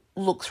to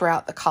look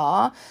throughout the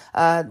car,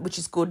 which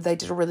is good. They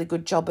did a really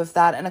good job of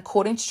that. And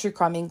according to True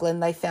Crime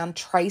England, they found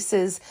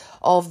traces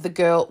of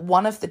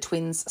one of the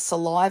twins'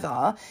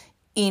 saliva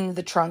in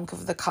the trunk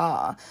of the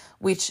car,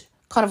 which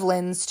kind of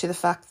lends to the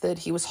fact that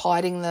he was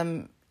hiding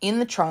them in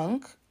the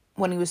trunk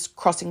when he was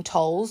crossing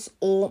tolls,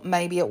 or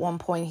maybe at one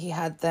point he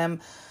had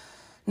them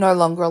no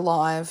longer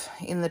alive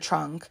in the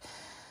trunk.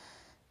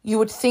 You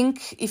would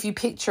think, if you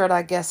picture it,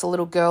 I guess, a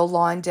little girl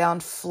lying down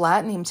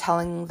flat and him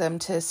telling them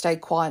to stay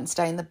quiet and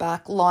stay in the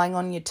back, lying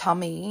on your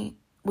tummy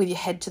with your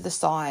head to the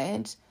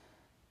side,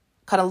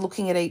 kind of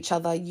looking at each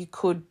other,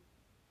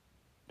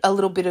 a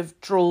little bit of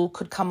drool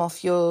could come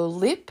off your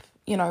lip,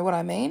 you know what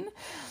I mean?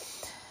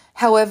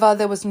 However,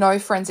 there was no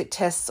forensic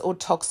tests or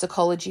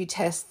toxicology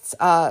tests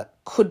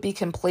could be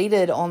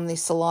completed on the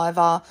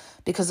saliva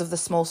because of the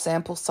small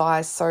sample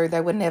size, so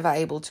they were never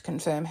able to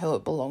confirm who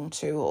it belonged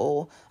to,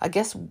 or I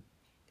guess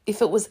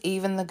if it was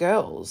even the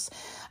girls.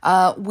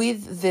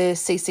 With the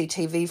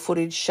CCTV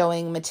footage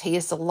showing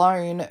Matthias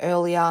alone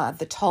earlier at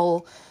the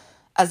toll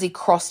as he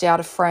crossed out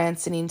of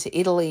France and into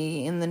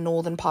Italy, in the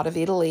northern part of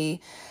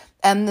Italy,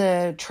 and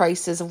the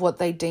traces of what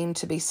they deemed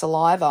to be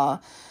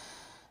saliva,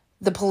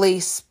 the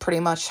police pretty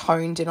much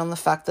honed in on the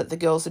fact that the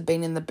girls had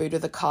been in the boot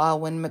of the car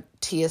when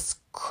Matthias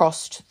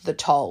crossed the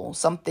toll,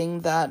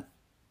 something that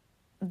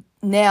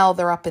now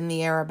they're up in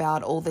the air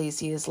about all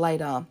these years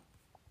later.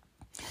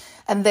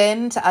 And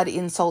then, to add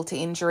insult to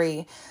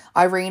injury,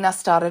 Irina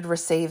started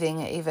receiving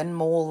even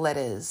more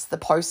letters. The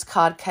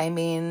postcard came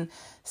in,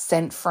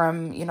 sent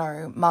from,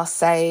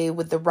 Marseille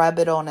with the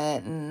rabbit on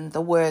it and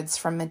the words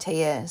from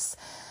Matthias.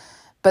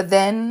 But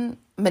then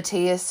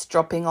Matthias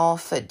dropping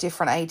off at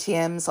different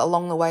ATMs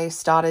along the way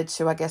started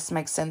to, I guess,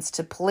 make sense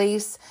to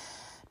police,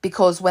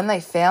 because when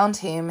they found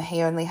him,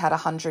 he only had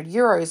 100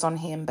 euros on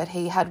him, but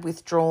he had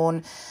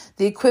withdrawn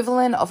the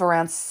equivalent of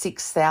around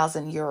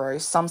 6,000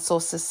 euros. Some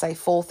sources say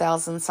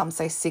 4,000, some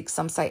say 6,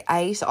 some say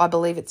 8. I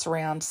believe it's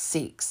around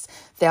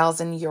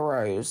 6,000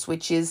 euros,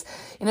 which is,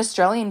 in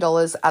Australian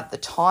dollars at the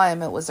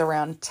time, it was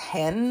around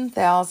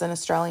 10,000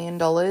 Australian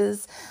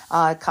dollars.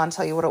 I can't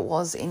tell you what it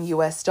was in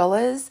US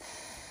dollars.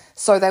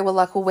 So they were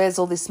like, well, where's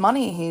all this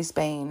money he's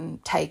been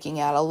taking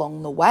out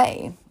along the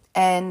way?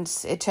 And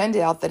it turned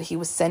out that he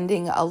was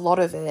sending a lot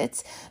of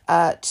it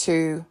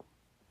to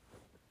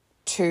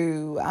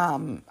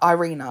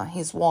Irina,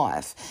 his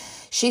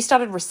wife. She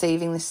started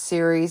receiving this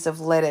series of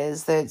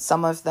letters that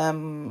some of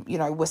them,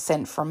 were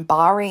sent from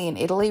Bari in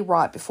Italy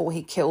right before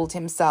he killed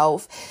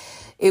himself.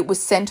 It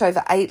was sent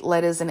over 8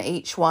 letters and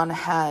each one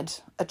had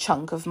a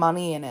chunk of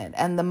money in it,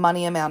 and the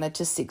money amounted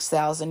to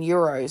 6,000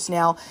 euros.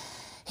 Now,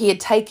 he had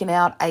taken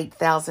out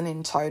 8,000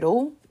 in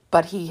total,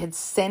 but he had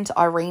sent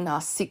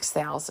Irina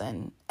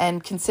 6,000.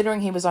 And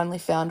considering he was only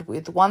found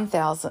with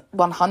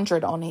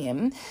 100 on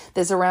him,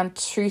 there's around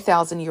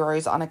 2,000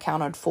 euros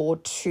unaccounted for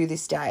to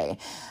this day.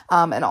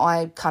 And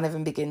I can't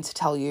even begin to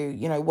tell you,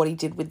 what he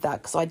did with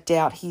that, because I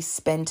doubt he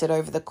spent it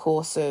over the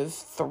course of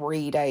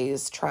 3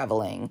 days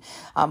traveling,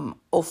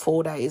 or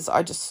 4 days.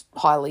 I just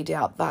highly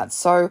doubt that.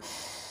 So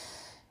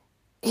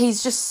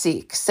he's just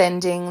sick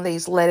sending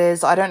these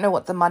letters. I don't know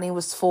what the money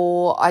was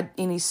for.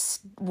 In his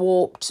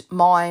warped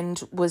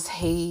mind, was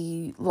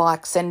he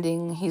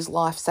sending his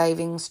life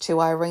savings to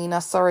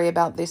Irina? Sorry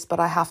about this, but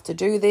I have to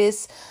do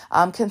this.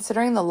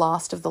 Considering the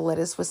last of the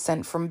letters was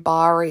sent from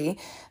Bari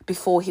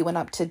before he went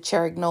up to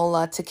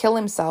Cerignola to kill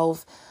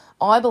himself,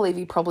 I believe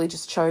he probably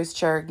just chose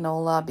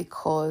Cerignola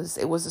because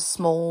it was a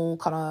small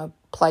kind of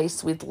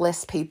place with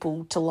less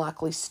people to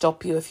likely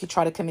stop you if you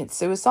try to commit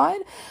suicide,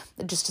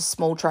 just a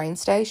small train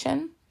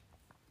station.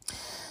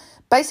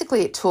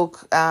 Basically, it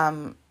took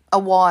a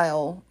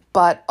while,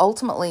 but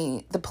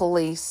ultimately the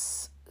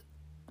police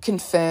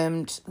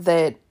confirmed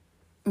that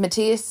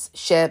Matthias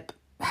Schoepp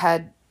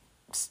had,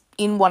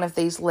 in one of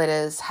these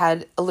letters,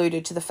 had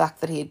alluded to the fact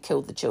that he had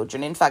killed the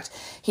children. In fact,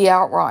 he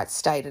outright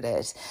stated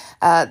it.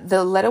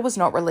 The letter was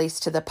not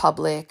released to the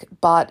public,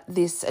 but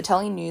this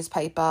Italian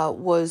newspaper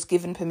was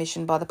given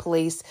permission by the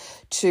police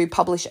to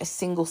publish a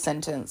single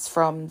sentence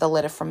from the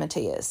letter from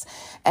Matthias.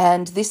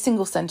 And this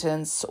single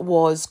sentence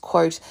was,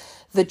 quote,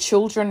 "The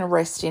children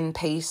rest in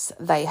peace,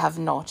 they have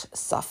not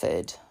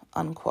suffered,"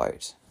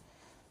 unquote.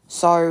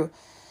 So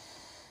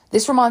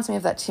this reminds me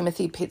of that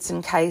Timothy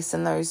Pitson case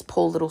and those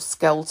poor little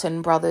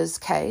Skelton brothers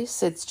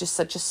case. It's just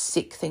such a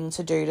sick thing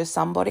to do to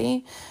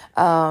somebody.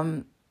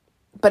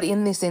 But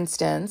in this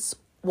instance,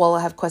 while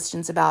I have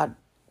questions about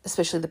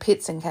especially the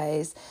Pitson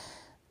case,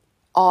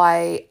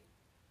 I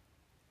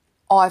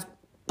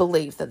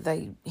believe that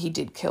he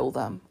did kill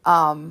them.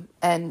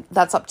 And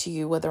that's up to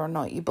you whether or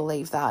not you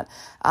believe that.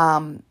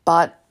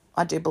 But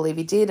I do believe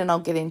he did, and I'll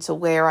get into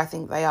where I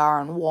think they are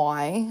and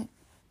why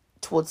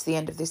towards the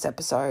end of this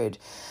episode.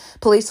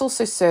 Police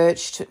also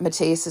searched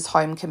Matthias's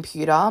home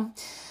computer.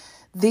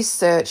 This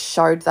search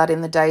showed that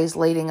in the days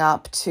leading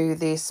up to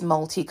this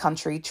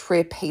multi-country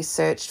trip, he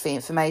searched for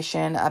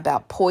information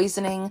about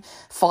poisoning,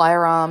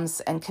 firearms,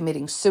 and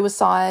committing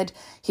suicide.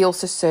 He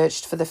also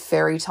searched for the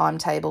ferry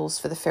timetables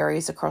for the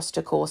ferries across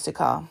to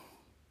Corsica.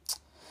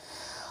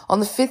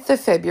 On the 5th of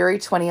February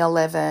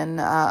 2011,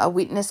 a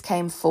witness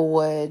came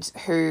forward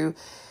who,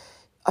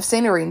 I've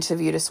seen her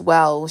interviewed as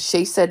well.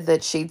 She said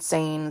that she'd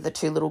seen the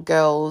two little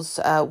girls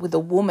with a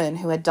woman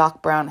who had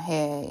dark brown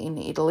hair in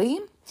Italy.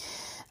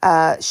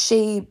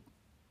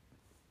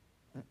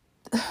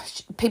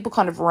 People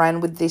kind of ran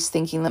with this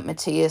thinking that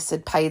Matthias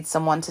had paid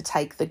someone to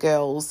take the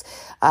girls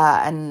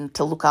and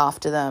to look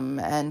after them.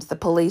 And the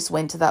police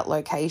went to that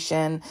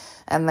location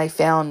and they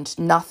found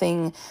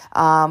nothing.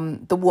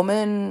 The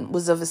woman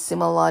was of a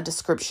similar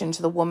description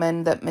to the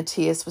woman that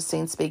Matthias was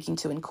seen speaking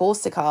to in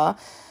Corsica.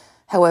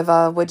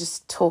 However, we're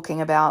just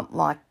talking about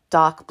like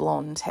dark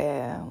blonde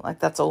hair. Like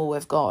that's all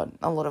we've got.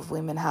 A lot of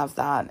women have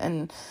that.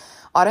 And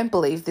I don't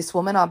believe this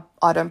woman.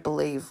 I don't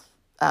believe.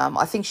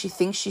 I think she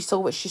thinks she saw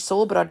what she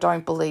saw, but I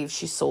don't believe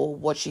she saw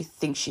what she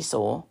thinks she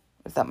saw,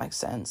 if that makes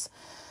sense.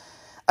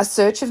 A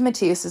search of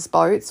Matthias's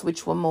boats,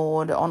 which were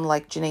moored on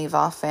Lake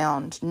Geneva,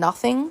 found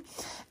nothing.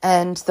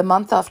 And the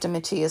month after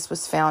Matthias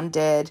was found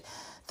dead,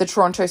 the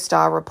Toronto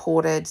Star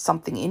reported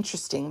something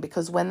interesting,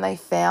 because when they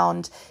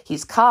found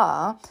his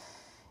car,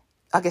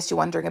 I guess you're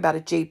wondering about a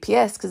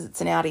GPS because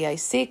it's an Audi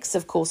A6.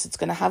 Of course, it's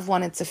going to have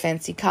one. It's a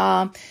fancy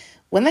car.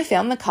 When they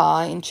found the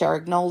car in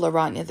Cerignola,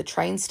 right near the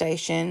train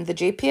station, the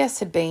GPS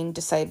had been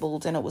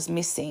disabled and it was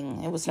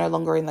missing. It was no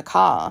longer in the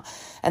car.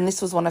 And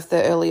this was one of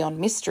the early on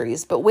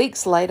mysteries. But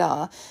weeks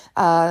later,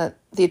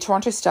 the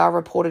Toronto Star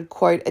reported,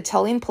 quote,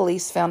 Italian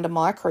police found a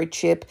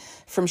microchip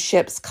from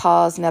Shep's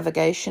car's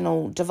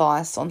navigational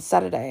device on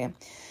Saturday.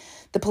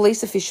 The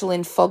police official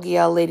in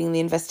Foggia leading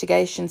the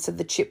investigation said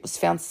the chip was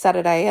found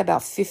Saturday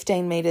about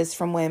 15 metres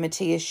from where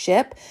Matthias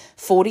Shep,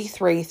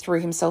 43,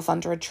 threw himself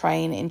under a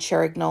train in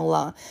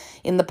Cerignola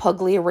in the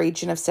Puglia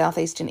region of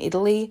southeastern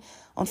Italy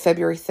on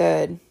February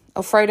 3rd.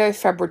 Alfredo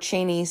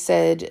Fabricini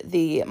said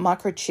the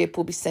microchip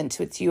will be sent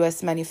to its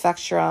US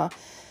manufacturer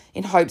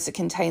in hopes it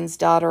contains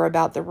data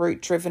about the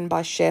route driven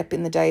by Shep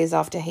in the days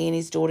after he and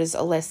his daughters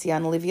Alessia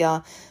and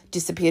Olivia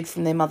disappeared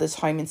from their mother's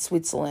home in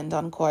Switzerland,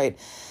 unquote.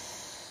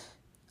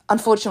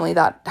 Unfortunately,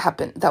 that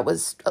happened. That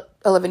was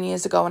 11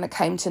 years ago and it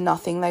came to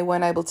nothing. They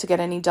weren't able to get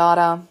any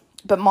data.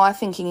 But my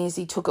thinking is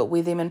he took it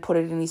with him and put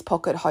it in his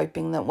pocket,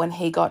 hoping that when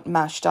he got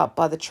mashed up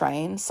by the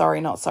train,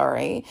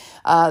 the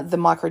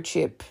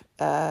microchip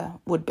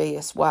would be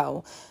as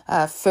well.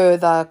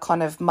 Further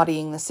kind of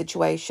muddying the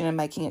situation and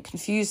making it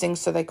confusing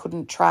so they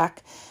couldn't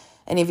track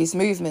any of his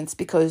movements,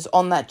 because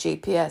on that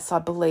GPS, I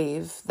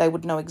believe they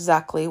would know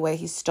exactly where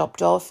he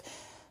stopped off,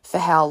 for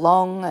how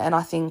long, and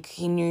I think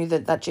he knew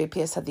that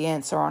GPS had the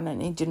answer on it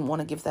and he didn't want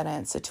to give that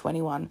answer to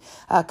anyone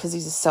because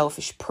he's a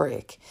selfish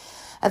prick.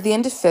 At the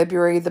end of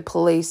February, the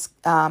police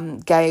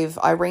gave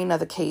Irina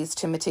the keys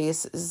to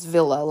Matthias's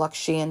villa. Like,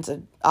 she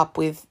ended up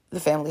with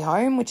the family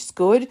home, which is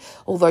good,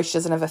 although she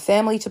doesn't have a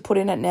family to put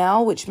in it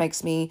now, which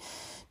makes me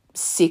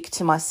sick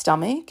to my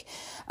stomach.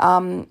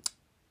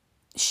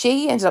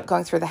 She ended up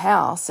going through the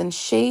house and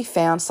she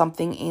found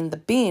something in the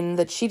bin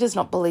that she does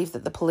not believe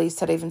that the police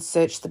had even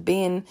searched the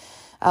bin.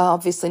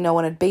 Obviously, no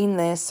one had been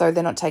there, so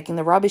they're not taking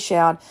the rubbish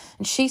out.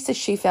 And she says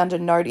she found a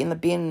note in the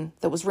bin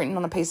that was written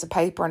on a piece of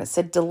paper and it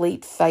said,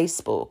 delete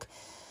Facebook.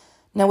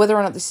 Now, whether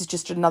or not this is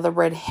just another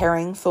red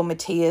herring for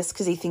Matthias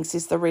because he thinks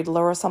he's the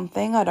Riddler or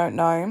something, I don't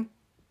know.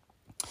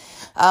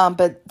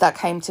 But that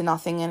came to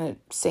nothing and it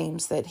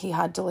seems that he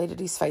had deleted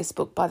his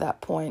Facebook by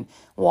that point.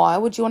 Why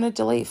would you want to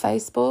delete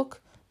Facebook?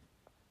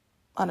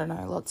 I don't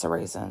know, lots of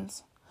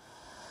reasons.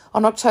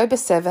 On October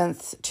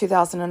 7th,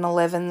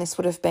 2011, this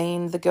would have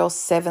been the girl's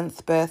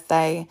 7th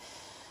birthday,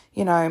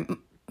 9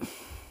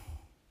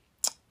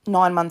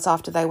 months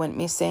after they went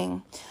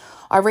missing.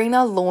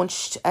 Irina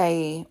launched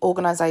a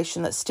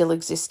organisation that still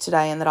exists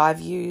today and that I've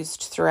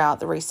used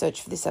throughout the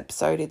research for this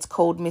episode. It's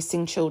called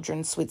Missing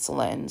Children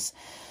Switzerland.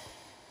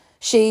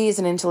 She is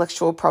an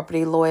intellectual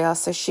property lawyer,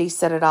 so she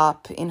set it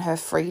up in her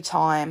free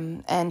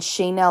time, and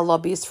she now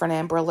lobbies for an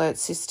Amber Alert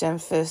system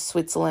for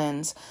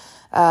Switzerland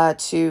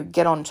to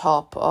get on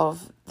top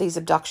of these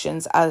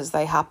abductions as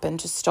they happen,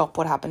 to stop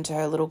what happened to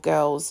her little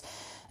girls,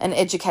 and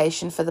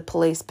education for the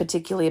police,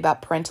 particularly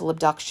about parental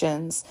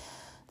abductions.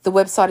 The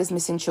website is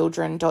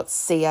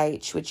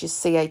missingchildren.ch, which is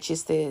CH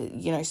is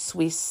the,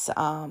 Swiss,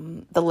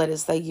 the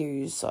letters they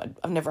use.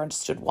 I've never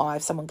understood why,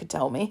 if someone could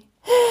tell me.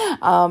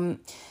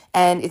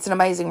 And it's an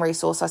amazing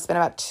resource. I spent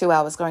about 2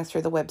 hours going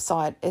through the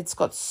website. It's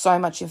got so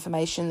much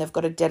information. They've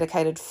got a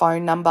dedicated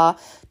phone number,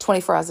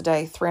 24 hours a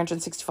day,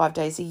 365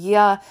 days a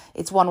year.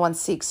 It's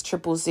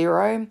 116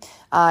 000.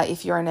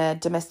 If you're in a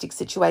domestic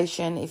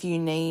situation, if you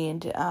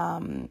need,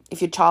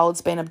 if your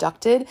child's been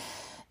abducted,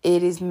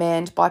 it is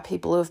manned by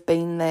people who have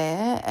been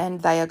there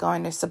and they are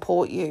going to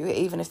support you,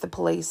 even if the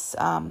police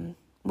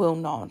will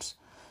not.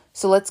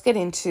 So let's get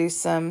into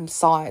some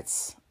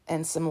sites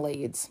and some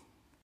leads.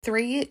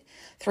 Three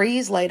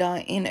years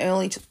later, in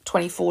early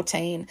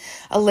 2014,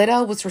 a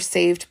letter was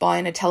received by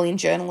an Italian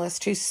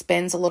journalist who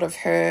spends a lot of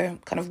her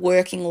kind of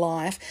working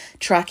life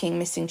tracking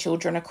missing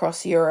children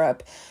across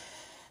Europe.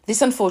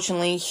 This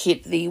unfortunately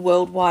hit the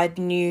worldwide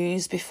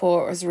news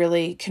before it was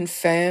really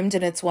confirmed,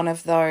 and it's one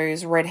of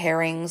those red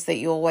herrings that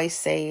you always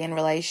see in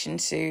relation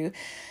to,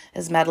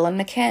 has Madeleine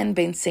McCann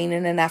been seen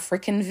in an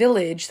African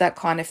village, that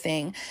kind of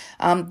thing.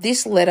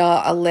 This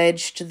letter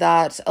alleged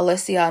that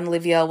Alessia and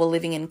Livia were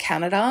living in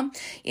Canada,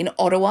 in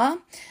Ottawa,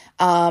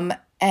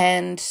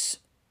 and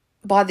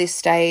by this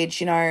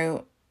stage,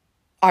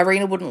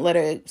 Irina wouldn't let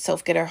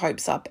herself get her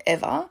hopes up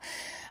ever.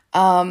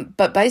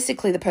 But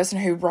basically the person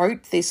who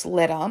wrote this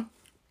letter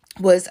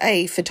was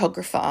a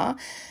photographer,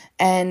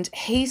 and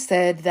he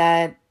said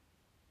that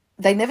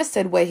they never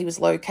said where he was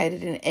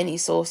located in any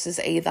sources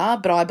either,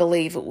 but I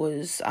believe it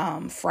was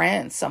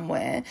France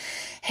somewhere.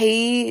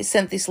 He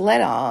sent this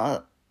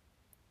letter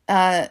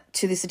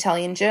to this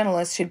Italian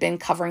journalist who'd been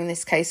covering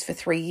this case for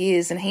 3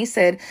 years, and he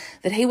said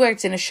that he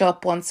worked in a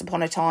shop once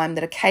upon a time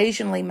that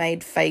occasionally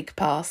made fake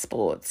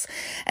passports.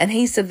 And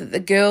he said that the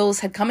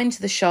girls had come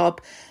into the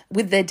shop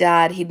with their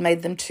dad. He'd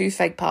made them 2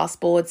 fake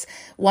passports,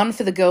 one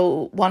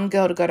girl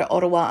to go to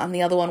Ottawa and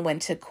the other one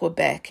went to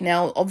Quebec.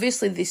 Now,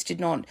 obviously this did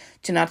not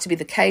turn out to be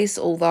the case,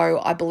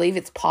 although I believe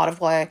it's part of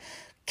why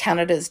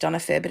Canada's done a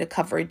fair bit of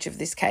coverage of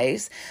this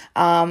case.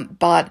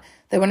 But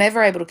they were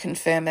never able to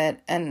confirm it,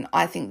 and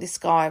I think this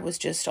guy was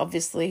just I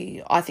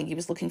think he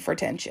was looking for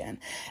attention.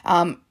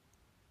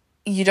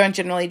 You don't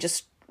generally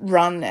just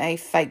run a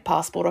fake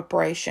passport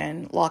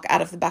operation like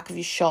out of the back of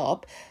your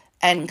shop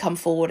and come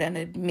forward and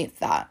admit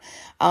that.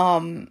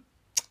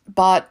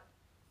 But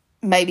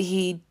maybe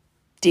he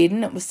did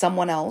and it was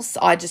someone else.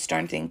 I just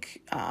don't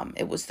think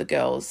it was the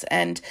girls.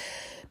 And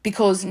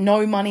because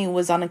no money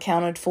was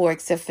unaccounted for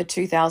except for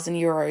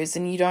 €2,000,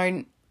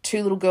 and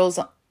 2 little girls,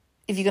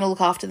 if you're going to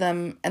look after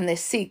them and they're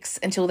 6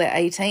 until they're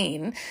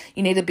 18,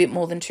 you need a bit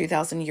more than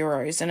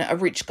 €2,000. And a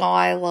rich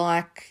guy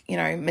like,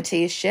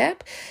 Matthias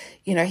Shep,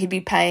 he'd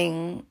be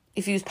paying,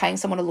 if he was paying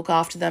someone to look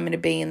after them,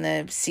 it'd be in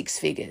the 6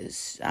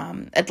 figures,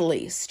 at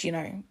least,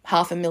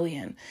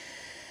 $500,000.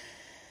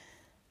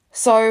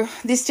 So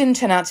this didn't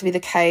turn out to be the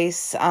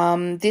case.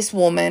 This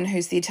woman,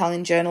 who's the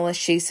Italian journalist,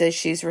 she says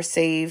she's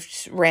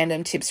received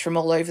random tips from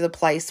all over the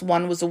place.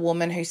 One was a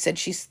woman who said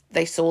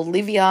they saw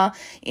Livia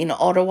in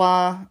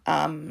Ottawa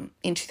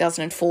in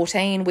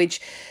 2014, which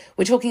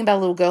we're talking about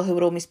a little girl who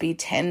would almost be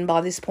 10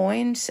 by this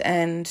point,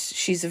 and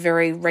she's a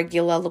very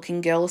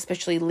regular-looking girl,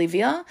 especially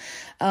Livia.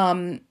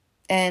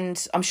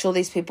 And I'm sure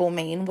these people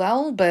mean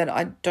well, but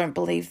I don't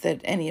believe that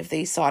any of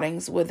these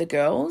sightings were the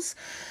girls.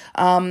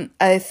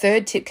 A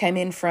third tip came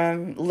in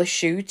from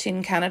Lachute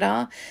in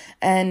Canada,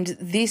 and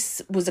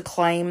this was a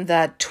claim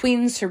that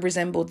twins who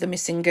resembled the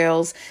missing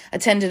girls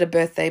attended a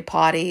birthday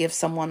party of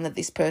someone that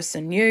this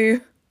person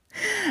knew.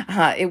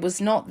 It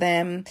was not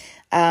them.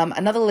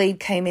 Another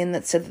lead came in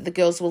that said that the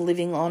girls were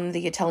living on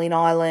the Italian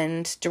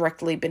island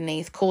directly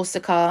beneath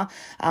Corsica,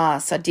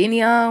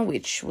 Sardinia,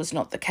 which was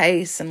not the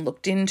case and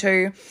looked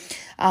into.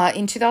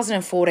 In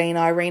 2014,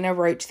 Irina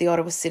spoke to the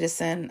Ottawa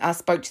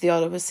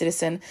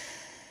Citizen,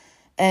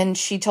 and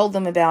she told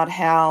them about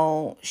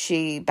how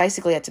she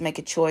basically had to make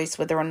a choice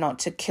whether or not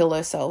to kill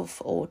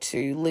herself or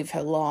to live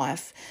her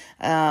life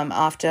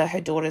after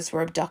her daughters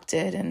were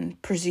abducted and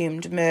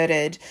presumed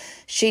murdered.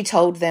 She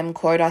told them,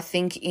 quote, "I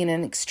think in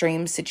an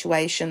extreme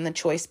situation, the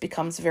choice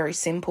becomes very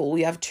simple.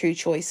 You have 2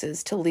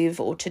 choices, to live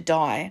or to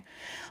die.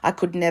 I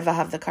could never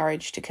have the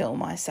courage to kill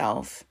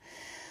myself."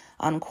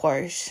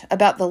 Unquote.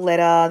 About the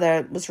letter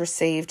that was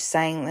received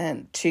saying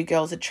that 2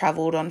 girls had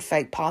travelled on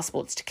fake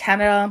passports to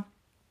Canada,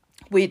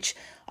 which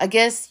I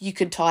guess you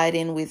could tie it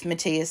in with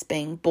Matthias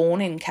being born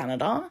in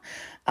Canada,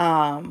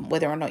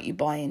 whether or not you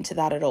buy into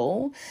that at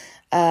all.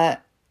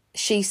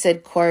 She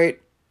said, quote,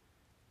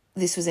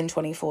 this was in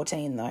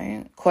 2014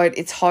 though, quote,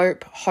 "It's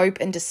hope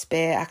and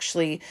despair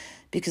actually,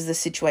 because the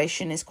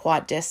situation is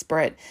quite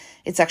desperate.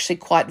 It's actually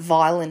quite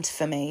violent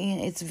for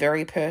me. It's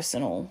very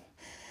personal.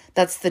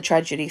 That's the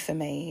tragedy for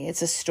me.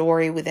 It's a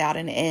story without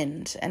an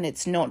end, and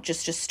it's not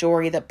just a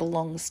story that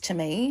belongs to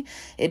me.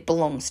 It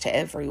belongs to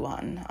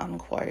everyone,"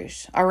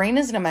 unquote.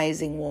 Irina's an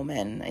amazing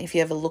woman. If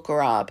you ever look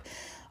her up,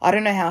 I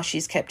don't know how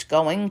she's kept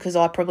going, because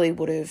I probably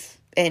would have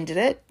ended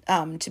it,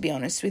 to be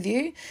honest with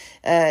you.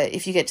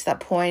 If you get to that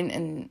point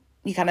and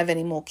you can't have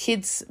any more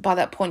kids, by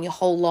that point your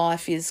whole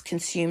life is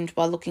consumed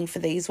by looking for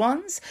these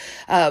ones.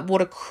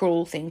 What a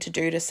cruel thing to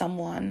do to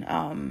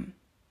someone.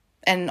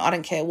 And I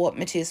don't care what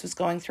Matthias was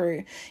going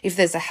through. If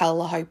there's a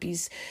hell, I hope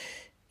he's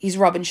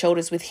rubbing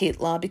shoulders with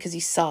Hitler, because he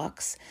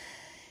sucks.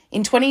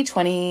 In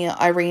 2020,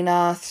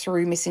 Irina,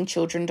 through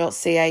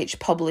missingchildren.ch,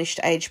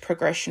 published age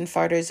progression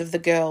photos of the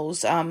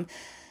girls.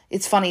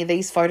 It's funny,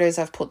 these photos,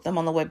 I've put them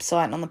on the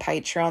website and on the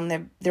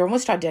Patreon. They're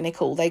almost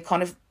identical. They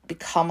kind of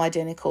become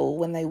identical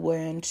when they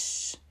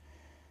weren't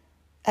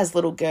as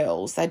little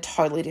girls. They had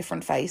totally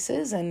different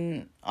faces,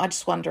 and I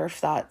just wonder if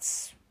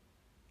that's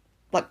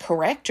like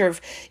correct, or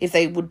if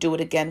they would do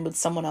it again, would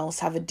someone else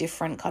have a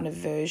different kind of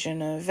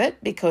version of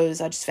it?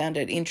 Because I just found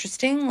it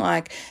interesting.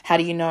 Like, how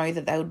do you know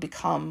that they would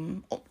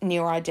become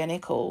near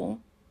identical?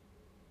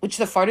 Which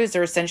the photos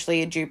are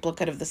essentially a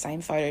duplicate of the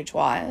same photo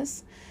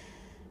twice,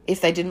 if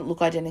they didn't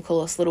look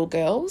identical as little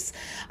girls.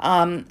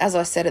 As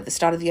I said at the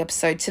start of the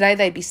episode, today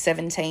they'd be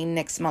 17,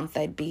 next month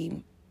they'd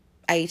be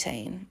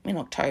 18 in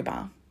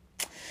October.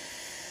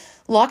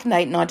 Like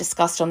Nate and I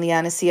discussed on the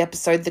Annecy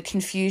episode, the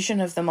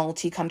confusion of the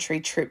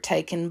multi-country trip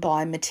taken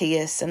by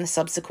Matthias and the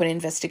subsequent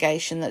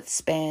investigation that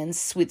spans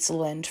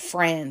Switzerland,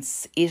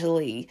 France,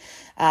 Italy.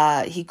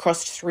 He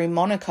crossed through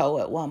Monaco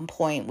at one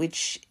point,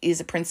 which is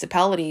a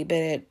principality,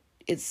 but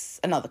it's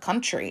another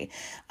country.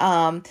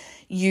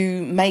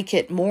 You make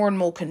it more and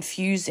more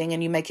confusing,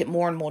 and you make it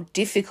more and more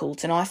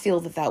difficult, and I feel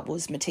that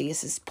was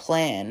Matthias's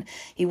plan.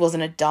 He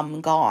wasn't a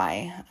dumb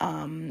guy.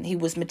 He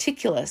was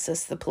meticulous,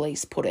 as the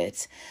police put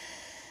it.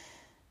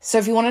 So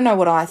if you want to know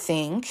what I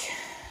think,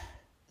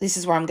 this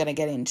is where I'm going to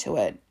get into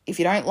it. If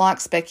you don't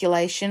like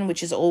speculation,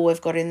 which is all we've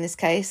got in this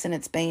case, and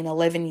it's been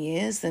 11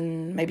 years,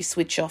 then maybe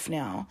switch off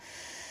now.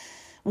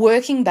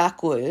 Working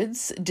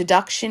backwards,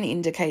 deduction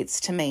indicates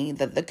to me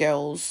that the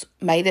girls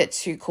made it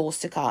to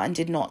Corsica and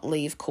did not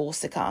leave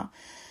Corsica.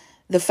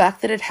 The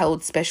fact that it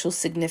held special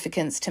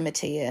significance to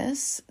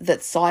Matthias,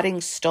 that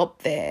sightings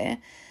stopped there,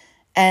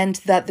 and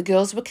that the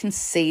girls were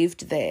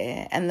conceived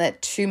there, and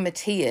that to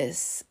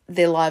Matthias,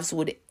 their lives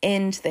would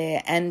end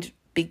there and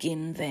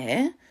begin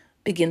there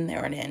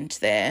and end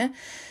there.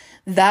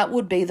 That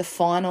would be the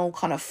final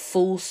kind of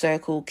full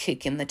circle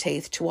kick in the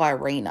teeth to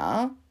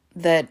Irena,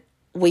 that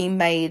we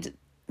made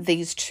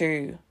these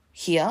two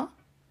here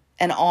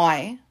and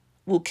I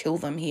will kill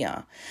them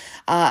here.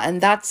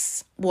 And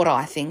that's what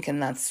I think,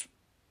 and I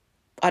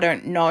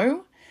don't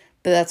know,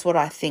 but that's what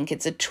I think.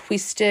 It's a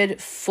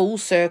twisted full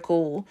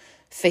circle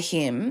for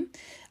him,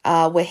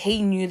 where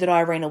he knew that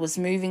Irena was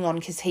moving on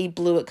because he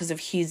blew it because of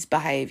his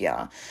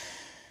behaviour.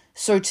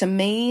 So to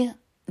me,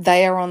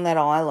 they are on that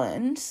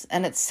island,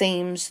 and it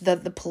seems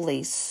that the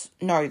police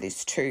know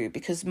this too,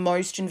 because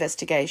most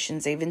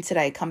investigations, even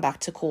today, come back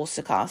to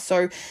Corsica.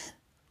 So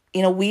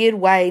in a weird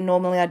way,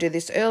 normally I do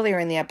this earlier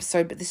in the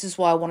episode, but this is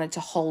why I wanted to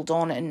hold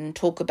on and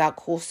talk about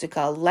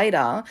Corsica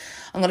later.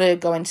 I'm going to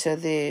go into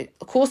the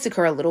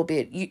Corsica a little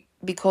bit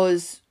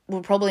because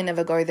we'll probably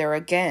never go there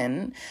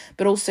again,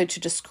 but also to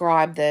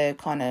describe the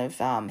kind of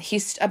a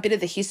bit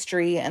of the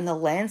history and the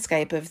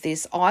landscape of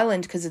this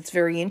island, because it's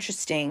very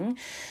interesting.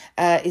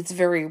 It's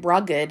very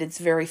rugged, it's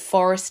very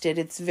forested,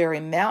 it's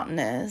very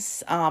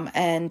mountainous,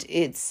 and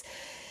it's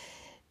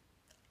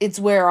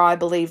where I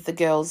believe the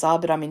girls are,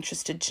 but I'm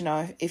interested to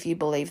know if you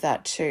believe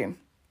that too.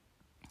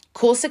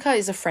 Corsica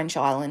is a French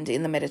island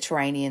in the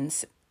Mediterranean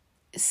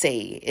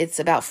Sea. It's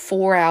about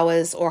 4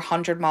 hours or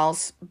 100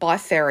 miles by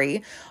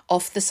ferry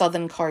off the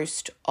southern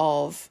coast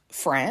of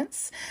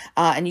France.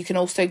 And you can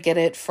also get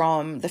it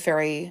from the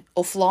ferry,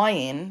 or fly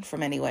in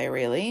from anywhere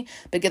really,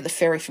 but get the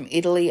ferry from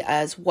Italy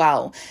as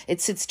well.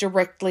 It sits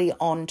directly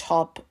on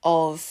top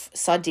of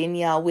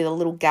Sardinia with a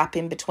little gap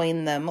in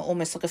between them,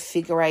 almost like a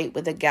figure eight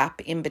with a gap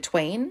in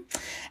between.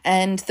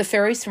 And the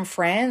ferries from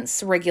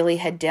France regularly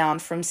head down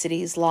from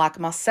cities like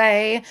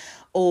Marseille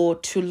or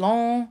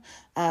Toulon,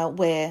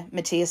 where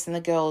Matthias and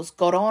the girls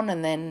got on,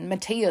 and then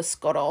Matthias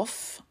got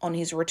off on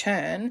his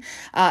return,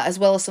 as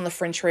well as on the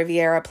French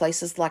Riviera,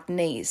 places like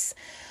Nice.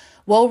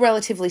 While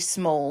relatively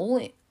small,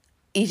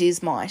 it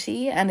is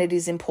mighty, and it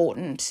is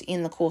important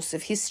in the course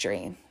of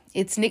history.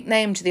 It's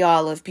nicknamed the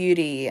Isle of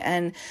Beauty,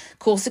 and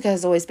Corsica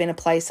has always been a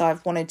place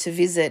I've wanted to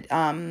visit.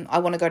 I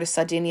want to go to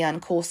Sardinia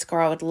and Corsica.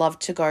 I would love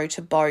to go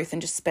to both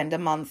and just spend a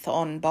month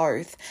on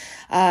both.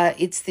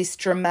 It's this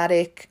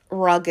dramatic,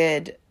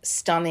 rugged,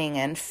 stunning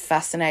and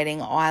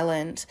fascinating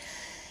island.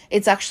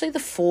 It's actually the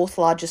fourth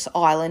largest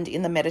island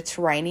in the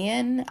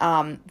Mediterranean.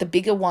 The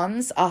bigger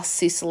ones are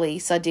Sicily,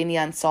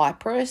 Sardinia and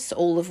Cyprus,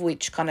 all of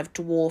which kind of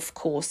dwarf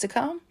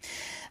Corsica.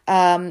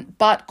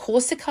 But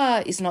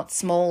Corsica is not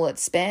small. It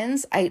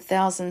spans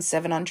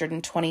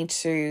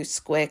 8,722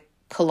 square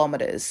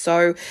kilometres.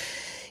 So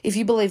if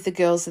you believe the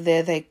girls are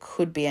there, they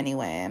could be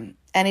anywhere.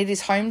 And it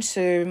is home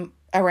to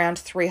around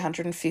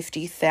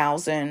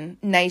 350,000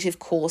 native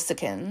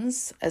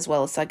Corsicans, as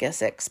well as, I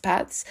guess,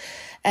 expats.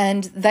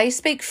 And they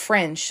speak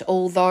French,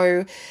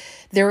 although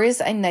there is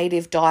a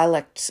native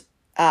dialect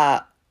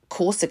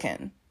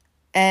Corsican.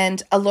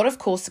 And a lot of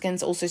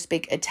Corsicans also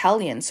speak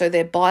Italian, so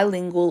they're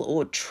bilingual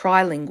or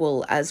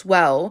trilingual as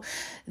well.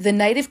 The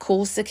native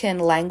Corsican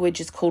language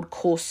is called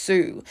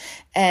Corsu,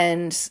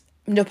 and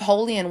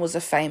Napoleon was a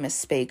famous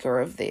speaker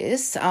of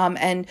this,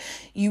 and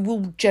you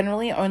will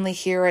generally only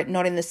hear it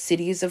not in the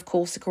cities of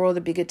Corsica or the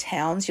bigger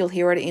towns. You'll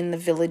hear it in the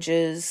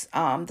villages,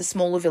 the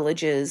smaller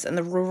villages and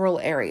the rural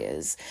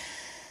areas.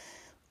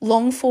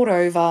 Long fought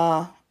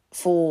over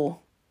for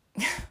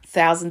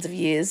thousands of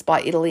years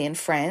by Italy and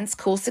France,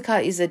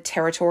 Corsica is a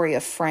territory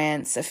of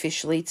France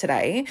officially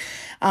today,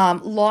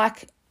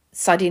 like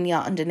Sardinia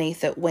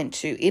underneath it went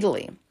to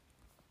Italy.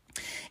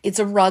 It's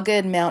a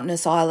rugged,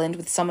 mountainous island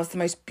with some of the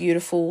most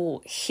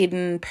beautiful,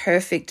 hidden,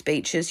 perfect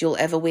beaches you'll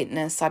ever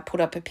witness. I put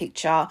up a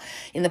picture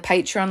in the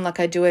Patreon like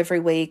I do every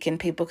week, and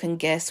people can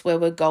guess where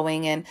we're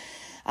going. And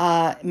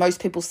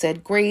most people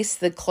said Greece.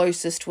 The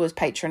closest was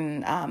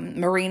patron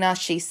Marina.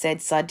 She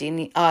said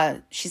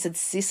Sardinia. She said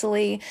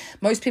Sicily.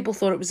 Most people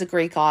thought it was a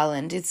Greek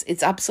island.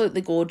 It's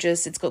absolutely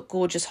gorgeous. It's got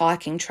gorgeous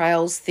hiking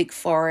trails, thick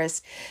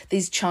forest,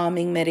 these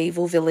charming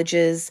medieval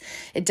villages.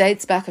 It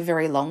dates back a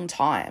very long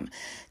time.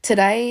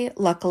 Today,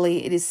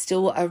 luckily, it is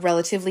still a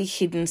relatively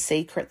hidden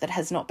secret that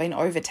has not been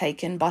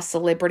overtaken by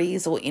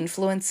celebrities or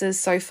influencers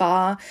so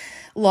far,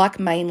 like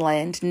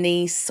mainland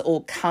Nice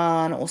or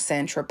Cannes or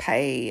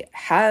Saint-Tropez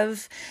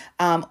have,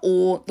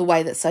 or the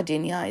way that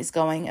Sardinia is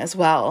going as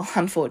well,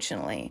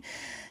 unfortunately.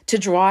 To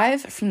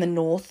drive from the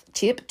north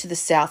tip to the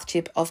south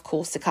tip of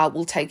Corsica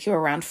will take you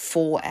around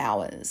 4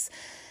 hours.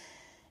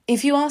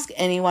 If you ask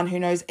anyone who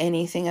knows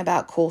anything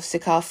about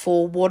Corsica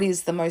for what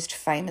is the most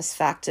famous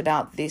fact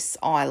about this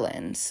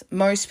island,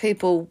 most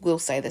people will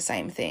say the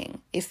same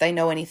thing, if they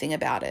know anything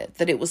about it,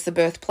 that it was the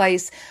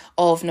birthplace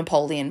of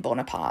Napoleon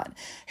Bonaparte,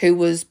 who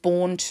was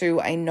born to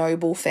a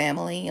noble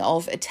family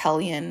of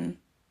Italian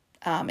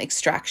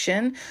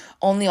extraction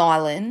on the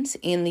island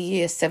in the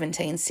year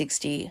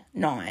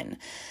 1769.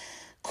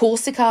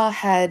 Corsica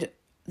had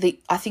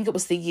I think it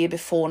was the year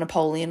before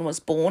Napoleon was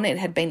born. It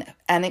had been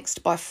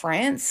annexed by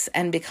France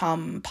and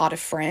become part of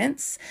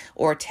France,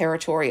 or a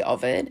territory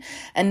of it.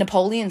 And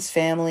Napoleon's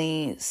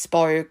family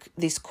spoke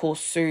this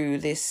Corsu,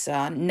 this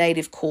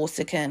native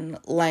Corsican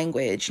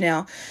language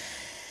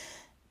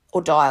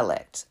or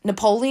dialect.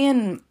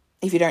 Napoleon,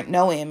 if you don't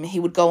know him, he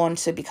would go on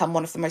to become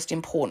one of the most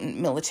important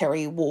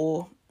military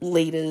war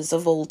leaders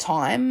of all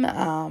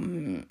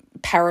time.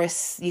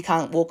 Paris, you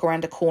can't walk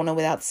around a corner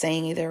without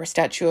seeing either a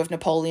statue of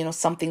Napoleon or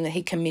something that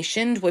he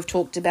commissioned. We've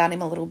talked about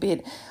him a little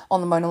bit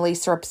on the Mona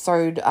Lisa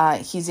episode,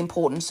 his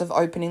importance of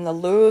opening the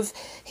Louvre.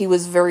 He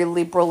was very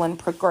liberal and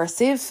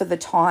progressive for the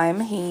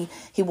time. He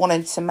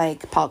wanted to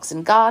make parks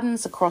and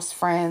gardens across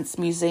France,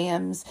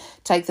 museums,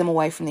 take them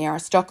away from the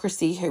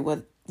aristocracy, who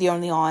were the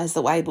only eyes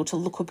that were able to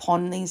look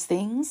upon these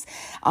things,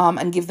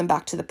 and give them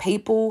back to the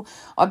people.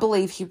 I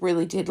believe he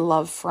really did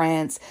love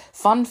France.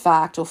 Fun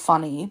fact, or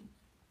funny,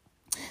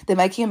 they're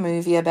making a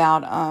movie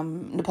about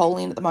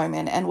Napoleon at the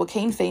moment, and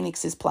Joaquin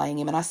Phoenix is playing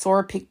him, and I saw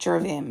a picture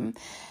of him,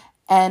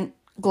 and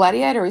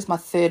Gladiator is my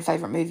third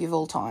favourite movie of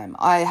all time.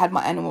 I had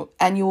my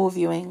annual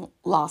viewing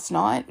last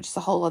night, which is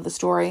a whole other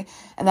story,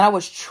 and then I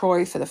watched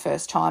Troy for the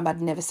first time. I'd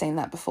never seen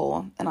that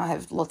before, and I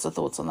have lots of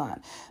thoughts on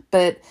that.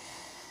 But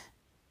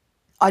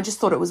I just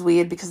thought it was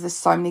weird because there's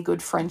so many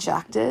good French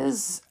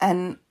actors,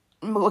 and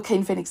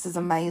Joaquin Phoenix is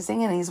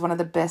amazing, and he's one of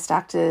the best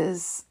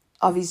actors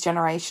of his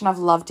generation. I've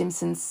loved him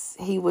since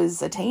he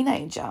was a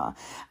teenager.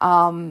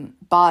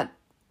 But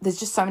there's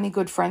just so many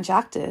good French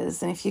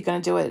actors, and if you're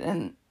going to do it,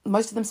 and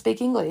most of them speak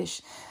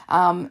English.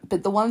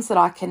 But the ones that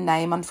I can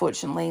name,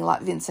 unfortunately,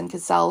 like Vincent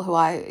Cassel,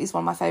 is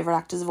one of my favourite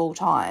actors of all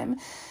time,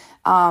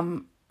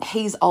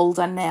 he's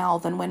older now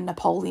than when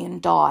Napoleon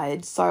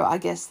died, so I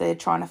guess they're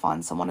trying to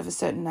find someone of a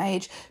certain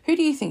age. Who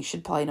do you think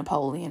should play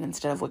Napoleon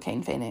instead of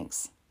Joaquin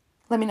Phoenix?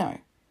 Let me know.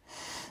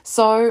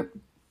 So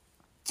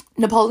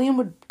Napoleon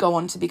would go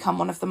on to become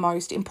one of the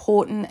most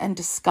important and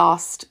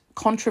discussed,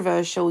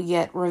 controversial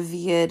yet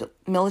revered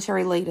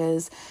military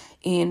leaders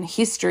in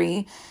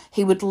history.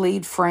 He would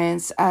lead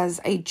France as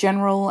a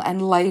general,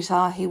 and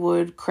later he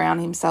would crown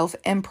himself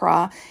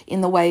emperor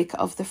in the wake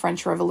of the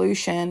French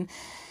Revolution.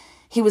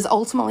 He was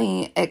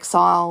ultimately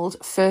exiled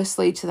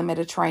firstly to the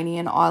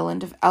Mediterranean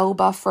island of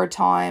Elba for a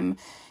time.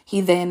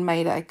 He then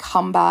made a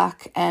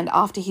comeback, and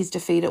after his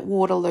defeat at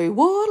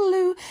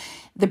Waterloo,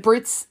 the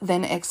Brits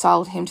then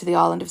exiled him to the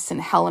island of St.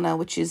 Helena,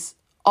 which is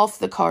off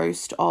the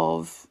coast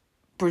of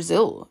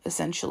Brazil,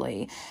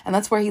 essentially. And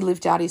that's where he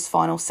lived out his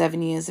final 7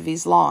 years of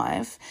his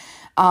life.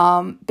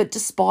 But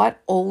despite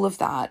all of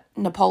that,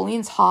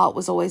 Napoleon's heart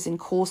was always in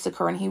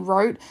Corsica, and he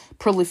wrote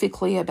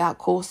prolifically about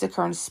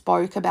Corsica and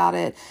spoke about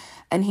it.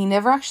 And he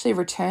never actually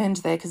returned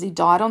there because he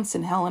died on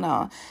St.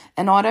 Helena.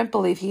 And I don't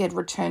believe he had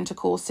returned to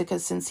Corsica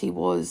since he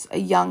was a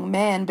young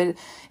man, but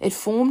it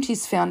formed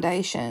his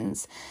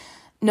foundations.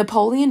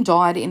 Napoleon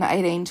died in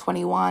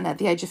 1821 at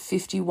the age of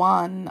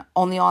 51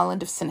 on the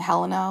island of St.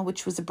 Helena,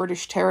 which was a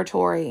British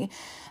territory.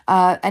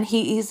 And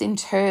he is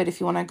interred, if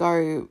you want to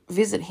go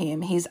visit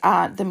him. He's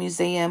at the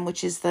museum,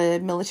 which is the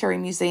military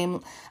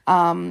museum,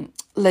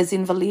 Les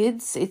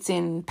Invalides. It's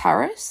in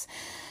Paris.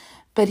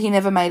 But he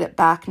never made it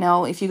back.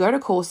 Now, if you go to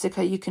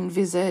Corsica, you can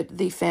visit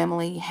the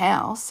family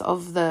house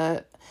of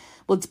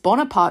it's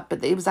Bonaparte,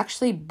 but it was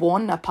actually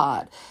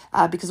Buonaparte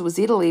because it was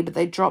Italy, but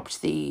they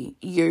dropped the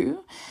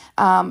U.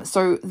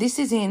 So this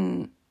is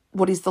in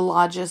what is the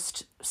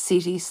largest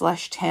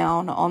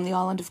city/town on the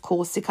island of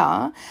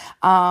Corsica,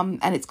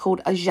 and it's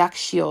called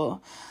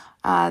Ajaccio.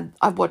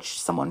 I've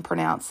watched someone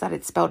pronounce that.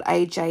 It's spelled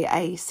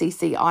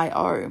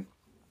Ajaccio.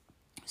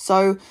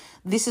 So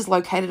this is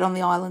located on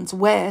the island's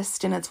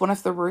west, and it's one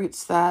of the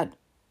routes that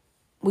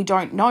we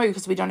don't know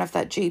because we don't have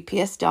that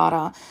GPS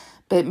data,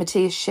 but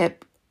Matthias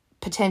Schoepp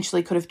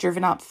potentially could have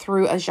driven up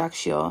through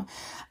Ajaccio.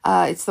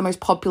 It's the most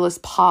populous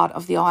part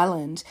of the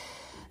island.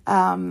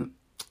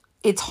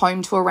 It's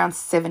home to around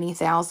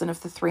 70,000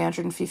 of the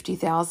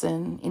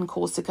 350,000 in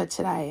Corsica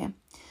today.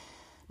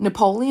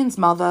 Napoleon's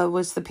mother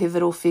was the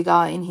pivotal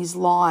figure in his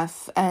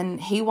life, and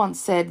he once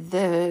said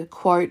the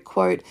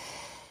quote,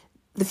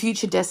 "The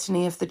future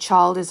destiny of the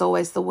child is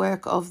always the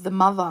work of the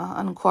mother,"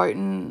 unquote.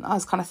 And I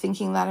was kind of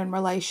thinking that in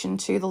relation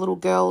to the little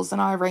girls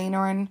and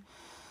Irina, and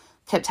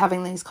kept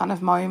having these kind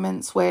of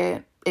moments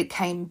where it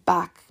came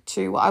back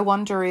to, I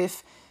wonder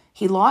if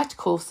he liked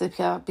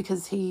Corsica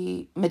because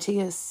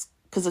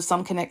of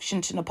some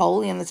connection to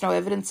Napoleon. There's no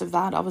evidence of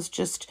that. I was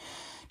just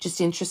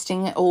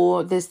interesting.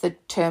 Or there's the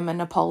term a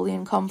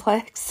Napoleon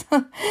complex.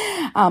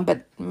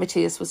 But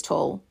Matthias was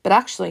tall. But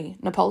actually,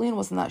 Napoleon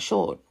wasn't that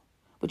short,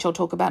 which I'll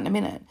talk about in a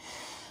minute.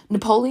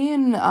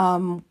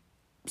 Napoleon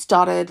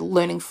started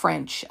learning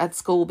French at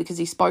school because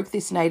he spoke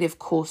this native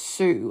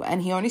Corsu,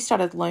 and he only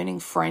started learning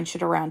French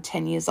at around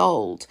 10 years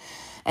old.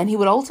 And he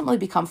would ultimately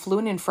become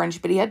fluent in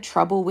French, but he had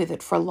trouble with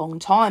it for a long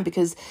time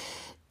because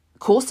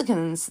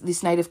Corsicans,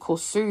 this native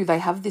Corsu, they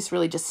have this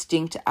really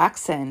distinct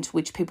accent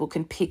which people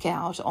can pick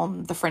out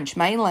on the French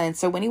mainland.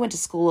 So when he went to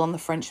school on the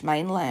French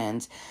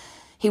mainland,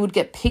 he would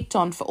get picked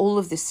on for all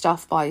of this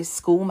stuff by his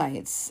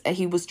schoolmates.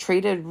 He was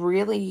treated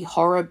really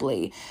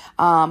horribly.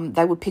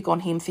 They would pick on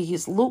him for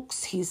his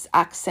looks, his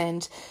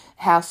accent,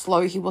 how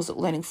slow he was at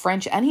learning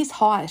French, and his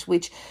height,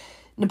 which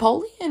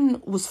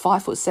Napoleon was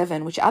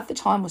 5'7", which at the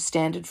time was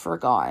standard for a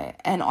guy.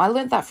 And I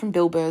learned that from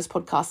Bill Burr's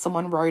podcast.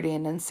 Someone wrote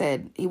in and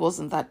said he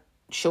wasn't that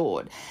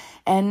short.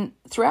 And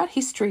throughout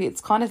history,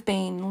 it's kind of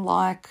been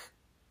like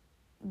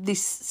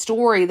this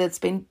story that's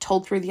been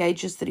told through the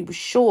ages that he was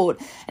short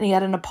and he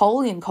had a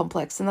Napoleon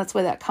complex, and that's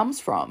where that comes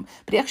from.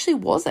 But he actually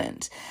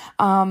wasn't.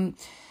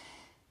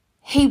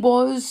 He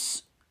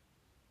was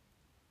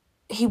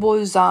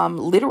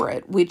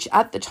literate, which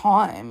at the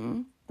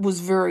time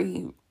was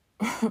very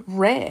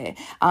rare.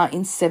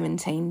 In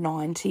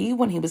 1790,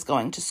 when he was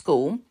going to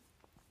school,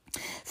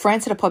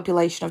 France had a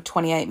population of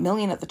 28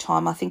 million at the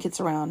time. I think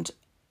it's around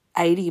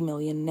 80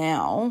 million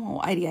now,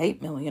 or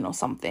 88 million or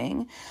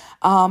something.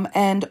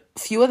 And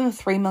fewer than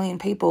 3 million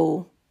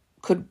people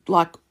could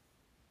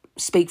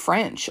speak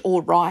French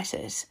or write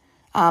it.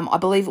 I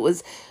believe it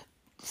was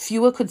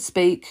fewer could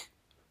speak,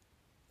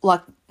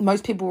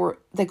 most people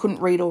they couldn't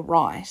read or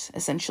write,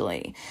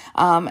 essentially.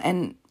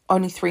 And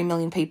only 3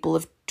 million people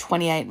of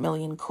 28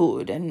 million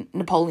could, and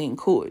Napoleon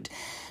could.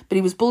 But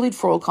he was bullied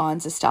for all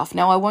kinds of stuff.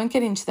 Now, I won't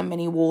get into the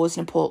many wars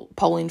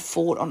Napoleon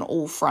fought on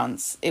all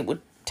fronts. It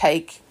would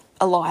take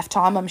a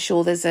lifetime. I'm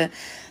sure there's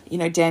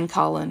Dan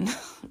Carlin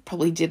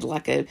probably did a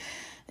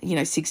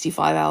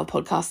 65-hour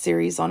podcast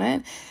series on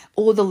it,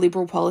 or the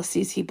liberal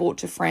policies he brought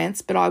to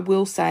France. But I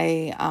will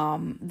say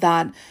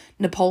that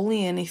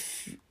Napoleon,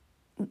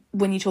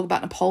 when you talk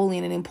about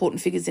Napoleon and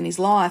important figures in his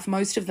life,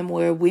 most of them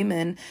were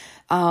women,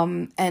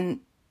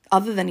 and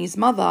other than his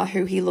mother,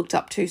 who he looked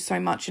up to so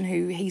much and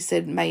who he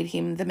said made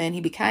him the man he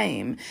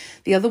became,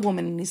 the other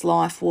woman in his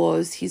life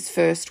was his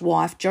first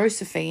wife,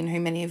 Josephine, who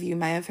many of you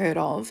may have heard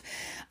of.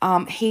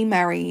 He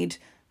married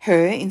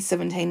her in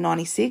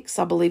 1796.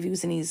 I believe he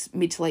was in his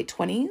mid to late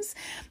 20s.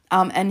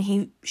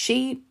 And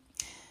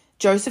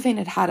Josephine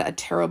had a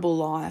terrible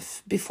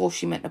life before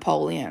she met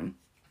Napoleon.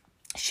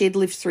 She had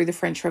lived through the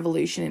French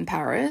Revolution in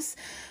Paris.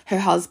 Her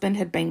husband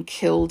had been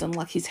killed and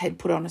his head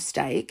put on a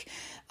stake.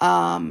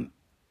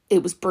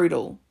 It was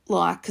brutal,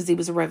 because he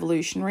was a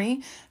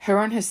revolutionary. Her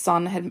and her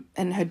son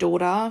and her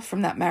daughter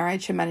from that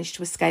marriage had managed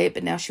to escape,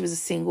 but now she was a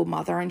single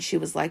mother and she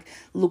was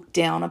looked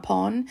down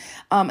upon.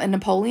 And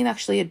Napoleon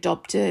actually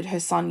adopted her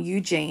son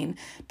Eugene,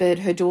 but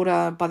her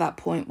daughter by that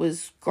point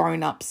was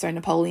grown up, so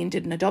Napoleon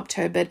didn't adopt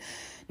her. But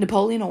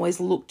Napoleon always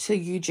looked to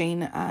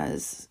Eugene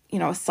as,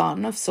 a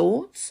son of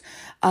sorts.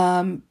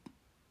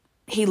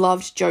 He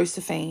loved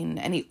Josephine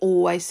and he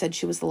always said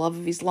she was the love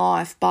of his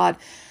life, but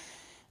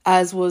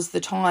as was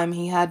the time,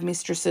 he had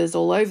mistresses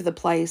all over the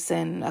place,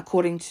 and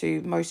according to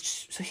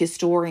most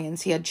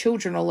historians, he had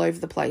children all over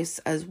the place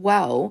as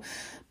well.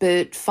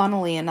 But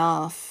funnily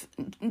enough,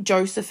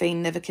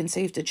 Josephine never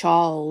conceived a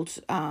child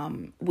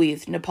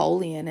with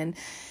Napoleon, and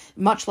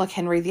much like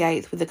Henry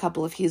VIII with a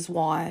couple of his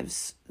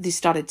wives, this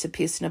started to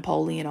piss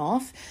Napoleon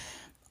off.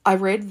 I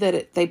read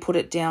that they put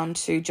it down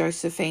to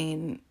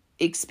Josephine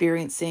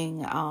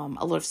experiencing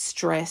a lot of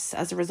stress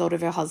as a result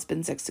of her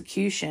husband's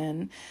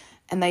execution.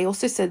 And they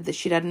also said that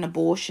she'd had an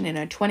abortion in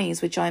her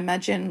 20s, which I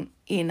imagine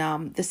in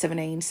the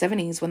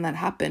 1770s when that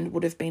happened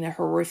would have been a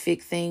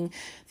horrific thing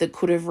that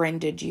could have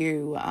rendered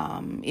you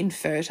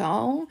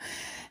infertile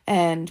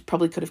and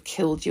probably could have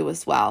killed you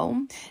as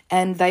well.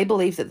 And they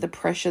believe that the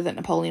pressure that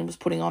Napoleon was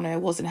putting on her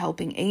wasn't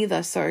helping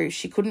either. So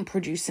she couldn't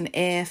produce an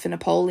heir for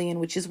Napoleon,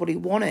 which is what he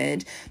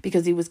wanted,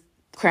 because he was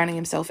crowning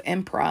himself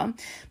emperor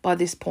by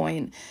this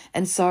point.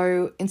 And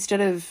so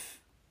instead of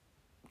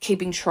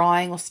keeping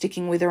trying or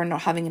sticking with her and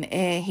not having an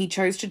heir, he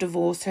chose to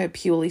divorce her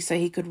purely so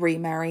he could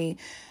remarry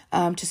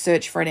to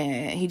search for an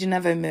heir. He didn't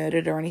have her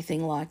murdered or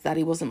anything like that.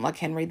 He wasn't like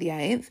Henry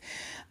VIII.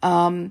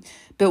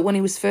 But when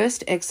he was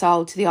first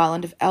exiled to the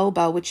island of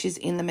Elba, which is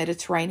in the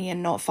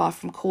Mediterranean, not far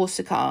from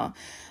Corsica,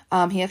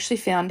 he actually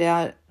found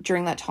out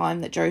during that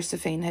time that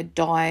Josephine had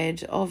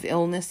died of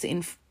illness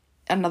in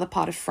another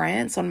part of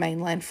France, on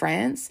mainland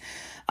France.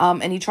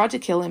 And he tried to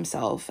kill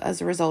himself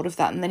as a result of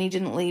that. And then he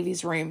didn't leave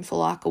his room for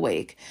like a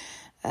week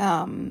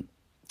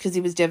because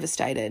he was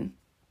devastated.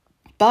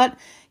 But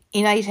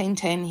in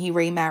 1810, he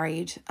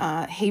remarried.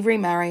 And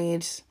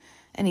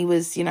he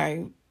was,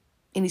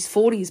 in his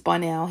 40s by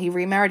now. He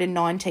remarried a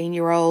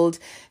 19-year-old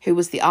who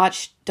was the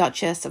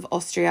Archduchess of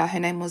Austria. Her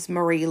name was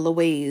Marie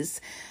Louise,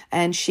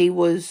 and she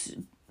was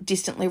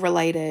distantly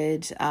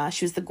related.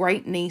 She was the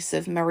great niece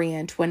of Marie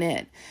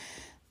Antoinette.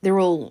 They're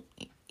all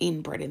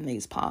inbred in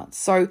these parts.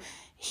 So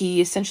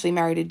he essentially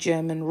married a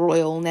German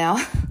royal.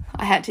 Now,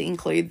 I had to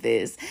include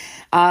this.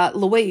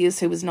 Louise,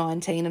 who was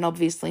 19 and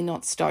obviously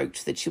not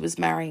stoked that she was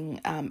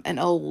marrying an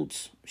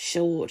old,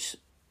 short,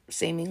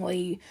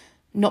 seemingly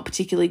not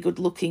particularly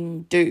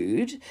good-looking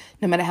dude,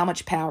 no matter how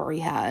much power he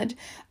had,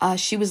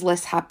 she was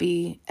less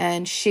happy,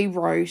 and she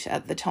wrote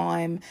at the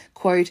time,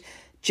 quote,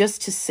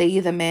 "Just to see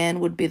the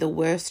man would be the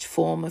worst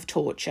form of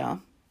torture,"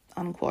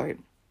 unquote,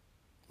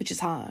 which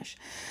is harsh.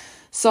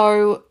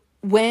 So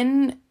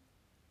when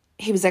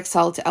he was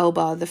exiled to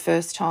Elba the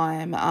first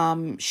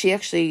time, she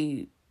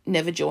actually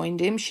never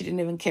joined him. She didn't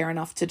even care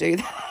enough to do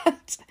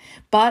that.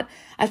 But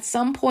at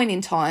some point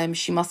in time,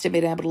 she must have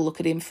been able to look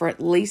at him for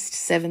at least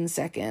 7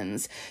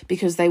 seconds,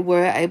 because they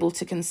were able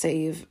to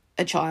conceive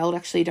a child.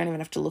 Actually, you don't even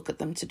have to look at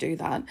them to do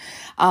that.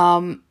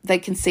 They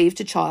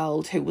conceived a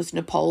child who was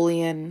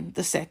Napoleon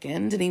II,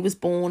 and he was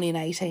born in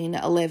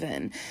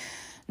 1811.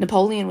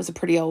 Napoleon was a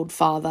pretty old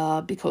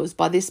father because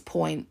by this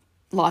point,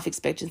 life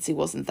expectancy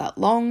wasn't that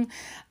long.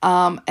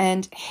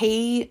 And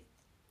he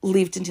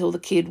lived until the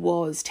kid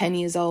was 10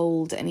 years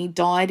old, and he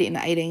died in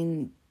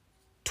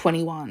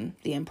 1821,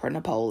 the Emperor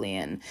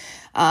Napoleon.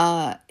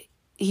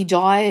 He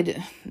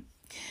died,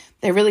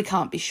 they really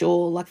can't be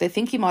sure. Like, they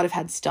think he might have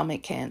had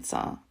stomach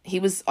cancer.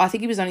 I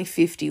think he was only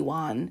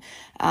 51,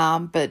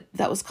 but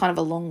that was kind of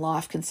a long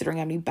life considering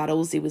how many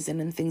battles he was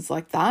in and things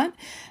like that.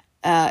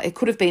 It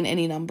could have been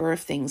any number of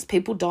things.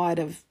 People died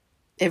of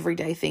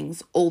everyday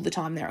things all the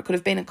time there. It could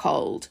have been a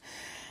cold.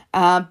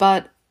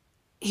 But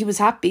he was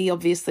happy,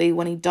 obviously,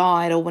 when he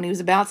died, or when he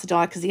was about to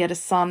die, because he had a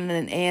son and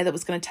an heir that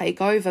was going to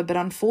take over. But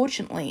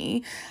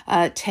unfortunately,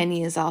 10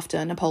 years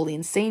after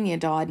Napoleon Sr.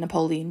 died,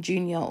 Napoleon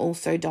Jr.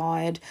 also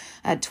died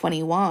at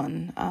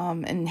 21,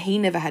 and he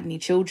never had any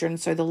children,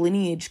 so the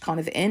lineage kind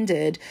of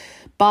ended.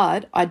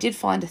 But I did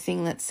find a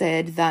thing that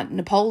said that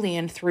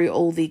Napoleon, through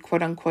all the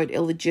quote-unquote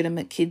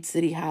illegitimate kids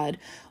that he had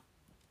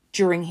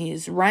during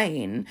his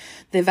reign,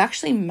 they've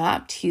actually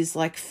mapped his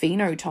like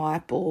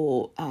phenotype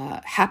or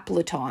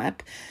haplotype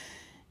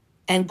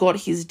and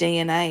got his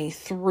DNA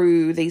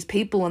through these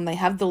people, and they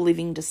have the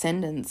living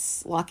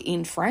descendants like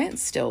in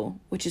France still,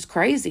 which is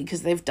crazy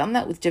because they've done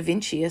that with Da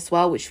Vinci as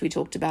well, which we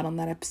talked about on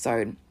that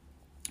episode.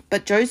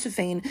 But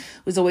Josephine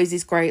was always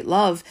his great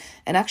love,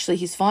 and actually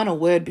his final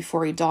word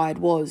before he died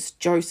was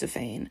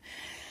Josephine.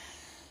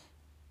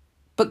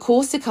 But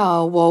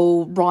Corsica,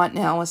 well, right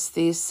now as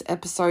this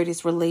episode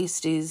is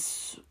released,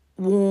 is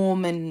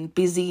warm and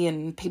busy,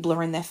 and people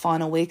are in their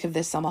final week of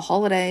their summer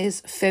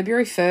holidays.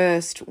 February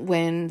 1st,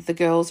 when the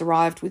girls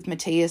arrived with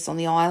Matthias on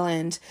the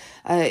island,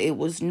 it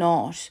was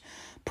not.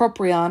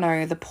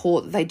 Propriano, the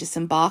port that they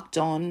disembarked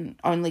on,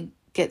 only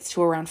gets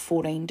to around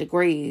 14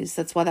 degrees.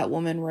 That's why that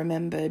woman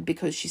remembered,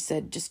 because she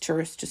said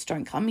tourists just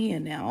don't come here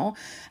now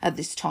at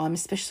this time,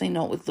 especially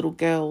not with little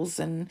girls,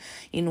 and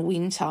in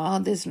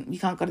winter you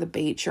can't go to the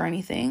beach or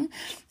anything.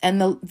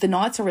 And the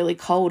nights are really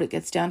cold. It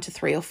gets down to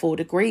 3 or 4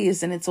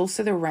 degrees, and it's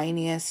also the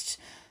rainiest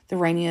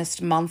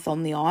month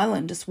on the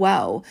island as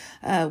well,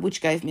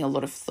 which gave me a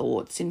lot of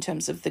thoughts in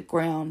terms of the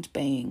ground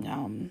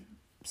being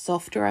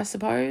softer, I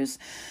suppose.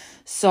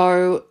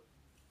 So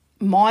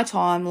my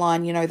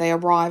timeline, they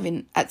arrive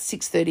at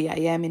 6:30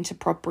 a.m. into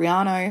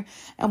Propriano,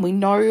 and we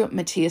know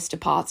Matthias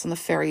departs on the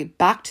ferry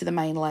back to the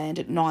mainland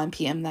at 9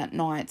 p.m. that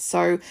night.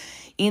 So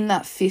in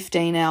that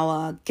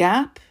 15-hour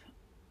gap,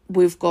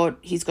 he's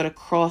got to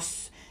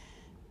cross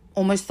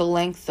almost the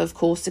length of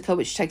Corsica,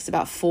 which takes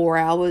about 4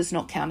 hours,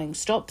 not counting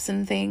stops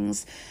and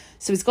things.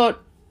 So he's got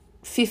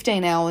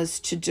 15 hours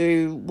to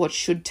do what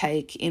should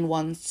take in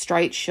one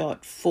straight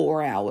shot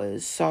 4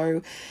 hours.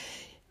 So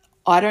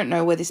I don't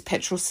know where this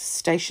petrol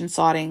station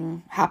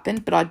sighting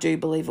happened, but I do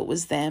believe it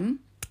was them.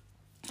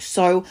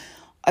 So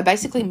I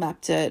basically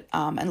mapped it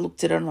and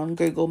looked at it on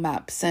Google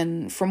Maps.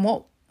 And from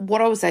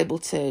what I was able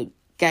to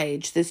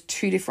gauge, there's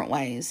 2 different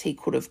ways he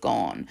could have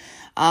gone.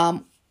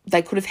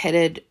 They could have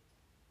headed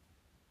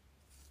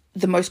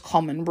the most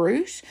common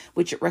route,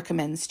 which it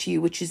recommends to you,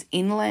 which is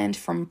inland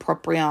from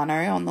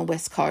Propriano on the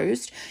west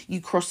coast. You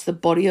cross the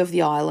body of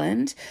the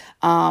island.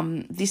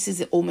 This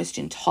is almost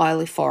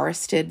entirely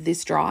forested,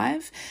 this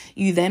drive.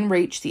 You then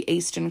reach the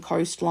eastern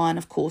coastline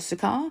of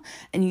Corsica,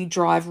 and you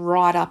drive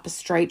right up a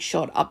straight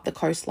shot up the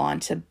coastline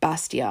to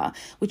Bastia,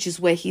 which is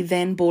where he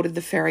then boarded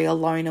the ferry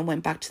alone and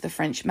went back to the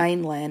French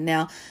mainland.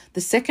 Now,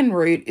 the second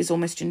route is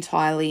almost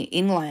entirely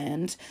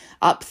inland,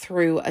 up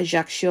through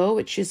Ajaccio,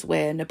 which is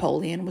where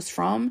Napoleon was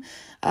from,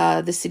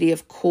 the city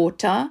of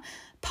Corta,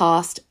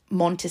 past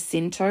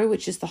Montecinto,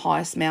 which is the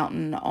highest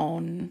mountain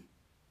on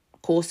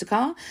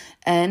Corsica,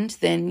 and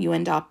then you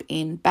end up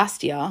in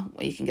Bastia,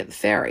 where you can get the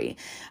ferry.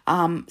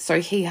 So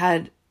he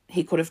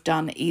could have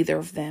done either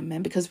of them,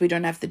 and because we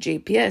don't have the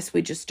GPS,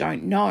 we just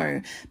don't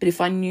know. But if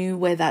I knew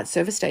where that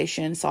service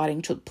station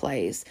sighting took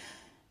place,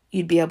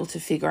 you'd be able to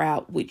figure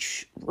out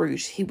which route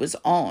he was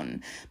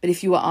on. But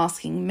if you were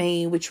asking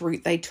me which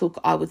route they took,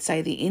 I would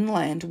say the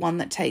inland one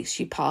that takes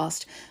you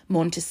past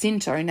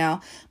Montecinto.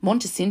 Now,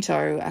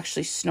 Montecinto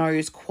actually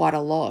snows quite a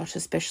lot,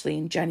 especially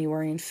in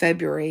January and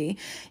February.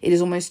 It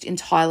is almost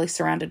entirely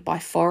surrounded by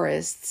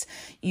forests.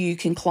 You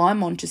can climb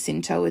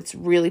Montecinto. It's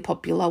really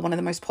popular, one of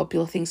the most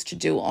popular things to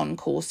do on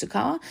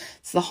Corsica.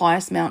 It's the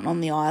highest mountain on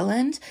the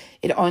island.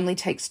 It only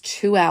takes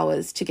 2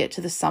 hours to get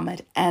to the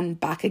summit and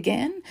back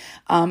again.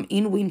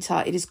 In winter,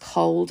 it is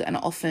cold and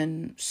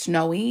often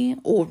snowy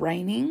or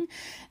raining,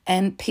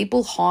 and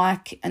people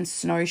hike and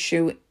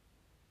snowshoe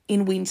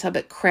in winter,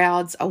 but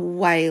crowds are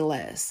way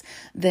less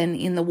than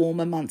in the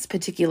warmer months,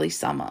 particularly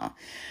summer.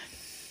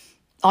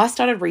 I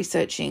started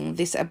researching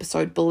this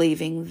episode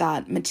believing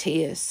that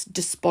Matthias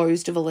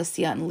disposed of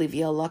Alessia and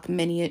Livia like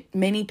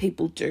many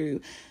people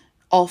do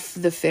off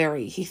the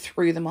ferry. He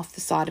threw them off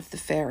the side of the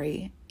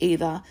ferry,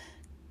 either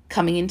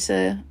coming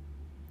into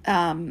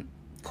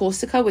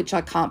Corsica, which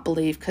I can't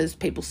believe because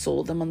people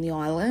saw them on the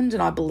island,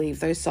 and I believe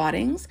those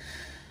sightings.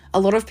 A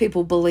lot of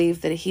people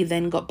believe that he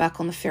then got back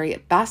on the ferry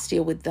at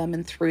Bastia with them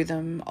and threw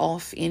them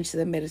off into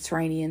the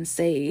Mediterranean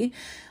Sea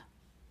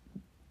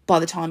by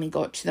the time he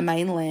got to the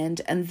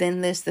mainland. And then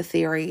there's the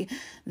theory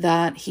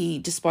that he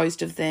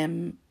disposed of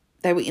them.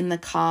 They were in the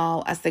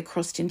car as they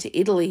crossed into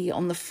Italy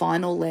on the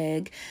final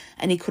leg,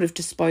 and he could have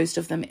disposed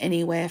of them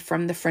anywhere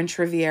from the French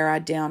Riviera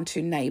down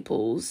to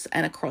Naples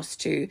and across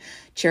to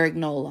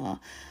Cerignola.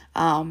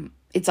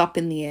 It's up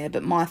in the air,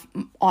 but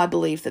I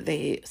believe that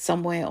they're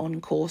somewhere on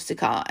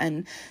Corsica,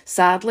 and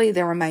sadly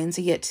their remains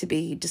are yet to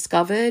be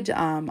discovered.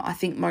 I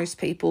think most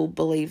people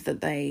believe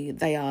that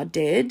they are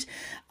dead,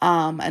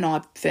 and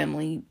I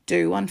firmly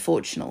do,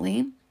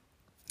 unfortunately.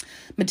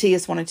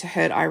 Matthias wanted to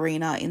hurt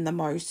Irina in the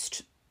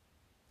most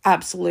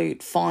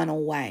absolute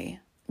final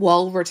way,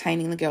 while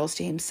retaining the girls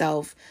to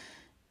himself,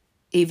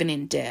 even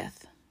in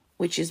death,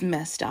 which is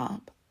messed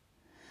up.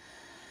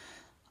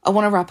 I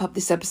want to wrap up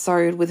this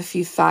episode with a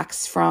few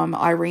facts from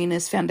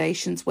Irina's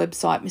Foundation's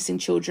website, Missing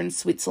Children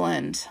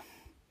Switzerland.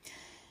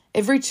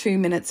 Every 2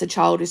 minutes, a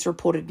child is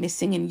reported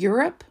missing in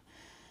Europe.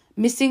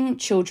 Missing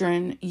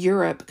Children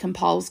Europe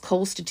compiles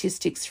call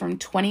statistics from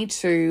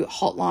 22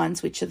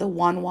 hotlines, which are the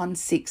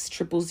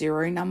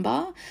 116000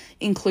 number,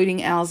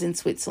 including ours in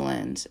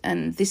Switzerland.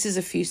 And this is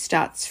a few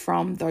stats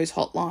from those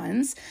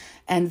hotlines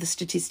and the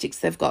statistics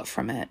they've got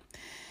from it.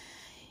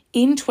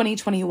 In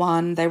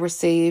 2021, they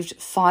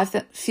received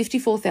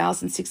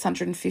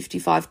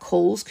 54,655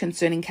 calls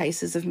concerning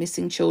cases of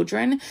missing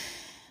children,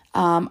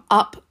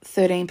 up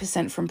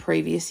 13% from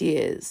previous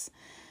years.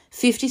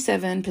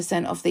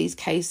 57% of these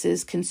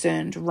cases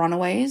concerned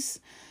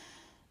runaways,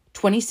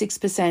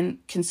 26%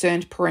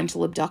 concerned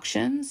parental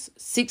abductions,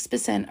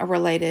 6% are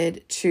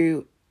related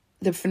to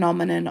the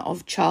phenomenon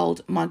of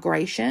child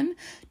migration,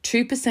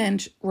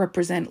 2%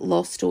 represent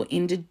lost or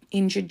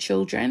injured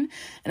children,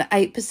 and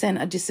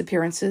 8% are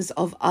disappearances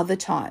of other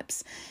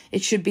types.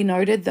 It should be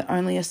noted that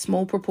only a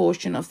small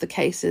proportion of the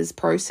cases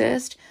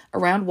processed,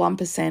 around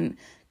 1%,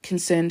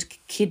 concerned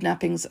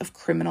kidnappings of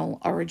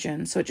criminal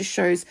origin. So it just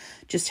shows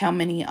just how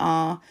many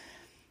are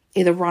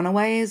either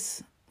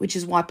runaways, which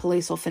is why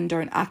police often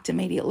don't act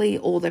immediately,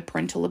 or their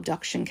parental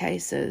abduction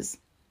cases.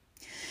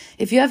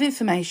 If you have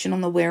information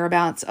on the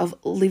whereabouts of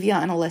Livia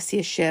and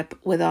Alessia Shep,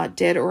 whether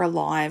dead or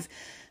alive,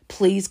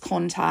 please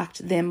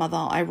contact their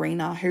mother,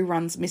 Irina, who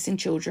runs Missing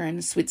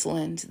Children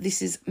Switzerland.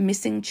 This is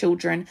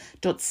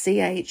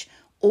missingchildren.ch,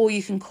 or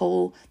you can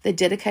call their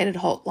dedicated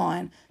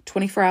hotline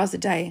 24 hours a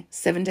day,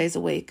 7 days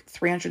a week,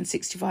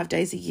 365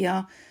 days a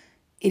year.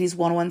 It is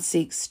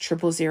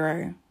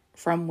 116-000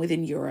 from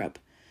within Europe.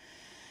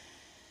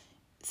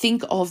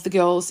 Think of the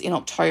girls in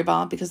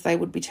October, because they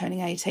would be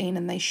turning 18,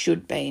 and they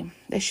should be.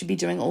 They should be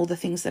doing all the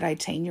things that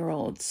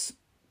 18-year-olds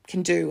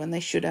can do, and they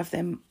should have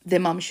them. Their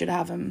mum should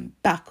have them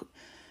back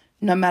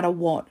no matter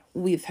what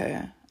with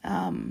her.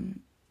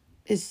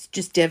 It's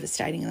just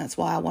devastating, and that's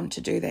why I wanted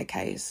to do their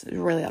case. It's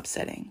really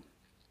upsetting.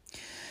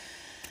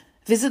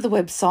 Visit the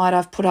website.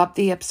 I've put up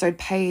the episode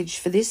page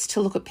for this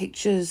to look at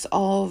pictures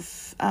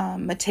of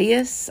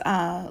Matthias,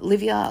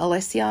 Livia,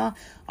 Alessia,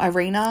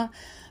 Irina,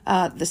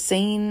 the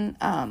scene,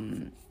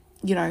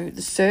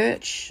 the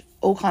search,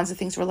 all kinds of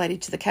things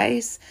related to the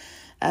case.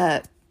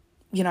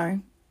 You know,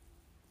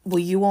 were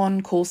you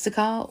on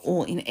Corsica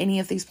or in any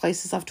of these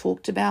places I've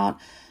talked about,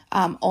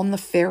 on the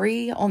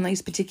ferry on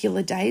these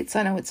particular dates?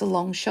 I know it's a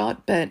long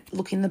shot, but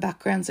look in the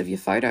backgrounds of your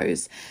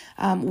photos.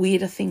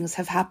 Weirder things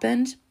have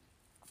happened.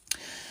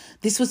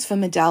 This was for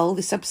Medell,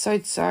 this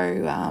episode,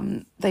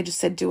 so they just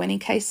said do any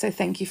case, so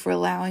thank you for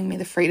allowing me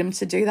the freedom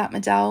to do that,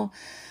 Medell.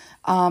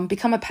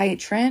 Become a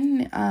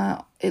patron.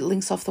 It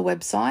links off the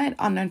website,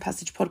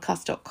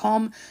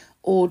 unknownpassagepodcast.com,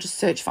 or just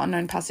search for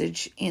Unknown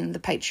Passage in the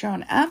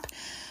Patreon app.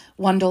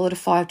 $1 to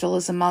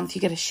 $5 a month.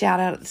 You get a shout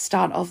out at the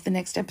start of the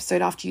next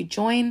episode after you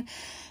join.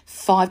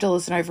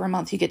 $5 and over a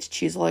month, you get to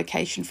choose a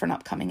location for an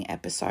upcoming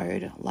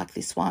episode like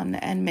this one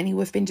and many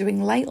we've been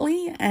doing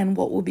lately and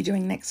what we'll be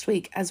doing next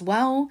week as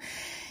well.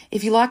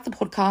 If you like the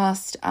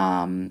podcast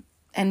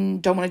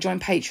and don't want to join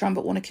Patreon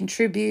but want to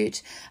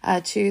contribute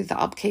to the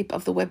upkeep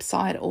of the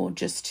website or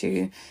just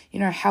to,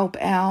 help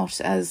out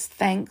as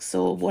thanks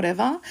or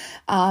whatever,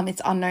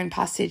 it's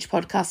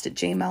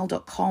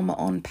unknownpassagepodcast@gmail.com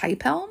on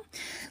PayPal.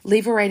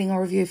 Leave a rating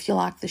or review if you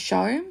like the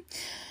show.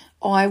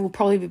 I will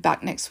probably be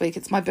back next week.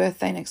 It's my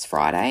birthday next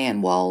Friday,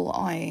 and while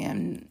I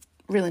am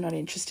really not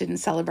interested in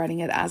celebrating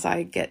it as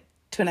I get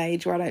to an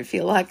age where I don't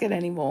feel like it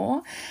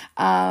anymore,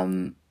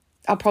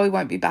 I probably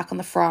won't be back on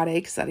the Friday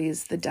because that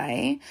is the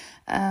day,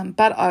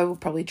 but I will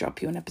probably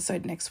drop you an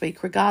episode next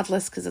week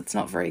regardless because it's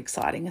not very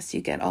exciting as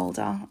you get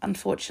older,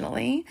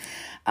 unfortunately,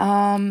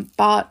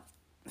 but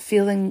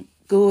feeling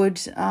good.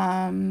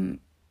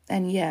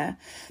 And yeah,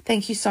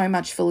 thank you so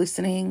much for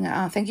listening.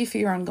 Thank you for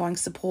your ongoing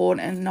support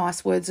and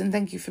nice words, and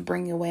thank you for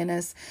bringing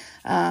awareness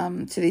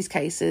to these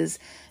cases,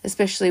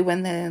 especially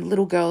when they're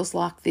little girls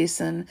like this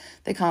and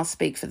they can't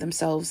speak for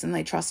themselves and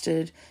they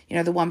trusted,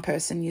 the one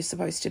person you're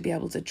supposed to be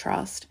able to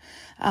trust.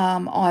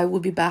 I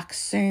will be back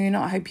soon.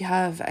 I hope you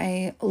have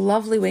a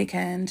lovely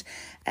weekend,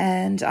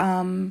 and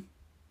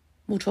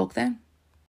we'll talk then.